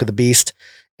of the mark of the beast.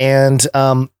 And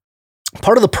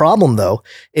part of the problem, though,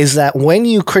 is that when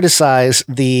you criticize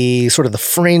the sort of the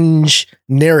fringe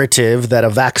narrative that a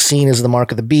vaccine is the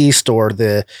mark of the beast or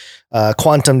the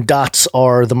quantum dots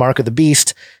are the mark of the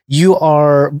beast, you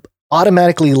are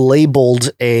automatically labeled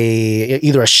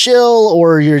either a shill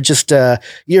or you're just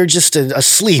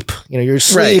asleep. You're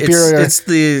asleep. Right. It's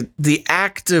the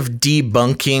act of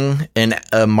debunking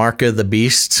a mark of the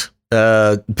beast.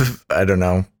 I don't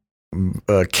know,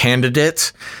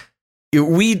 candidate.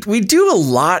 We do a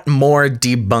lot more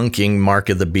debunking mark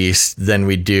of the beast than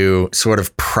we do sort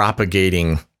of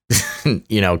propagating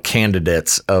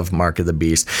candidates of mark of the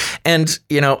beast. And,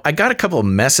 I got a couple of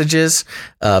messages,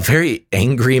 very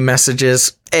angry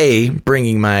messages,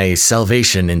 bringing my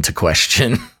salvation into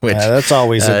question, which that's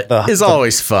always is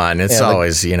always fun. It's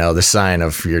always, the sign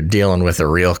of you're dealing with a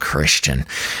real Christian.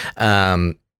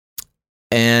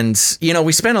 And,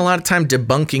 we spend a lot of time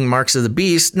debunking marks of the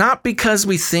beast, not because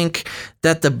we think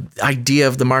that the idea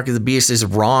of the mark of the beast is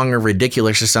wrong or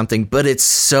ridiculous or something, but it's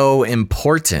so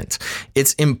important.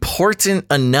 It's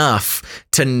important enough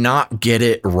to not get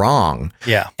it wrong.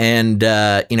 Yeah. And,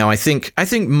 I think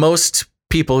most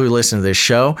people who listen to this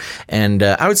show, and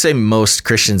I would say most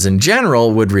Christians in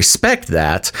general would respect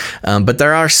that. But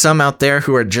there are some out there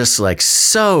who are just like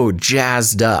so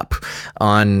jazzed up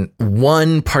on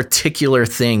one particular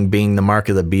thing being the mark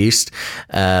of the beast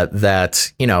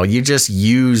that, you just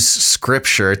use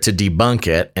scripture to debunk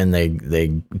it and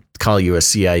they call you a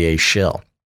CIA shill.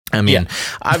 I mean,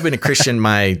 I've been a Christian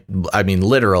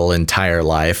literal entire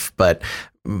life, but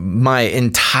my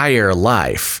entire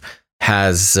life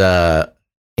has,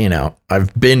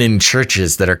 I've been in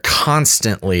churches that are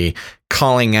constantly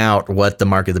calling out what the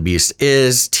mark of the beast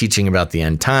is, teaching about the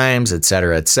end times, et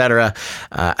cetera, et cetera.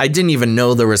 I didn't even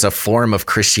know there was a form of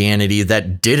Christianity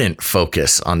that didn't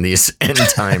focus on these end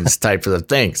times types of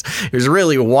things. It was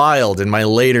really wild in my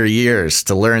later years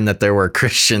to learn that there were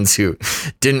Christians who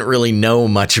didn't really know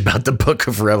much about the book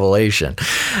of Revelation.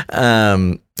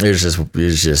 It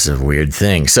was just a weird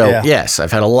thing. So yes,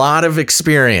 I've had a lot of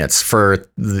experience for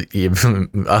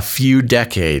a few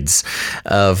decades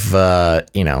of,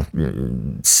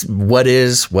 what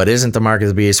isn't the mark of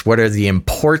the beast? What are the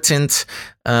important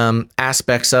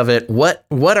aspects of it? What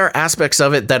are aspects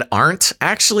of it that aren't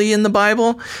actually in the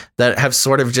Bible that have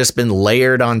sort of just been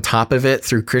layered on top of it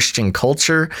through Christian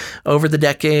culture over the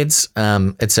decades,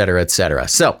 et cetera, et cetera.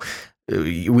 So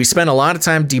we spend a lot of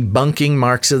time debunking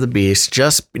marks of the beast,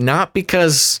 just not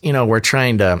because,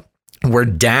 we're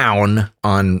down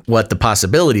on what the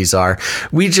possibilities are.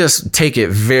 We just take it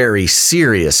very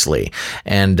seriously,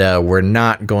 and we're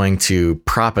not going to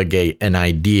propagate an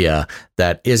idea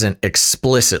that isn't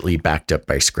explicitly backed up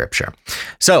by scripture.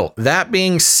 So that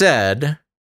being said,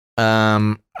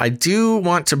 I do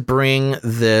want to bring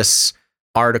this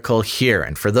article here.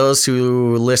 And for those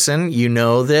who listen, you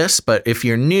know this, but if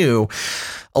you're new,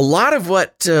 a lot of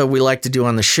what we like to do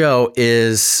on the show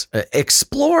is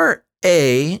explore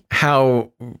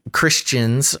how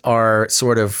Christians are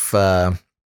sort of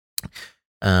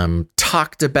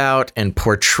talked about and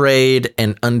portrayed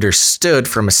and understood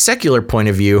from a secular point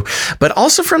of view, but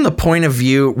also from the point of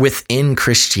view within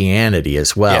Christianity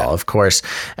as well. Yeah. Of course,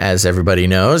 as everybody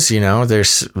knows,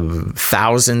 there's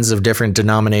thousands of different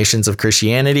denominations of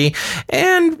Christianity,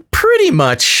 and pretty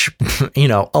much,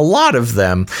 a lot of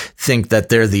them think that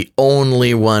they're the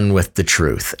only one with the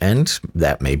truth. And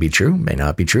that may be true, may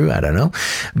not be true. I don't know.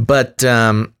 But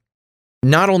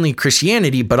not only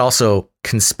Christianity, but also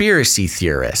conspiracy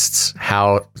theorists,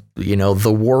 how,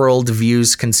 the world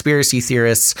views conspiracy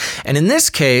theorists. And in this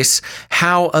case,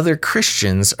 how other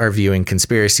Christians are viewing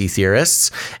conspiracy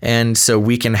theorists. And so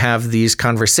we can have these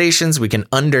conversations. We can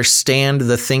understand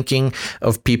the thinking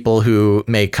of people who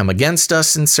may come against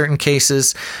us in certain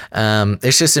cases.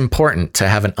 It's just important to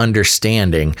have an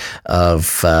understanding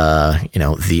of,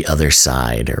 the other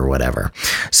side or whatever.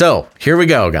 So here we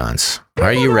go, Gons.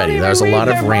 Are you ready? That was a lot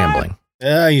of rambling.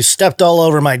 You stepped all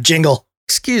over my jingle.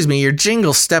 Excuse me, your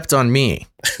jingle stepped on me.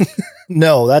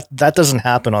 No, that doesn't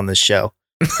happen on this show.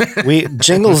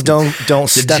 Jingles don't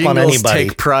step on anybody.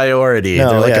 Take priority. No,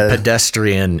 they're like a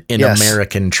pedestrian in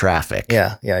American traffic.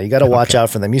 Yeah. You got to watch out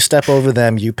for them. You step over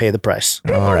them, you pay the price.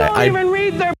 All right. I don't even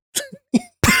read their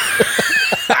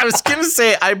I was going to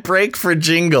say I break for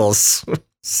jingles.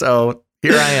 So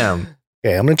here I am.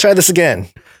 Okay, I'm going to try this again.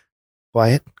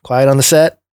 Quiet on the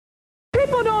set.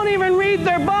 People don't even read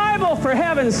their Bible, for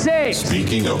heaven's sake.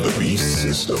 Speaking of the beast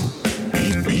system.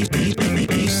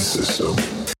 Beast system.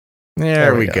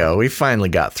 There we go. We finally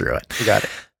got through it. We got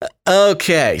it.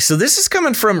 Okay, so this is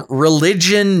coming from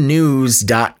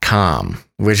religionnews.com,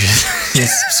 which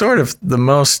is sort of the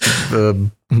most,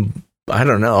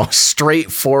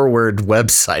 straightforward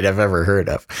website I've ever heard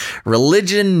of.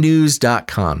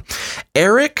 Religionnews.com.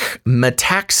 Eric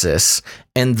Metaxas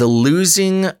and the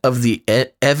Losing of the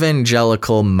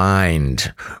Evangelical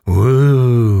Mind.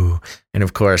 Woo. And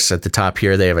of course, at the top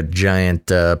here, they have a giant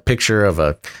picture of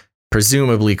a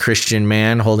presumably Christian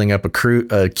man holding up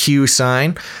a Q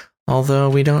sign, although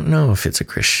we don't know if it's a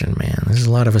Christian man. There's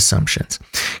a lot of assumptions.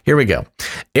 Here we go.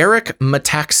 Eric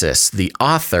Metaxas, the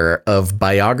author of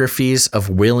biographies of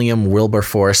William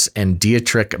Wilberforce and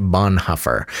Dietrich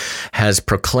Bonhoeffer, has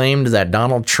proclaimed that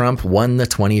Donald Trump won the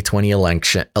 2020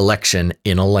 election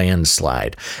in a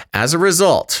landslide. As a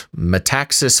result,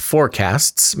 Metaxas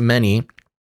forecasts many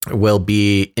will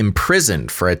be imprisoned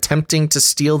for attempting to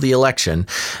steal the election,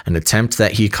 an attempt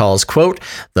that he calls, quote,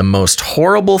 the most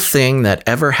horrible thing that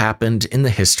ever happened in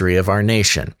the history of our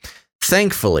nation.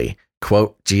 Thankfully,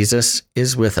 quote, Jesus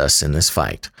is with us in this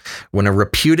fight. When a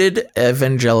reputed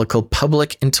evangelical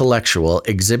public intellectual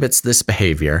exhibits this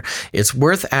behavior, it's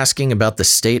worth asking about the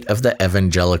state of the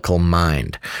evangelical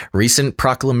mind. Recent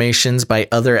proclamations by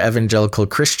other evangelical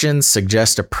Christians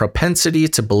suggest a propensity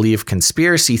to believe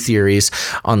conspiracy theories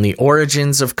on the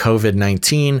origins of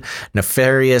COVID-19,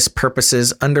 nefarious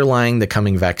purposes underlying the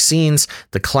coming vaccines,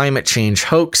 the climate change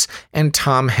hoax, and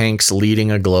Tom Hanks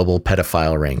leading a global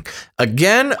pedophile ring.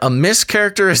 Again, a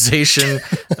mischaracterization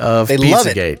of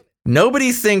Pizzagate.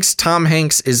 Nobody thinks Tom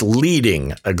Hanks is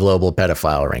leading a global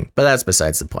pedophile ring, but that's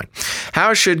besides the point.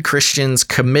 How should Christians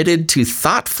committed to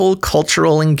thoughtful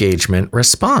cultural engagement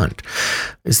respond?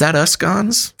 Is that us,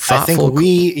 Gons? Thoughtful, I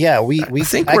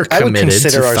think we're committed to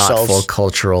thoughtful ourselves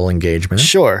cultural engagement.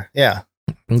 Sure, yeah.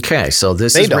 Okay, so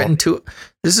this is written to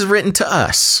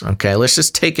us. Okay, let's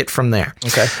just take it from there.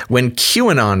 Okay. When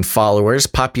QAnon followers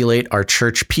populate our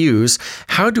church pews,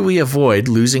 how do we avoid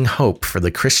losing hope for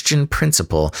the Christian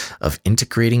principle of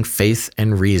integrating faith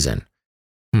and reason?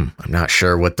 I'm not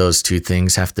sure what those two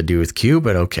things have to do with Q,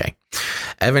 but okay.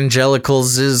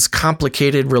 Evangelicals'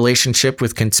 complicated relationship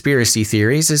with conspiracy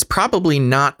theories is probably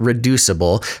not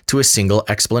reducible to a single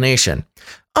explanation.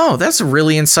 Oh, that's a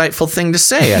really insightful thing to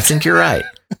say. I think you're right.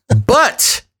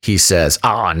 But, he says,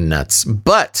 nuts.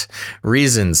 But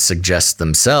reasons suggest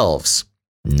themselves.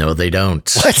 No, they don't.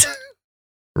 What?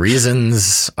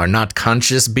 Reasons are not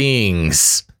conscious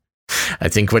beings. I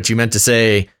think what you meant to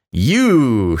say,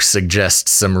 you suggest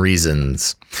some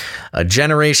reasons. A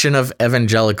generation of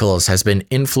evangelicals has been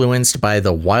influenced by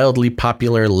the wildly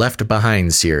popular Left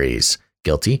Behind series.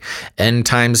 Guilty. End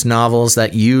times novels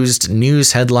that used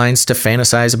news headlines to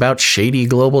fantasize about shady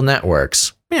global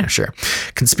networks. Yeah, sure.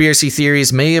 Conspiracy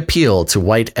theories may appeal to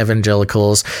white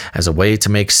evangelicals as a way to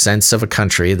make sense of a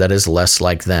country that is less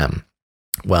like them.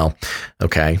 Well,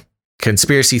 okay.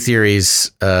 Conspiracy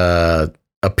theories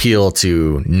appeal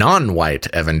to non-white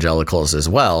evangelicals as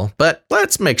well, but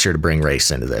let's make sure to bring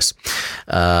race into this.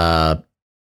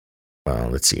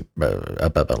 Let's see.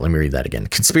 Let me read that again.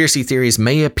 Conspiracy theories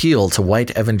may appeal to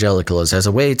white evangelicals as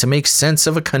a way to make sense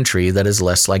of a country that is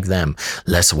less like them,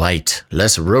 less white,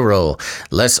 less rural,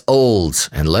 less old,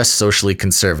 and less socially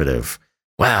conservative.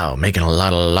 Wow, making a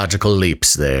lot of logical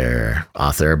leaps there,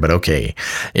 author, but okay.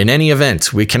 In any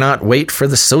event, we cannot wait for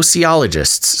the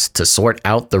sociologists to sort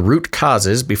out the root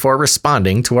causes before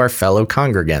responding to our fellow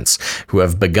congregants who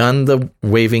have begun the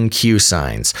waving Q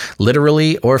signs,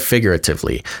 literally or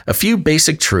figuratively. A few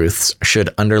basic truths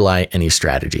should underlie any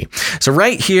strategy. So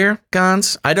right here,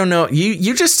 Gons, I don't know,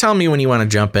 you just tell me when you want to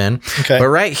jump in, okay. But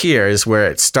right here is where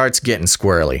it starts getting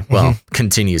squirrely. Well,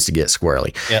 continues to get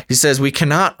squirrely. Yep. He says we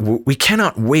cannot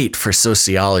wait for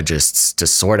sociologists to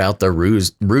sort out the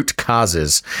root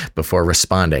causes before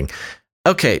responding.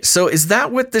 Okay, so is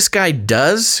that what this guy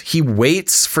does? He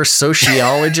waits for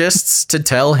sociologists to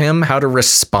tell him how to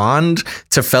respond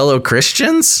to fellow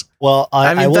Christians? Well,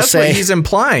 I will that's say what he's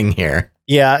implying here.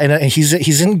 Yeah, and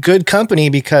he's in good company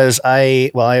because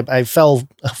I fell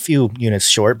a few units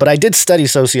short, but I did study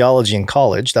sociology in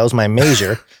college. That was my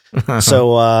major.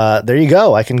 So there you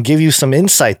go. I can give you some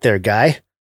insight there, guy.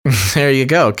 There you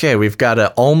go. Okay, we've got an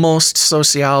almost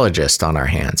sociologist on our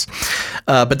hands.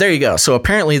 But there you go. So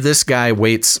apparently this guy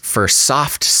waits for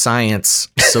soft science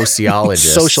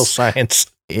sociologists. Social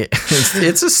science.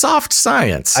 It's a soft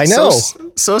science. I know.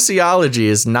 Sociology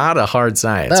is not a hard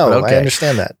science. No, but okay. I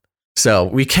understand that. So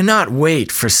we cannot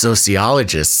wait for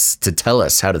sociologists to tell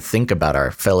us how to think about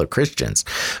our fellow Christians.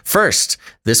 First,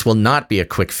 this will not be a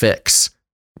quick fix.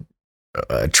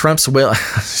 Trump's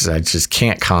I just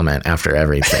can't comment after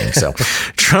everything. So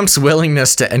Trump's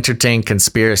willingness to entertain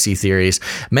conspiracy theories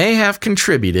may have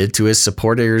contributed to his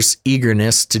supporters'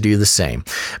 eagerness to do the same.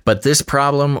 But this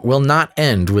problem will not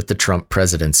end with the Trump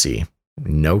presidency.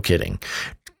 No kidding.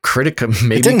 Maybe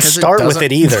it didn't start with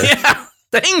it either. Yeah.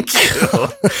 Thank you.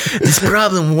 This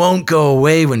problem won't go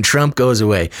away when Trump goes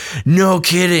away. No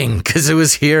kidding, because it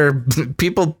was here.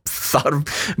 People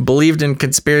believed in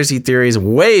conspiracy theories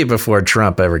way before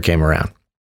Trump ever came around.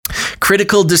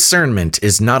 Critical discernment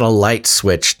is not a light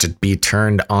switch to be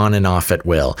turned on and off at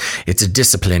will. It's a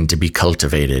discipline to be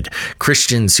cultivated.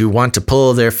 Christians who want to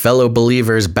pull their fellow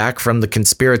believers back from the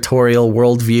conspiratorial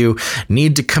worldview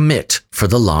need to commit for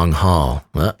the long haul.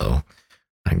 Uh-oh.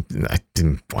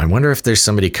 I wonder if there's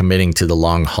somebody committing to the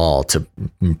long haul to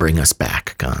bring us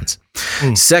back, Gons.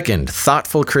 Second,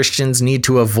 thoughtful Christians need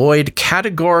to avoid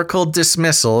categorical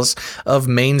dismissals of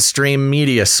mainstream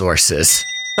media sources.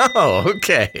 Oh,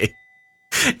 okay.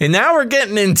 And now we're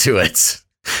getting into it.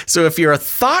 So if you're a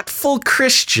thoughtful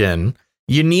Christian,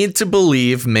 you need to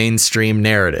believe mainstream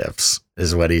narratives,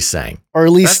 is what he's saying. Or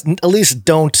at least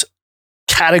don't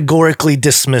categorically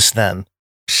dismiss them.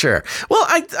 Sure. Well,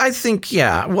 I think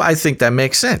that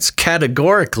makes sense.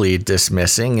 Categorically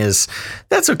dismissing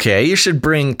that's okay. You should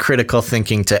bring critical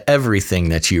thinking to everything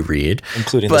that you read,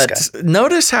 including this guy. But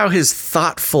notice how his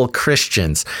thoughtful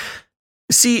Christians.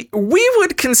 See, we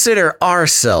would consider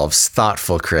ourselves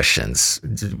thoughtful Christians.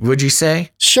 Would you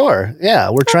say? Sure.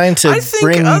 Yeah, we're trying to. I think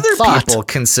bring other thought. People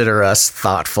consider us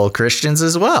thoughtful Christians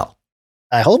as well.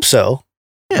 I hope so.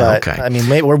 Yeah, but, okay. I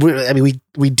mean,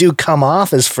 we do come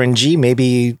off as fringy,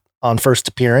 maybe on first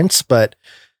appearance, but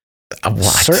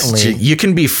certainly you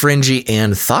can be fringy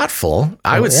and thoughtful.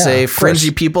 I would say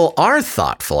fringy people are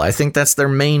thoughtful. I think that's their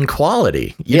main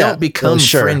quality. You don't become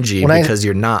fringy because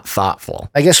you're not thoughtful.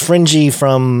 I guess fringy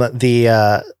from the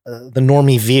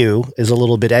normie view is a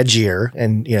little bit edgier,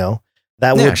 and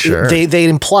that would they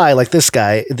imply, like this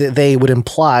guy, they would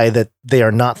imply that they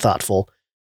are not thoughtful.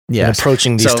 Yes.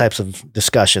 Approaching these types of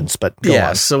discussions, but go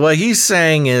on. So what he's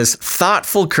saying is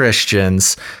thoughtful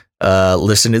Christians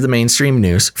listen to the mainstream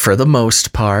news for the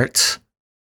most part.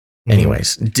 Mm-hmm.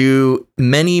 Anyways, do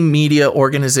many media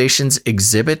organizations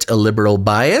exhibit a liberal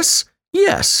bias?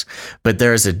 Yes, but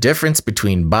there is a difference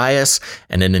between bias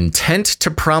and an intent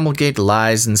to promulgate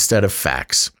lies instead of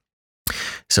facts.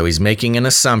 So he's making an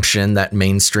assumption that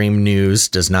mainstream news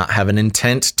does not have an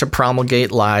intent to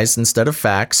promulgate lies instead of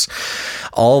facts.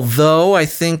 Although I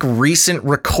think recent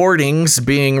recordings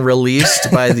being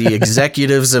released by the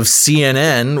executives of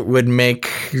CNN would make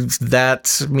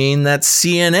that mean that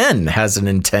CNN has an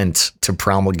intent to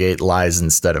promulgate lies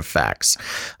instead of facts.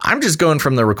 I'm just going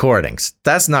from the recordings.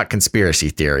 That's not conspiracy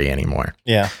theory anymore.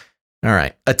 Yeah. All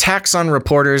right. Attacks on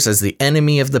reporters as the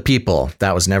enemy of the people.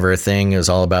 That was never a thing. It was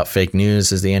all about fake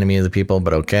news as the enemy of the people.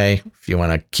 But okay, if you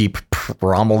want to keep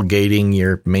promulgating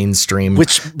your mainstream.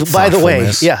 Which, by the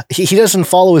way, he doesn't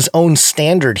follow his own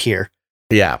standard here.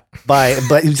 Yeah. But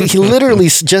he literally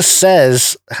just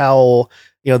says how,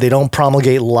 they don't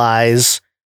promulgate lies.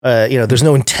 There's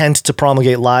no intent to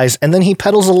promulgate lies. And then he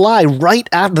peddles a lie right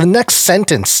after the next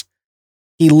sentence.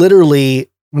 He literally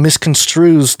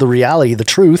misconstrues the reality, the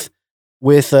truth,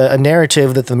 with a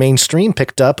narrative that the mainstream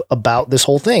picked up about this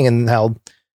whole thing, and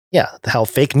how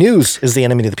fake news is the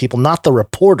enemy of the people, not the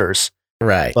reporters.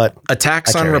 Right. But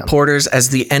attacks on reporters as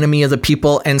the enemy of the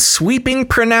people and sweeping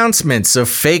pronouncements of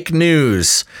fake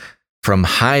news from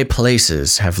high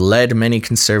places have led many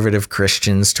conservative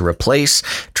Christians to replace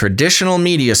traditional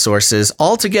media sources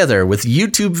altogether with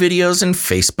YouTube videos and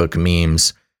Facebook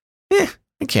memes.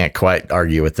 I can't quite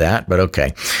argue with that, but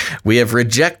okay. We have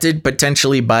rejected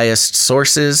potentially biased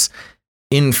sources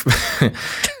in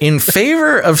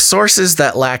favor of sources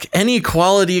that lack any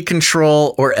quality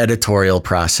control or editorial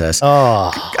process.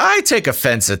 Oh, I take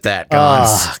offense at that, Gons.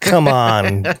 Oh, come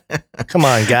on. Come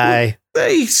on, guy.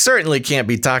 They certainly can't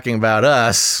be talking about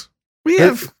us. We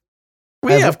have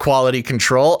quality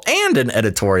control and an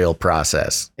editorial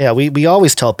process. Yeah, we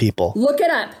always tell people. Look it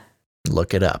up.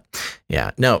 Look it up. Yeah.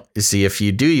 No, you see, if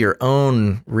you do your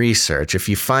own research, if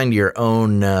you find your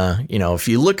own, if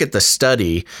you look at the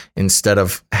study instead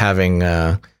of having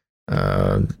Wolf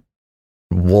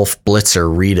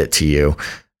Blitzer read it to you,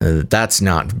 that's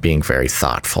not being very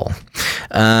thoughtful.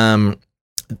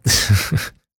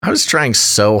 I was trying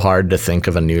so hard to think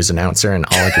of a news announcer, and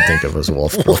all I could think of was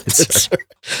Wolf Blitzer.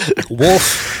 The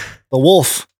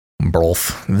wolf.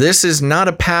 Wolf. This is not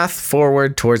a path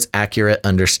forward towards accurate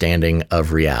understanding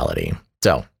of reality.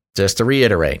 So, just to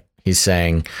reiterate, he's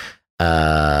saying,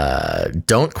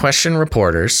 don't question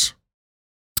reporters.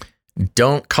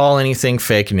 Don't call anything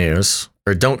fake news,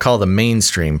 or don't call the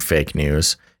mainstream fake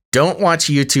news. Don't watch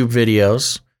YouTube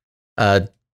videos.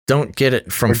 Don't get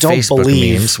it from Facebook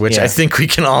memes, which I think we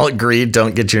can all agree,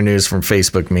 don't get your news from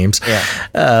Facebook memes.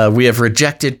 Yeah. We have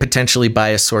rejected potentially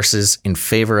biased sources in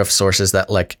favor of sources that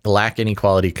lack any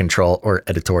quality control or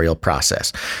editorial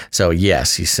process. So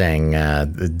yes, he's saying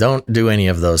don't do any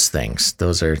of those things.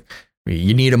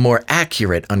 You need a more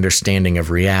accurate understanding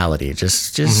of reality.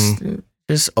 Just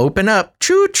open up.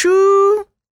 Choo choo.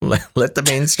 Let the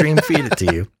mainstream feed it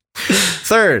to you.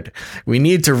 Third, we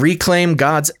need to reclaim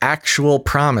God's actual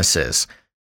promises.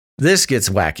 This gets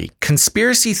wacky.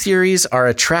 Conspiracy theories are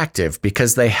attractive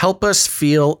because they help us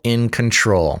feel in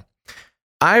control.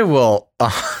 I will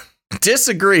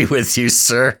disagree with you,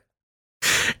 sir.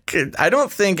 I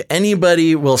don't think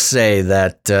anybody will say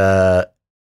that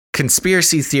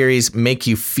conspiracy theories make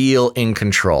you feel in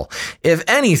control. If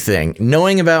anything,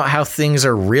 knowing about how things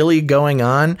are really going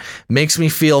on makes me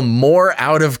feel more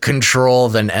out of control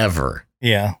than ever.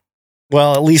 Yeah.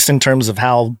 Well, at least in terms of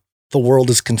how the world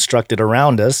is constructed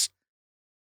around us,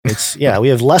 we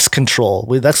have less control.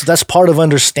 That's part of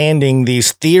understanding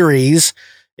these theories,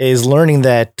 is learning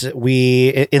that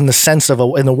in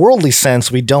the worldly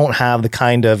sense, we don't have the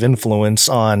kind of influence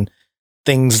on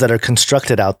things that are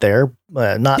constructed out there.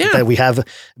 That we have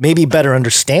maybe better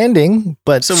understanding,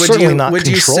 but certainly not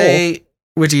control.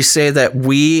 Would you say that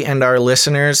we and our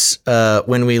listeners,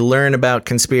 when we learn about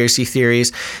conspiracy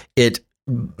theories, it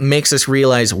makes us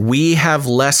realize we have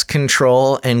less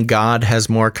control and God has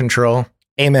more control?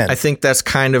 Amen. I think that's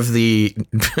kind of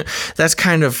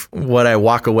what I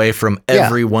walk away from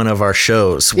every one of our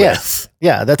shows with.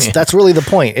 Yeah, that's really the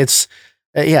point. It's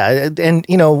and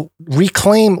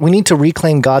we need to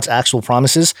reclaim God's actual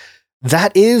promises.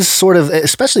 That is sort of,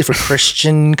 especially for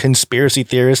Christian conspiracy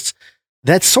theorists,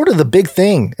 that's sort of the big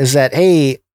thing, is that,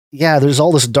 hey, yeah, there's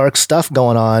all this dark stuff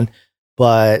going on,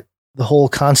 but the whole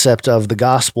concept of the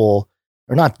gospel,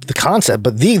 or not the concept,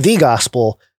 but the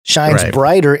gospel shines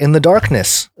brighter in the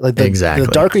darkness. Exactly.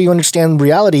 The darker you understand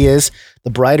reality is, the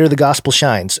brighter the gospel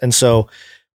shines. And so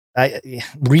I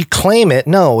reclaim it.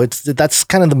 No, that's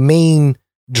kind of the main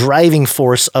driving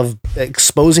force of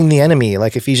exposing the enemy,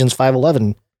 like Ephesians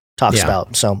 5:11 talks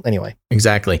about. So anyway.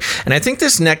 Exactly. And I think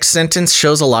this next sentence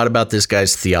shows a lot about this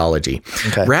guy's theology.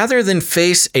 Okay. Rather than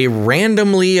face a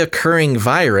randomly occurring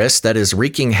virus that is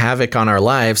wreaking havoc on our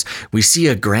lives, we see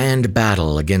a grand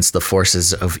battle against the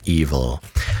forces of evil.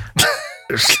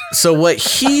 So what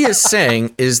he is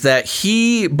saying is that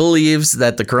he believes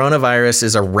that the coronavirus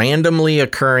is a randomly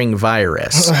occurring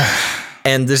virus.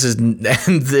 And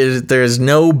there's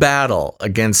no battle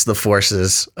against the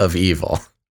forces of evil.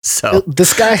 So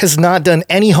this guy has not done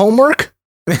any homework.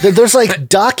 There's like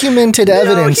documented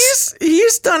evidence.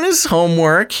 He's done his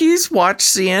homework. He's watched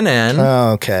CNN.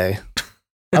 Oh, okay.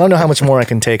 I don't know how much more I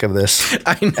can take of this.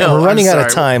 I know. And we're running out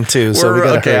of time too, so we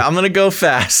gotta hurry. I'm gonna go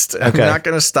fast. Okay. I'm not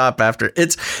gonna stop after.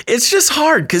 It's just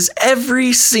hard because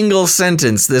every single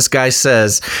sentence this guy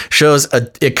says shows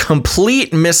a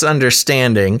complete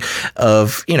misunderstanding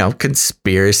of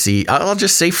conspiracy. I'll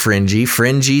just say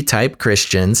fringy type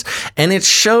Christians, and it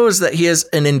shows that he has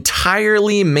an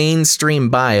entirely mainstream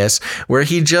bias where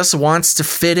he just wants to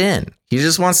fit in. He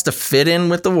just wants to fit in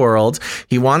with the world.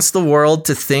 He wants the world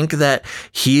to think that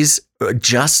he's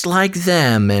just like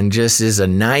them and just is a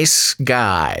nice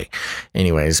guy.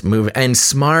 Anyways, and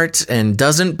smart and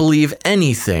doesn't believe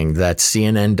anything that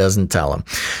CNN doesn't tell him.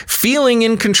 Feeling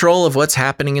in control of what's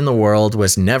happening in the world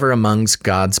was never amongst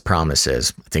God's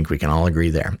promises. I think we can all agree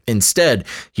there. Instead,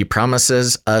 he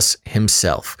promises us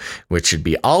himself, which should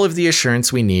be all of the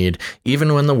assurance we need,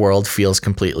 even when the world feels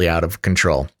completely out of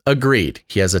control. Agreed.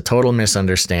 He has a total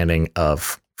misunderstanding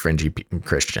of fringy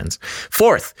Christians.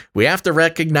 Fourth, we have to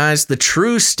recognize the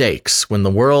true stakes when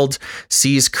the world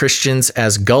sees Christians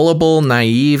as gullible,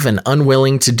 naive, and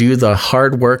unwilling to do the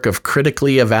hard work of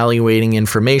critically evaluating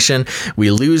information.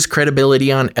 We lose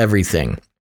credibility on everything.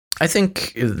 I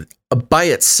think by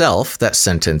itself, that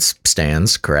sentence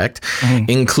stands correct,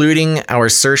 including our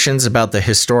assertions about the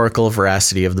historical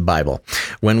veracity of the Bible.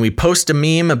 When we post a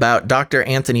meme about Dr.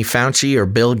 Anthony Fauci or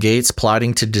Bill Gates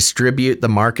plotting to distribute the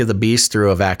mark of the beast through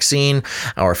a vaccine,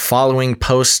 our following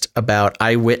post about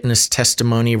eyewitness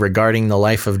testimony regarding the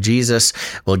life of Jesus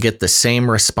will get the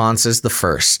same response as the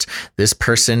first. This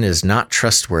person is not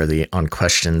trustworthy on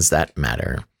questions that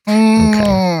matter.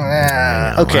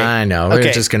 Okay. I know.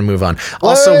 We're just going to move on.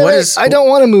 Well, Also, what is... I don't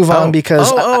want to move on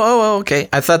because... okay.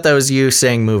 I thought that was you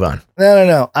saying move on.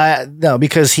 No. No,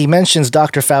 because he mentions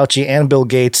Dr. Fauci and Bill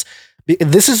Gates.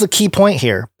 This is the key point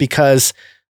here because,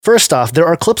 first off, there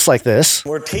are clips like this.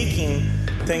 We're taking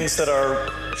things that are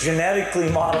genetically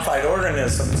modified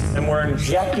organisms and we're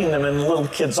injecting them in little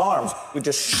kids' arms. We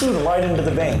just shoot them right into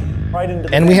the vein.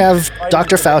 And we have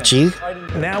Dr. Fauci.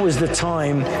 Now is the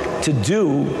time to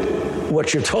do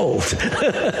what you're told.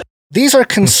 These are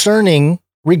concerning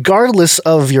regardless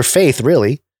of your faith,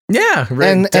 really. Yeah,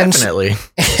 definitely.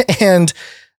 And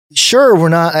sure, we're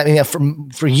not, I mean,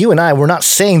 for you and I, we're not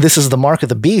saying this is the mark of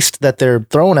the beast that they're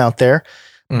throwing out there.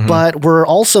 Mm-hmm. But we're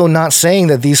also not saying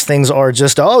that these things are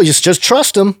just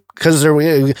trust them because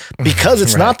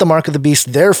it's not the mark of the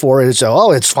beast. Therefore, it's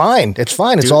fine. It's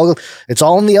fine. It's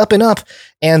all in the up and up.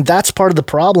 And that's part of the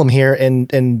problem here.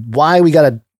 And why we got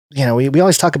to, we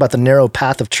always talk about the narrow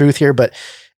path of truth here, but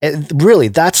really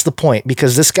that's the point,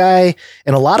 because this guy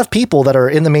and a lot of people that are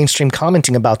in the mainstream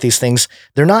commenting about these things,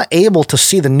 they're not able to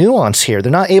see the nuance here.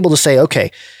 They're not able to say, okay,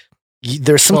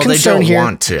 there's some concern here. They don't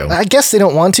want to. I guess they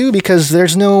don't want to because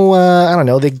there's no, I don't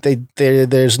know.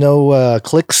 There's no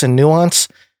clicks and nuance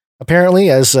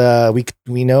apparently, as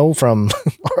we know from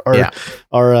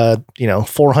our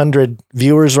 400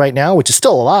 viewers right now, which is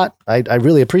still a lot. I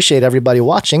really appreciate everybody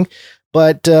watching,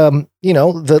 but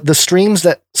the streams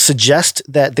that suggest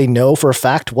that they know for a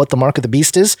fact what the mark of the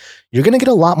beast is, you're going to get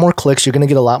a lot more clicks. You're going to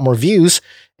get a lot more views.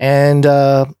 And,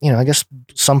 I guess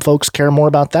some folks care more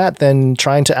about that than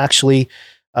trying to actually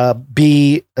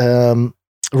be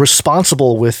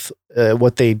responsible with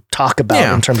what they talk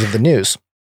about in terms of the news.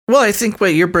 Well, I think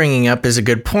what you're bringing up is a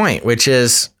good point, which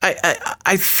is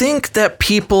I think that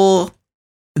people,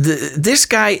 this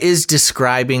guy is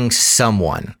describing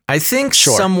someone. I think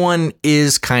someone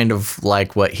is kind of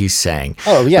like what he's saying.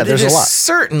 Oh, yeah, but there's a lot.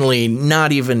 Certainly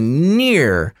not even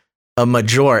near a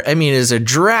majority. I mean, is a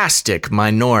drastic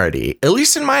minority, at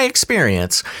least in my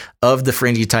experience, of the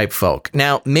fringy type folk.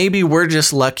 Now, maybe we're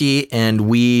just lucky and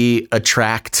we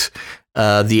attract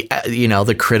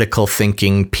the critical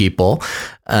thinking people.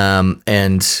 We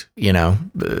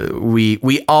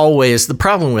always, the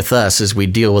problem with us is we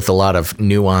deal with a lot of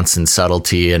nuance and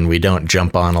subtlety, and we don't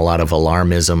jump on a lot of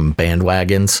alarmism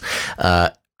bandwagons.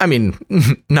 I mean,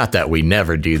 not that we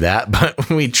never do that,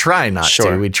 but we try not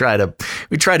to. We try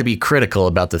to be critical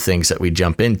about the things that we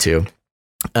jump into.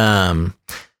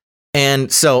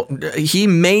 And so he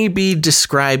may be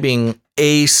describing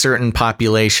a certain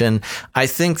population. I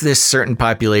think this certain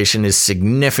population is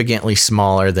significantally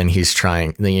smaller than he's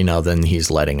than he's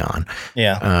letting on.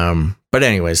 Yeah. But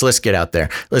anyways, let's get out there.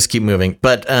 Let's keep moving.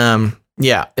 But,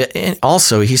 yeah. And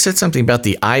also, he said something about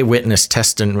the eyewitness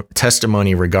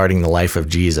testimony regarding the life of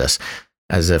Jesus,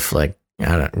 as if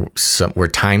we're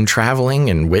time traveling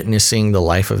and witnessing the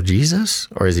life of Jesus,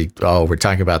 or is he? Oh, we're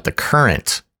talking about the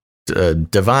current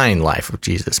divine life of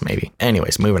Jesus, maybe.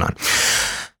 Anyways, moving on.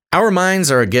 Our minds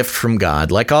are a gift from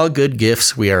God. Like all good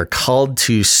gifts, we are called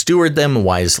to steward them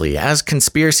wisely. As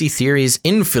conspiracy theories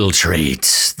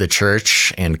infiltrate the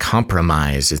church and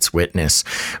compromise its witness,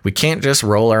 we can't just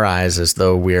roll our eyes as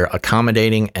though we're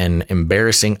accommodating an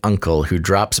embarrassing uncle who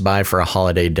drops by for a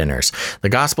holiday dinners. The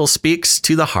gospel speaks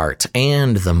to the heart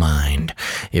and the mind.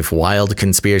 If wild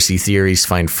conspiracy theories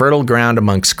find fertile ground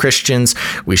amongst Christians,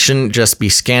 we shouldn't just be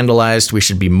scandalized. We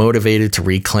should be motivated to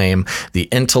reclaim the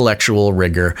intellectual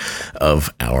rigor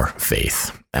of our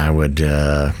faith. I would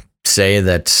say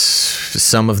that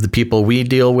some of the people we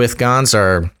deal with, Gons,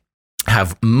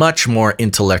 have much more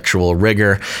intellectual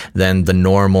rigor than the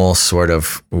normal sort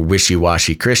of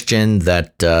wishy-washy Christian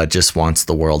that just wants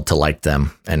the world to like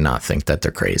them and not think that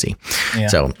they're crazy. Yeah.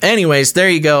 So anyways,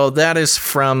 there you go. That is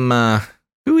from,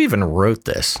 who even wrote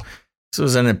this? This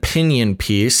was an opinion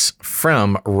piece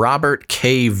from Robert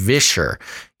K. Vischer.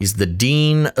 He's the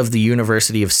dean of the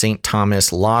University of St.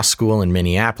 Thomas Law School in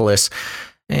Minneapolis,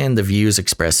 and the views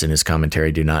expressed in his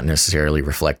commentary do not necessarily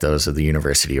reflect those of the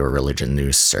University or Religion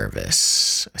News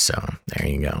Service. So there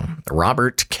you go.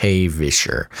 Robert K.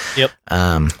 Vischer. Yep.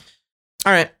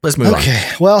 All right, let's move on.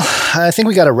 Okay. Well, I think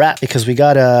we got to wrap because we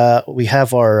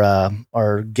have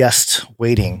our guest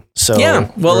waiting. So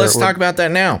yeah, well, let's talk about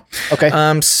that now.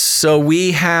 Okay. So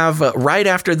we have right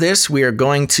after this, we are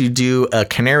going to do a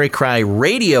Canary Cry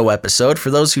radio episode.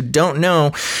 For those who don't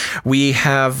know, we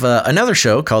have another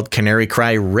show called Canary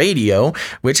Cry Radio,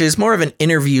 which is more of an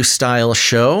interview style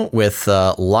show with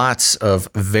lots of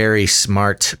very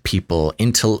smart people,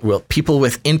 people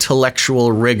with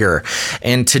intellectual rigor.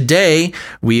 And today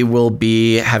we will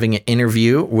be having an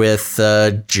interview with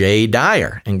Jay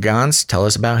Dyer. And Gons, tell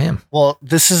us about him. Well,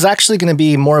 this is actually going to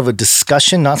be more of a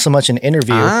discussion, not so much an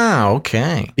interview. Ah,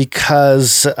 okay.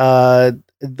 Because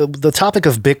the topic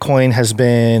of Bitcoin has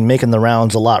been making the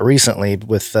rounds a lot recently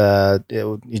with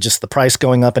just the price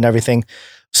going up and everything.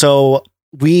 So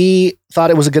we thought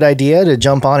it was a good idea to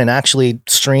jump on and actually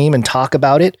stream and talk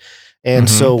about it. And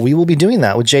so we will be doing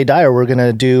that with Jay Dyer. We're going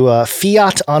to do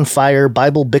Fiat on Fire,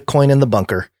 Bible, Bitcoin in the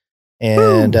Bunker.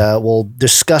 And we'll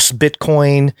discuss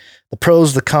Bitcoin, the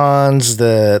pros, the cons,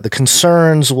 the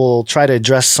concerns. We'll try to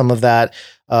address some of that.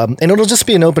 And it'll just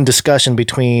be an open discussion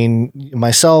between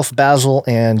myself, Basil,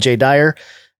 and Jay Dyer.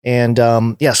 And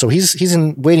so he's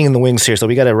waiting in the wings here. So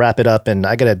we got to wrap it up, and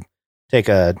I got to take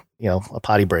a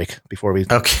potty break before we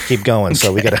keep going.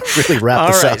 So we got to really wrap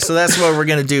this up. All right. So that's what we're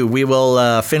going to do. We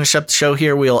will finish up the show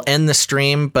here. We'll end the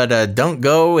stream, but don't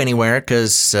go anywhere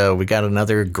because we got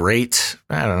another great,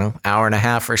 hour and a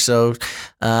half or so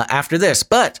after this.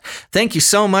 But thank you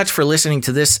so much for listening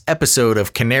to this episode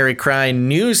of Canary Cry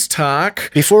News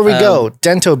Talk. Before we go,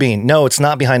 Dento Bean. No, it's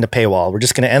not behind a paywall. We're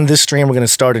just going to end this stream. We're going to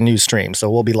start a new stream.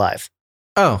 So we'll be live.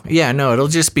 Oh, yeah, no, it'll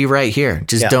just be right here.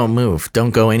 Just don't move.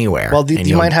 Don't go anywhere. Well,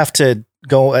 you might have to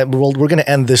go. We're going to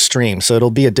end this stream, so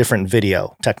it'll be a different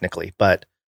video, technically. But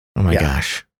oh my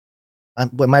gosh.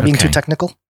 Am I being too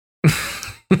technical?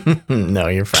 No,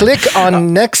 you're fine. Click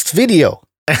on next video.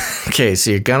 Okay,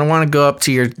 so you're going to want to go up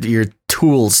to your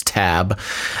tools tab.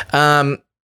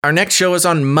 Our next show is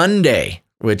on Monday,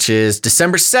 which is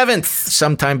December 7th,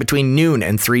 sometime between noon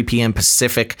and 3 p.m.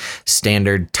 Pacific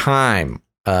Standard Time.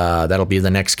 That'll be the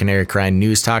next Canary Cry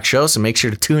News Talk show, so make sure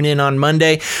to tune in on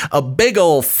Monday. A big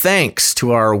old thanks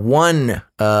to our one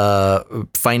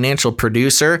financial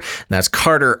producer, and that's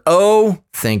Carter O.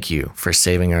 Thank you for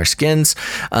saving our skins.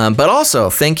 But also,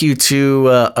 thank you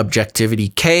to Objectivity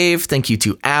Cave. Thank you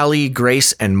to Allie,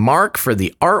 Grace, and Mark for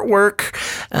the artwork.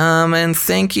 And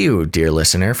thank you, dear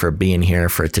listener, for being here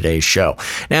for today's show.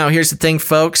 Now, here's the thing,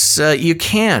 folks. You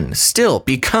can still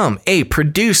become a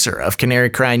producer of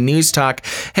Canary Cry News Talk.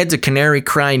 Head to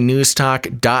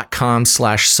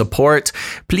canarycrynewstalk.com/support.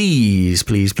 Please,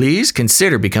 please, please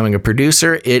consider becoming a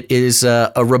producer. It is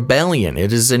a rebellion.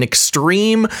 It is an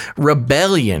extreme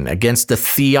rebellion against the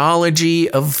theology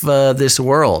of this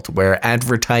world where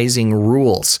advertising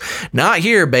rules. Not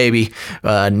here, baby.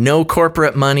 No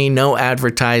corporate money, no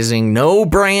advertising, no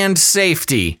brand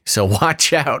safety. So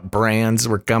watch out, brands.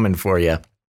 We're coming for you.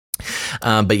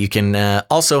 But you can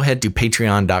also head to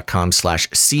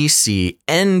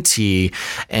patreon.com/CCNT.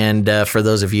 And for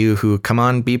those of you who come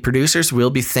on, be producers, we'll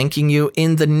be thanking you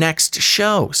in the next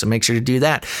show. So make sure to do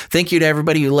that. Thank you to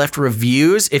everybody who left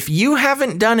reviews. If you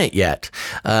haven't done it yet,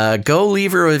 go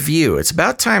leave a review. It's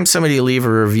about time somebody leave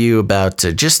a review about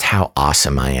just how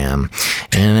awesome I am.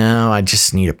 I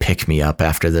just need to pick me up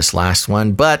after this last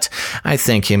one, but I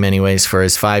thank him anyways for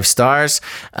his 5 stars.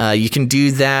 You can do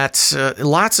that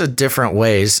lots of different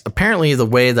ways. Apparently, the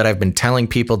way that I've been telling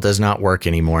people does not work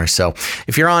anymore. So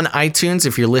if you're on iTunes,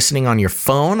 if you're listening on your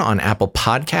phone, on Apple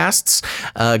Podcasts,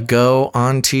 go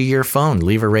onto your phone,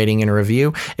 leave a rating and a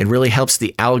review. It really helps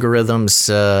the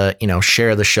algorithms,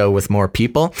 share the show with more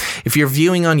people. If you're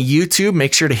viewing on YouTube,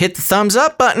 make sure to hit the thumbs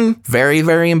up button. Very,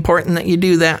 very important that you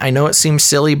do that. I know it seems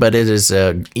silly, but it is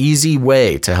an easy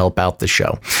way to help out the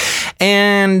show.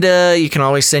 And you can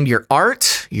always send your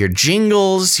art, your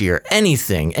jingles, your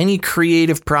anything, any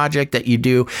creative project that you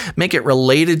do, make it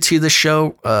related to the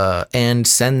show and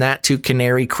send that to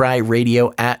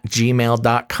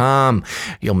canarycryradio@gmail.com.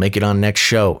 You'll make it on next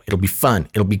show. It'll be fun.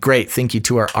 It'll be great. Thank you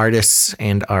to our artists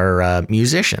and our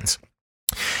musicians.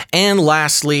 And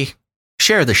lastly,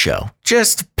 share the show.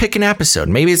 Just pick an episode.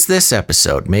 Maybe it's this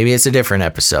episode. Maybe it's a different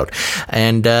episode.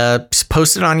 And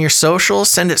post it on your socials.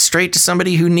 Send it straight to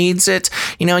somebody who needs it.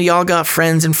 Y'all got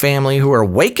friends and family who are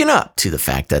waking up to the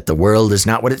fact that the world is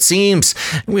not what it seems.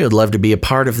 We would love to be a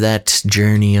part of that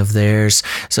journey of theirs.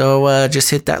 So just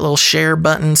hit that little share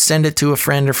button. Send it to a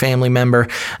friend or family member.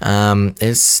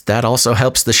 That also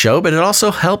helps the show, but it also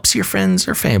helps your friends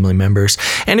or family members.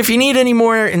 And if you need any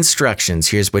more instructions,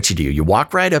 here's what you do. You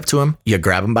walk right up to them. You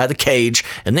grab them by the cage,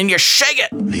 and then you shake it.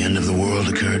 The end of the world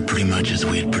occurred pretty much as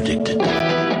we had predicted.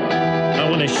 I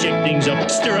want to shake things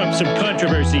up, stir up some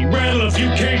controversy, rattle a few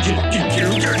cages.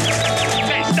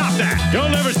 Hey, stop You'll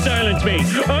never silence me.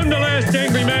 I'm the last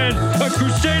angry man, a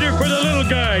crusader for the little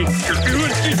guy.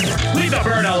 Leave the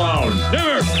bird alone.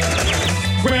 Never.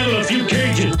 Rattle a few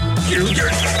cages.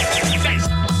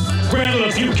 Rattle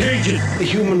a few cages. The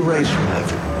human race will have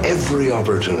every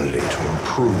opportunity to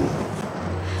improve.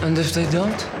 And if they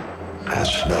don't?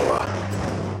 Ask Noah.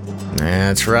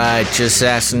 That's right, just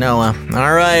ask Noah.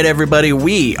 All right, everybody,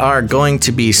 we are going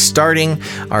to be starting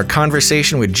our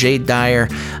conversation with Jade Dyer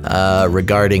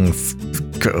regarding...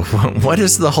 what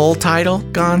is the whole title,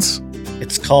 Gons?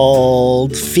 It's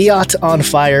called Fiat on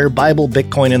Fire, Bible,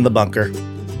 Bitcoin in the Bunker.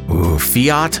 Ooh,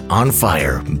 Fiat on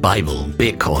Fire, Bible,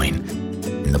 Bitcoin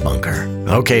in the bunker.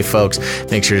 Okay, folks,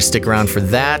 make sure to stick around for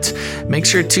that. Make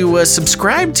sure to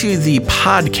subscribe to the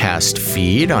podcast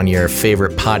feed on your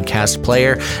favorite podcast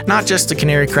player, not just to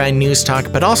Canary Cry News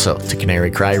Talk, but also to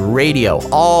Canary Cry Radio.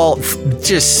 All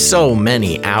just so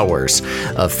many hours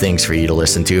of things for you to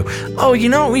listen to. Oh, you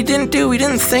know what we didn't do? We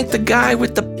didn't thank the guy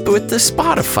with the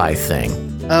Spotify thing.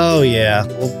 Oh, yeah.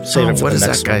 We'll save it for what the is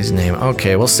next that guy's name?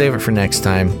 Okay, we'll save it for next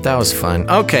time. That was fun.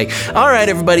 Okay. All right,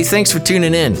 everybody. Thanks for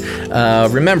tuning in.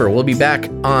 Remember, we'll be back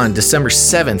on December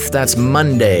 7th. That's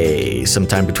Monday,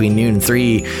 sometime between noon and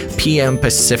 3 p.m.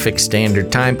 Pacific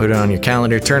Standard Time. Put it on your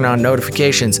calendar. Turn on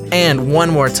notifications. And one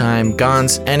more time,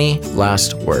 Gons, any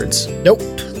last words? Nope.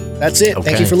 That's it.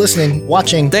 Okay. Thank you for listening,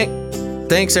 watching.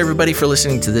 Thanks, everybody, for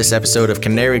listening to this episode of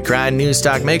Canary Cry News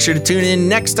Talk. Make sure to tune in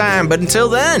next time. But until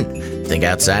then, think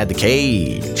outside the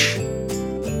cage.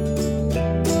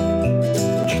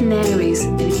 Canaries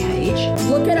in a cage.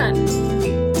 Look it up.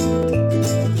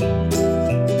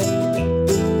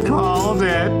 Called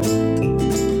it.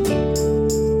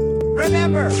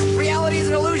 Remember, reality is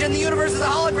an illusion. The universe is a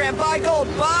hologram. Buy gold.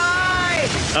 Buy!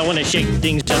 I want to shake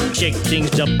things up, shake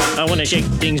things up. I want to shake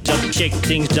things up, shake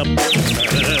things up. Leave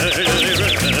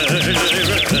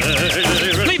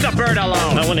the bird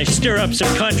alone. I want to stir up some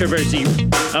controversy.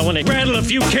 I want to rattle a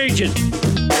few cages.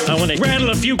 I want to rattle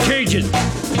a few cages.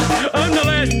 I'm the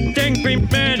last angry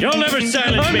man. You'll never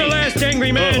silence me. I'm the last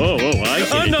angry man.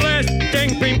 I'm the last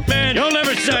angry man. You'll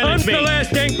never silence me. I'm the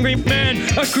last angry man.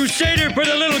 A crusader for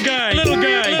the little guy. Little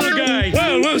guy. Little guy.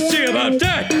 Well, we'll see about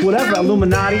that. Whatever,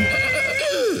 Illuminati.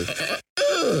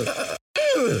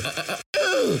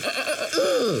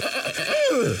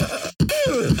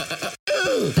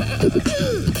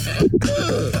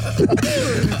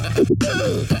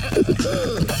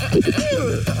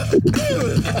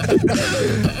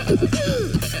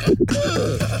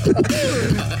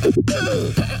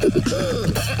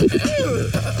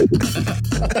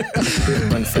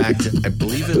 Fun fact, I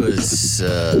believe it was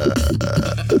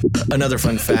another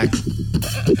fun fact.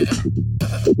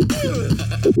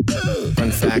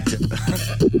 Fun fact.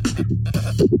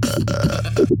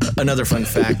 Another fun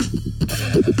fact.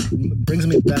 Brings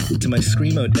me back to my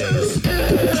Screamo days.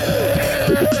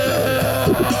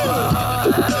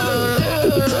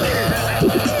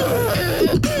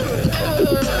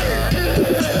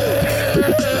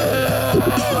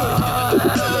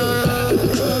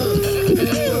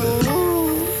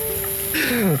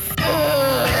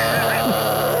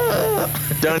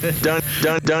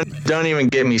 Don't even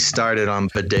get me started on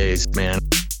bidets, man.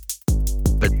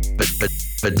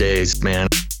 Bidets, man.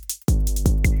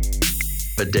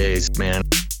 Bidets, man.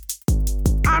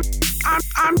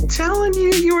 I'm telling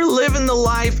you, you were living the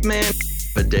life, man.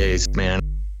 Bidets, man.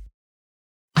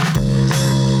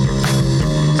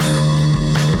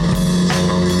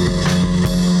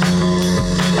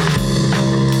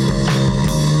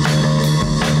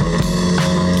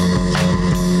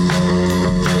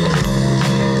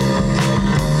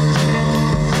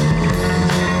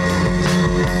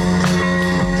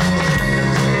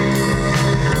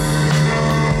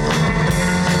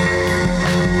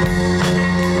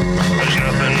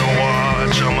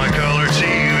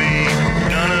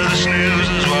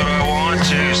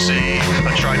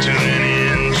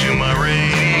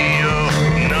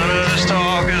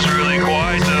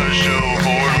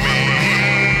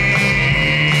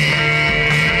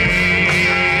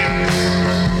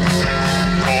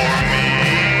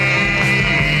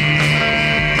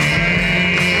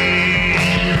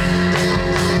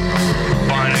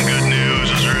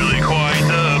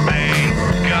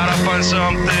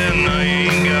 Something I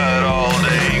ain't got all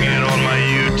day. Get on my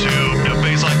YouTube,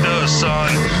 debates like the sun.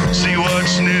 See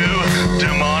what's new,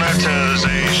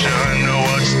 demonetization.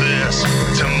 What's this?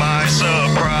 To my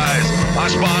surprise, I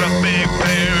spot a big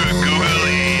pair of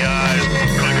googly eyes.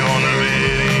 Click on the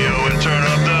video and turn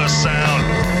up the sound.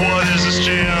 What is this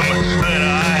gem that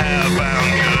I have found?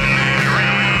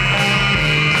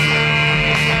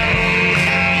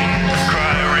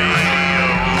 Cry radio,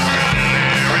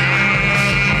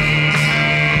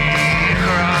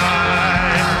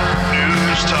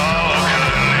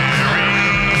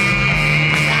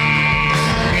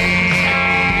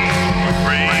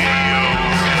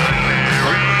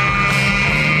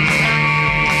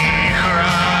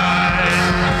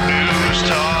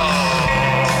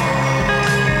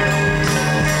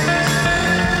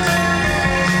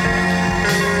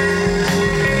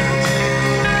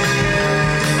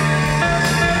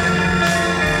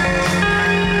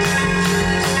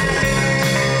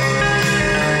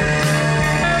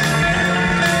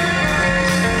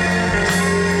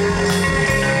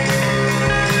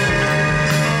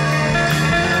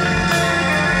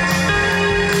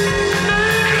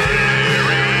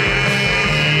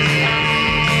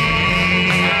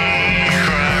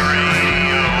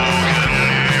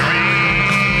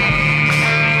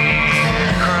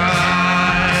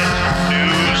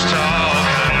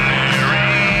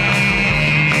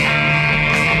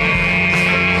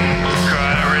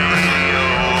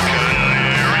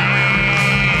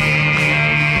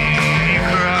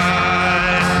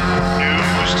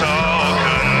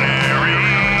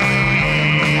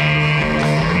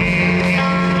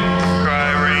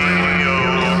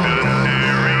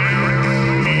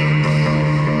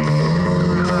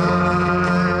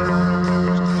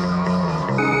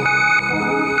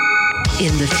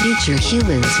 future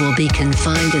humans will be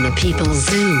confined in a people's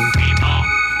zoo. People,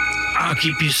 I'll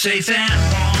keep you safe and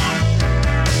warm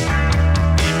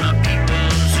in my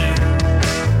people's zoo.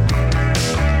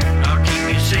 I'll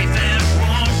keep you safe and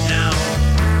warm now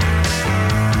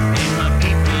in my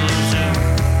people's zoo.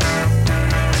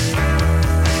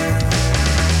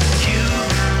 You,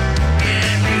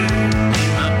 yeah, you in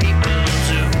my people's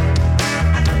zoo.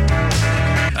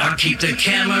 I'll keep the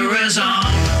cameras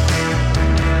on.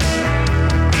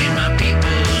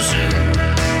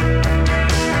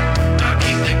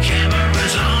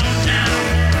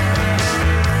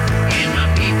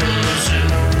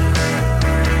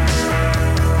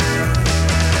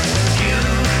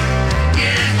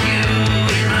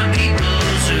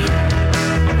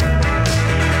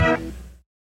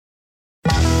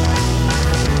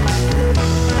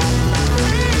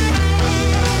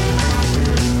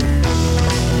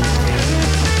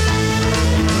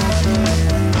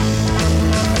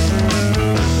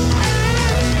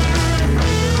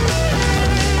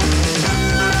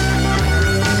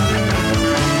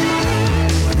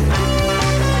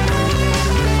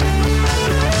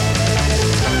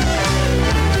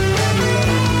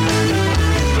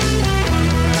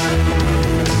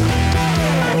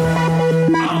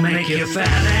 Fat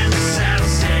and sad.